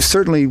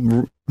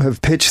certainly have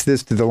pitched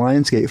this to the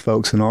Lionsgate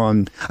folks and all.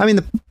 I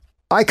mean,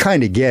 I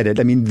kind of get it.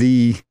 I mean,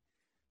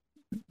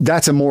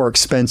 that's a more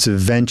expensive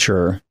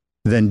venture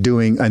than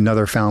doing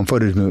another found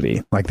footage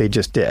movie like they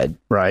just did,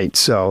 right?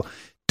 So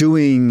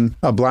doing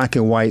a black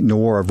and white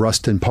noir of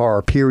Rustin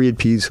Parr period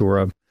piece or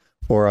an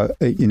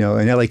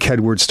Ellie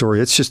Kedward story,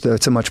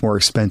 it's a much more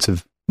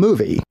expensive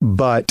movie.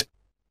 But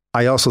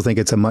I also think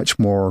it's a much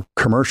more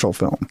commercial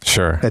film.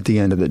 Sure. At the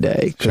end of the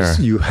day, because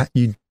you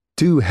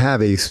do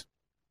have a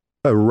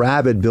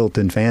rabid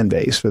built-in fan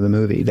base for the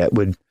movie that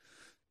would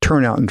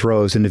turn out in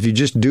droves. And if you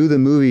just do the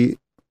movie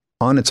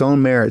on its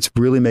own merits,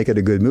 really make it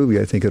a good movie,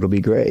 I think it'll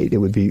be great. It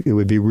would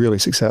be really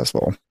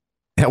successful.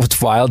 That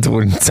was wild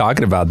when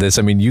talking about this.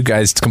 I mean, you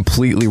guys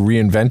completely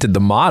reinvented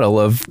the model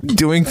of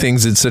doing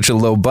things at such a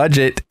low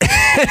budget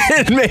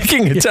and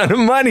making a ton of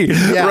money,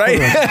 right?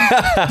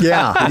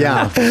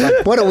 Yeah.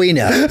 Like, what do we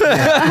know?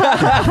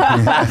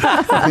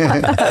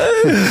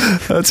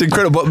 That's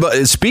incredible.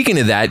 But speaking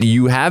of that,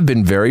 you have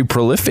been very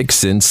prolific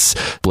since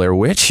Blair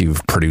Witch.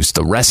 You've produced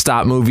the Rest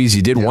Stop movies.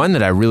 You did one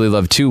that I really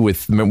love too.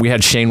 We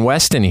had Shane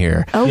West in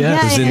here. Oh yeah,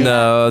 it was in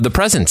the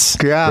Presence.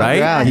 Yeah,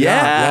 right.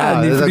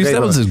 Yeah.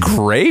 That was a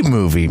great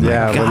movie.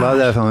 Yeah, we love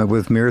that film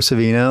with Mira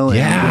Savino.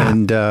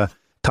 And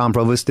Tom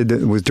Provost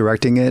was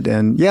directing it,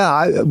 and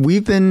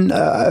we've been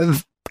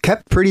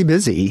kept pretty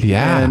busy.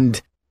 Yeah, and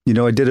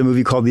I did a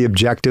movie called The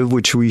Objective,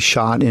 which we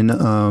shot in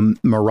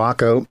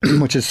Morocco,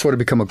 which has sort of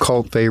become a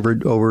cult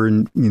favorite over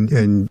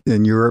in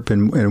Europe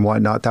and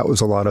whatnot. That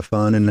was a lot of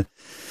fun. And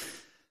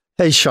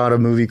I shot a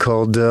movie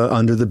called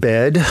Under the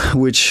Bed,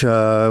 which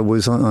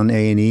was on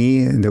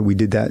A&E, and that we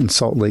did that in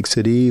Salt Lake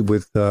City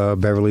with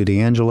Beverly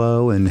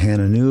D'Angelo and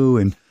Hannah New,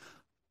 and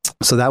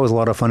so that was a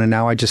lot of fun. And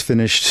now I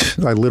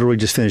literally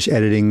just finished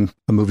editing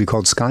a movie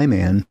called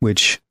Skyman,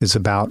 which is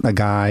about a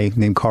guy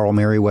named Carl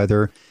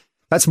Merriweather.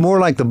 That's more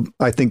like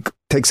I think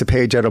takes a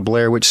page out of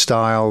Blair Witch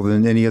style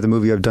than any other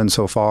movie I've done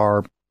so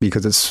far,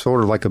 because it's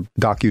sort of like a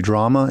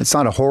docudrama. It's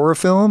not a horror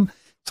film,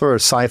 sort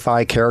of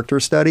sci-fi character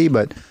study,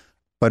 but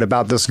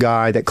about this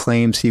guy that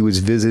claims he was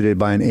visited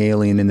by an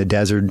alien in the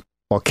desert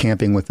while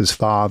camping with his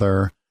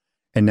father.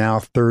 And now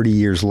 30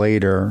 years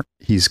later,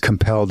 he's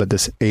compelled that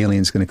this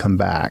alien's going to come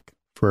back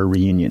for a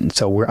reunion.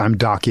 So I'm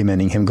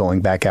documenting him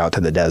going back out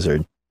to the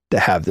desert to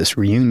have this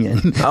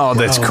reunion. Oh,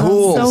 that's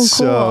cool.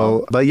 So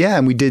cool. But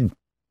and we did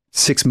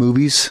 6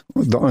 movies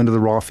under the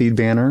Raw Feed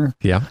banner.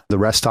 Yeah. The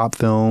Rest Stop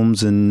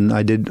films. And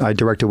I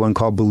directed one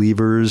called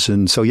Believers.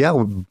 And so,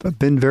 we've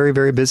been very,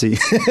 very busy.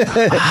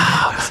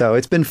 So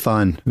it's been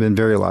fun. Been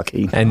very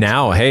lucky. And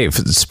now, hey,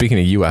 speaking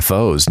of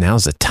UFOs,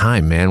 now's the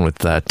time, man, with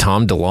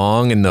Tom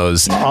DeLonge and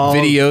those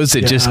videos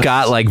that just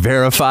got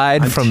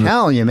verified. I'm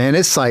telling you, man,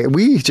 it's like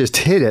we just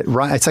hit it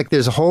right. It's like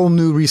there's a whole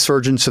new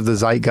resurgence of the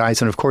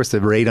zeitgeist. And of course,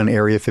 the raid on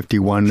Area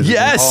 51.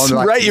 Yes,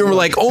 right. You were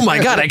like, oh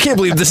my God, I can't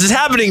believe this is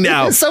happening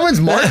now. Someone's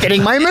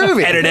marketing my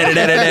movie. Edit.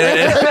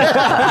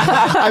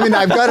 I mean,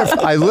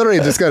 I literally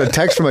just got a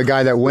text from a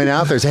guy that went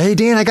out there and said, hey,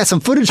 Dan, I got some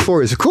footage for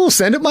you. It's cool.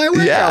 Send it my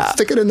way. Yeah. I'll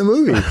stick it in the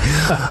movie.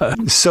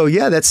 So,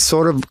 that's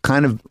sort of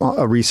kind of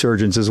a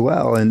resurgence as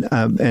well.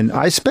 And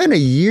I spent a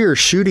year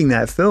shooting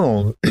that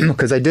film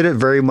because I did it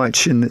very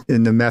much in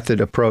the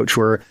method approach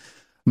where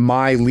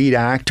my lead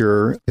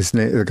actor is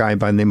a guy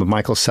by the name of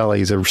Michael Selly.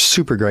 He's a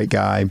super great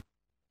guy.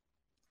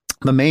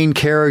 The main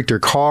character,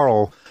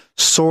 Carl,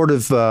 sort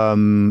of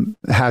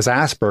has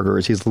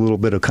Asperger's. He's a little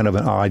bit of kind of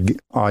an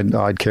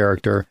odd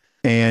character.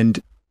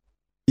 And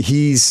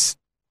he's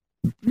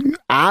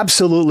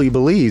absolutely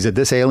believes that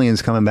this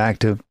alien's coming back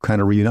to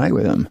kind of reunite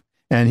with him.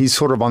 and he's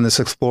sort of on this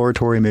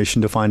exploratory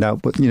mission to find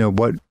out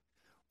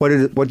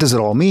what does it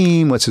all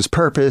mean? What's his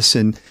purpose?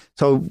 And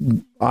so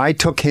I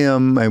took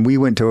him and we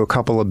went to a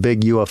couple of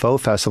big UFO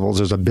festivals.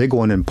 There's a big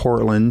one in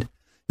Portland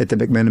at the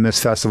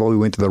McMinimus Festival. We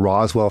went to the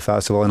Roswell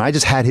Festival, and I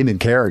just had him in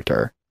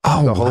character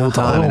the whole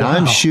time. And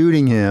I'm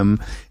shooting him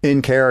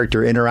in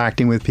character,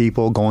 interacting with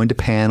people, going to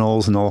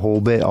panels and the whole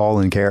bit, all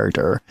in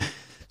character.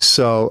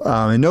 So,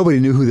 and nobody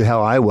knew who the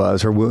hell I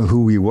was or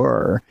who we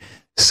were.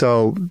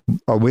 So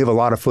we have a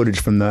lot of footage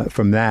from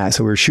that.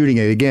 So we're shooting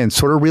it again,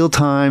 sort of real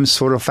time,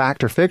 sort of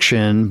fact or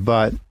fiction,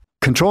 but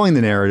controlling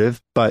the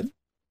narrative, but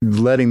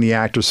letting the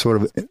actors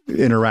sort of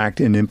interact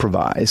and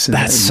improvise.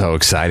 That's so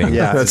exciting.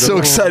 Yeah, that's so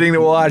exciting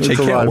to watch. I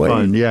can't wait.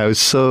 Fun. Yeah, it was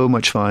so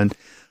much fun.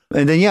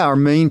 And then, our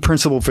main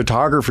principal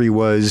photography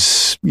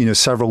was,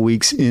 several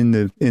weeks in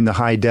the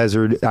high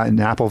desert in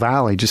Apple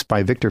Valley, just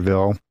by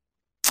Victorville.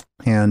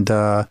 And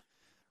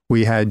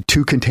we had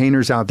 2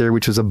 containers out there,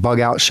 which was a bug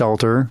out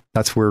shelter.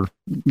 That's where,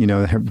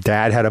 her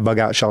dad had a bug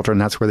out shelter,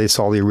 and that's where they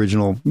saw the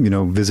original,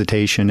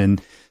 visitation.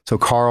 And so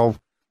Carl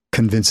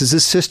convinces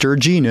his sister,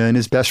 Gina, and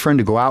his best friend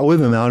to go out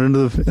with him out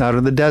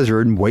of the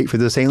desert and wait for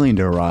this alien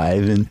to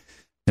arrive. And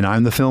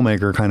I'm the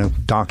filmmaker kind of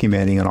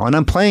documenting it all. And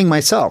I'm playing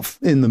myself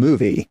in the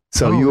movie.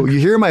 So you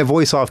hear my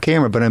voice off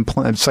camera, but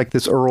it's like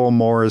this Earl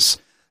Morris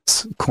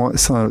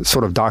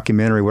sort of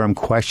documentary where I'm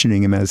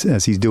questioning him as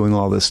he's doing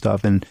all this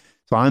stuff. And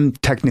so I'm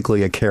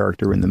technically a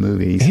character in the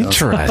movie. So.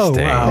 Interesting. Oh,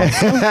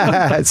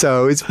 wow.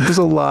 So it was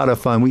a lot of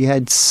fun. We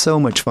had so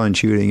much fun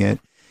shooting it.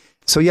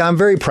 So yeah, I'm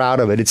very proud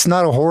of it. It's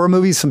not a horror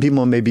movie. Some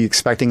people may be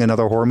expecting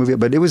another horror movie,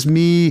 but it was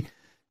me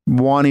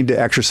wanting to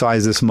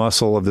exercise this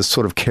muscle of this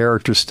sort of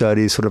character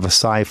study, sort of a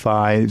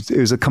sci-fi. It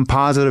was a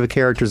composite of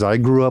characters I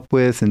grew up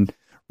with and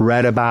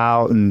read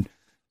about and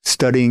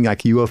studying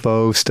like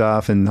UFO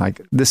stuff. And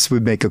like this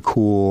would make a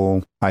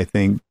cool, I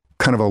think,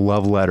 kind of a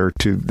love letter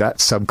to that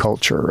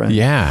subculture. And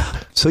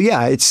so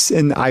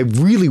and I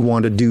really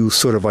want to do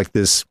sort of like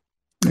this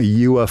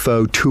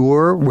UFO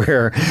tour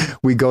where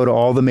we go to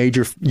all the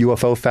major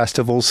UFO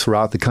festivals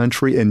throughout the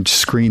country and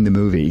screen the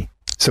movie.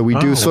 So we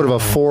do sort of a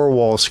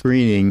 4-wall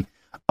screening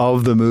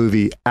of the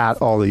movie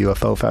at all the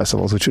UFO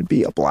festivals, which would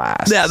be a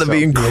blast. Yeah, that'd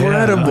be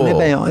incredible.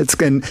 Yeah. It's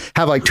going to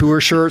have like tour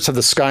shirts of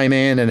the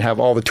Skyman and have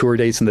all the tour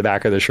dates in the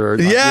back of the shirt.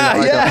 Like,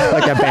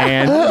 like a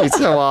band. It's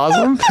so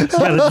awesome. You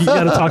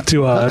got to talk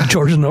to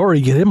George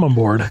Nori, get him on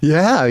board.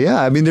 Yeah.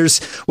 I mean,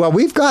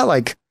 we've got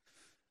like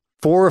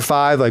 4 or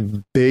 5 like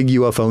big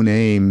UFO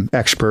name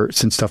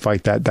experts and stuff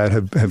like that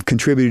have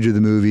contributed to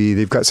the movie.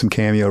 They've got some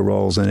cameo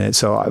roles in it.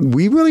 So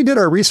we really did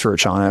our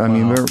research on it. I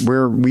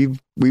mean,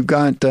 we've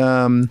got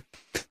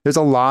there's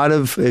a lot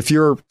of, if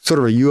you're sort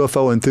of a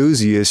UFO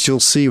enthusiast, you'll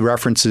see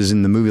references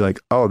in the movie like,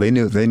 oh, they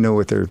know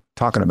what they're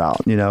talking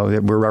about. We're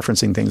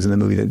referencing things in the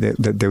movie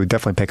that they would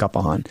definitely pick up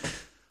on.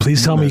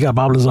 Please tell me you got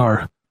Bob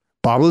Lazar.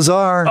 Bob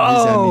Lazar.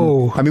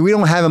 Oh, I mean, we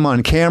don't have him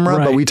on camera,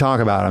 but we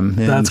talk about him.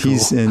 And that's cool.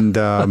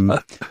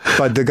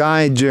 But the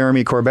guy,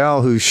 Jeremy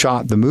Corbell, who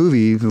shot the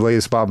movie, the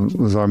latest Bob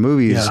Lazar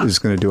movie, is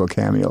going to do a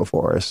cameo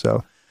for us.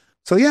 So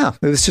yeah,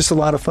 it was just a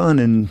lot of fun.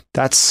 And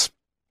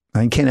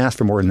I can't ask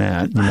for more than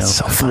that. That's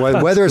so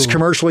fun. Whether it's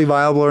commercially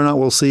viable or not,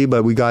 we'll see.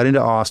 But we got into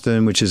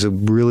Austin, which is a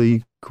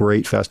really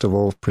great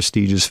festival,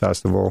 prestigious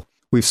festival.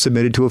 We've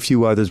submitted to a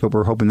few others, but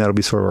we're hoping that'll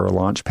be sort of our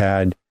launch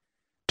pad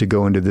to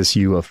go into this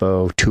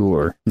UFO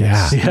tour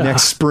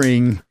next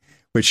spring,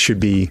 which should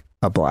be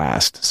a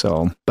blast.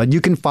 So, but you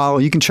can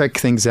check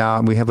things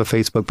out. We have a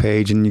Facebook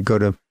page, and you go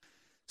to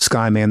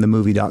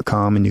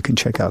skymanthemovie.com and you can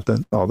check out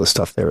all the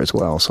stuff there as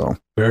well. So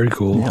very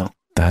cool. Yeah.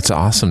 That's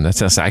awesome.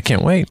 I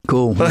can't wait.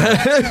 Cool.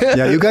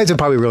 Yeah, you guys would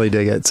probably really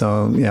dig it.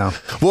 So, yeah.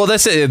 Well,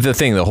 that's the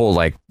thing. The whole,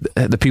 like,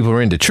 the people who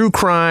are into true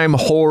crime,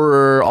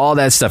 horror, all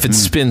that stuff, it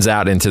spins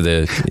out into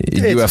the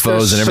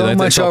UFOs and everything. So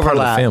much it's all part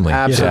of the family.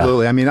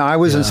 Absolutely. Yeah. I mean, I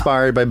was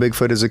inspired by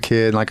Bigfoot as a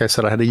kid. Like I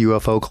said, I had a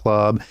UFO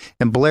club.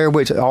 And Blair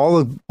Witch,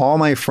 all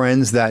my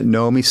friends that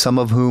know me, some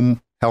of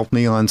whom helped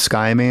me on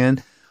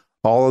Skyman,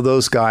 all of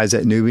those guys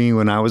that knew me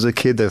when I was a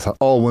kid, they thought,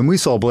 when we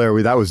saw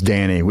Blair, that was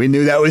Danny. We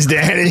knew that was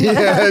Danny.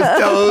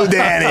 So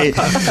Danny.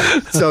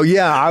 So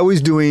yeah, I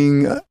was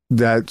doing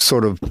that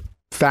sort of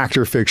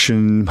factor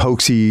fiction,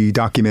 hoaxy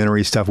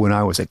documentary stuff when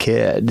I was a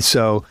kid.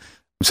 So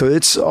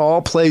it's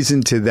all plays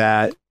into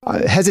that. I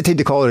hesitate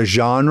to call it a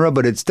genre,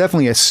 but it's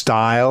definitely a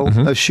style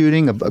of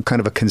shooting, a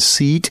kind of a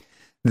conceit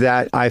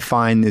that I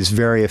find is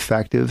very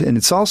effective. And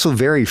it's also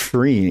very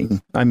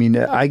freeing. I mean,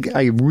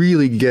 I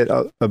really get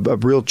a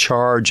real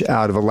charge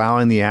out of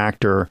allowing the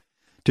actor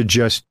to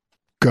just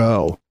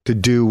go, to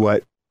do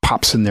what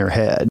pops in their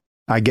head.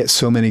 I get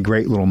so many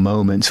great little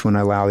moments when I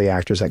allow the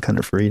actors that kind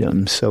of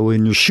freedom. So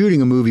when you're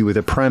shooting a movie with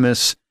a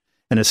premise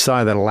and a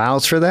side that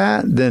allows for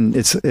that, then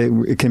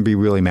it can be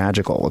really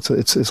magical.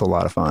 It's a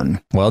lot of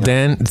fun. Well,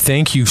 Dan,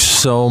 thank you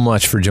so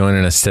much for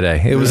joining us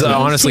today. It was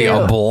honestly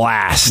a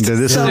blast.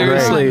 This is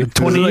great.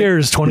 20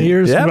 years.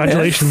 Yeah,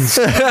 congratulations.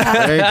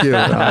 Thank you.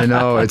 I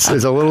know it's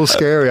a little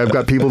scary. I've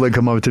got people that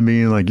come up to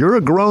me and like, you're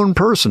a grown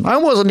person. I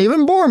wasn't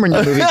even born when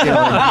your movie came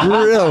out.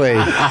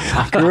 Really?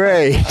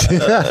 Great.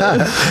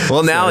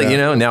 Well, now,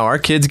 now our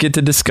kids get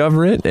to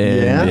discover it.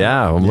 And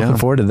I'm looking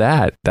forward to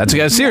that. That's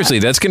seriously,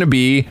 that's going to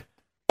be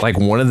like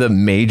one of the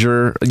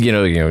major,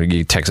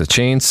 Texas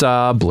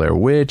Chainsaw, Blair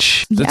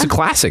Witch. That's a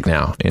classic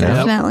now.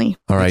 Definitely.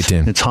 All right,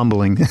 Dan. It's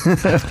humbling.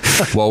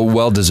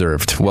 Well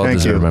deserved. Well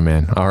deserved, my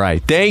man. All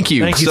right. Thank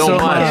you so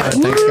much.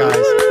 Thanks,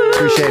 guys.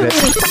 Appreciate it.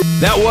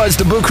 That was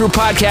the Boo Crew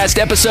Podcast,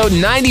 episode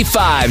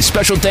 95.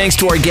 Special thanks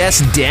to our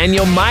guest,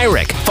 Daniel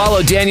Myrick.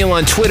 Follow Daniel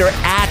on Twitter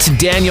at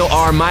Daniel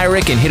R.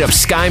 Myrick and hit up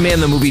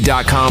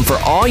SkymanTheMovie.com for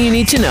all you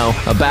need to know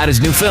about his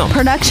new film.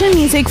 Production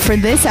music for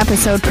this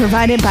episode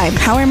provided by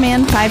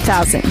Powerman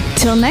 5000.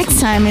 Till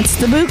next time, it's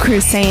the Boo Crew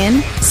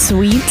saying,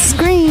 sweet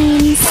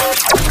screams.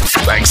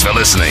 Thanks for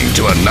listening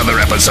to another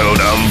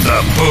episode of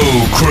the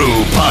Boo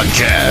Crew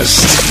Podcast.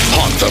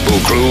 Haunt the Boo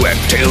Crew at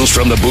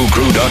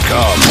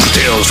talesfromthebooCrew.com.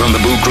 Tales from the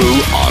Boo Crew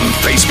on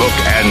Facebook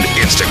and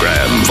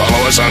Instagram.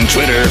 Follow us on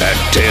Twitter at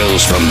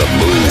Tales from the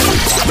Boo.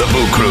 The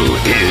Boo Crew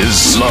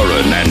is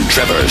Lauren and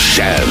Trevor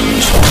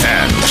Shand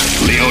and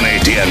Leone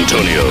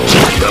D'Antonio.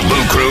 The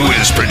Boo Crew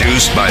is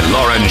produced by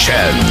Lauren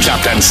Shand,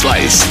 chopped and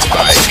sliced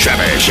by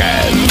Trevor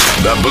Shand.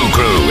 The Boo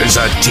Crew is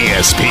a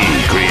TSP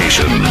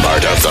creation,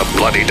 part of the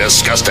Bloody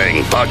Disgusting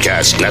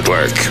Podcast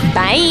Network.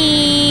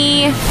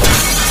 Bye.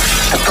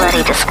 The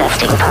Bloody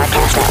Disgusting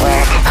Podcast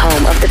Network,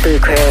 home of the Boo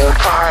Crew.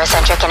 For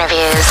horror-centric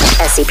interviews,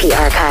 SCP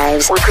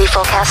archives, weekly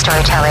full cast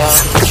storytelling,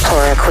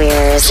 horror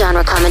queers,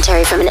 genre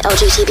commentary from an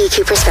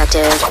LGBTQ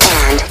perspective,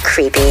 and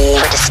creepy.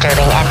 For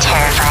disturbing and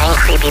terrifying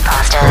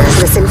creepypastas.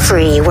 Listen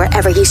free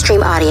wherever you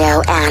stream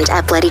audio and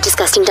at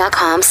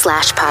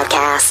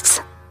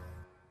bloodydisgusting.com/podcasts.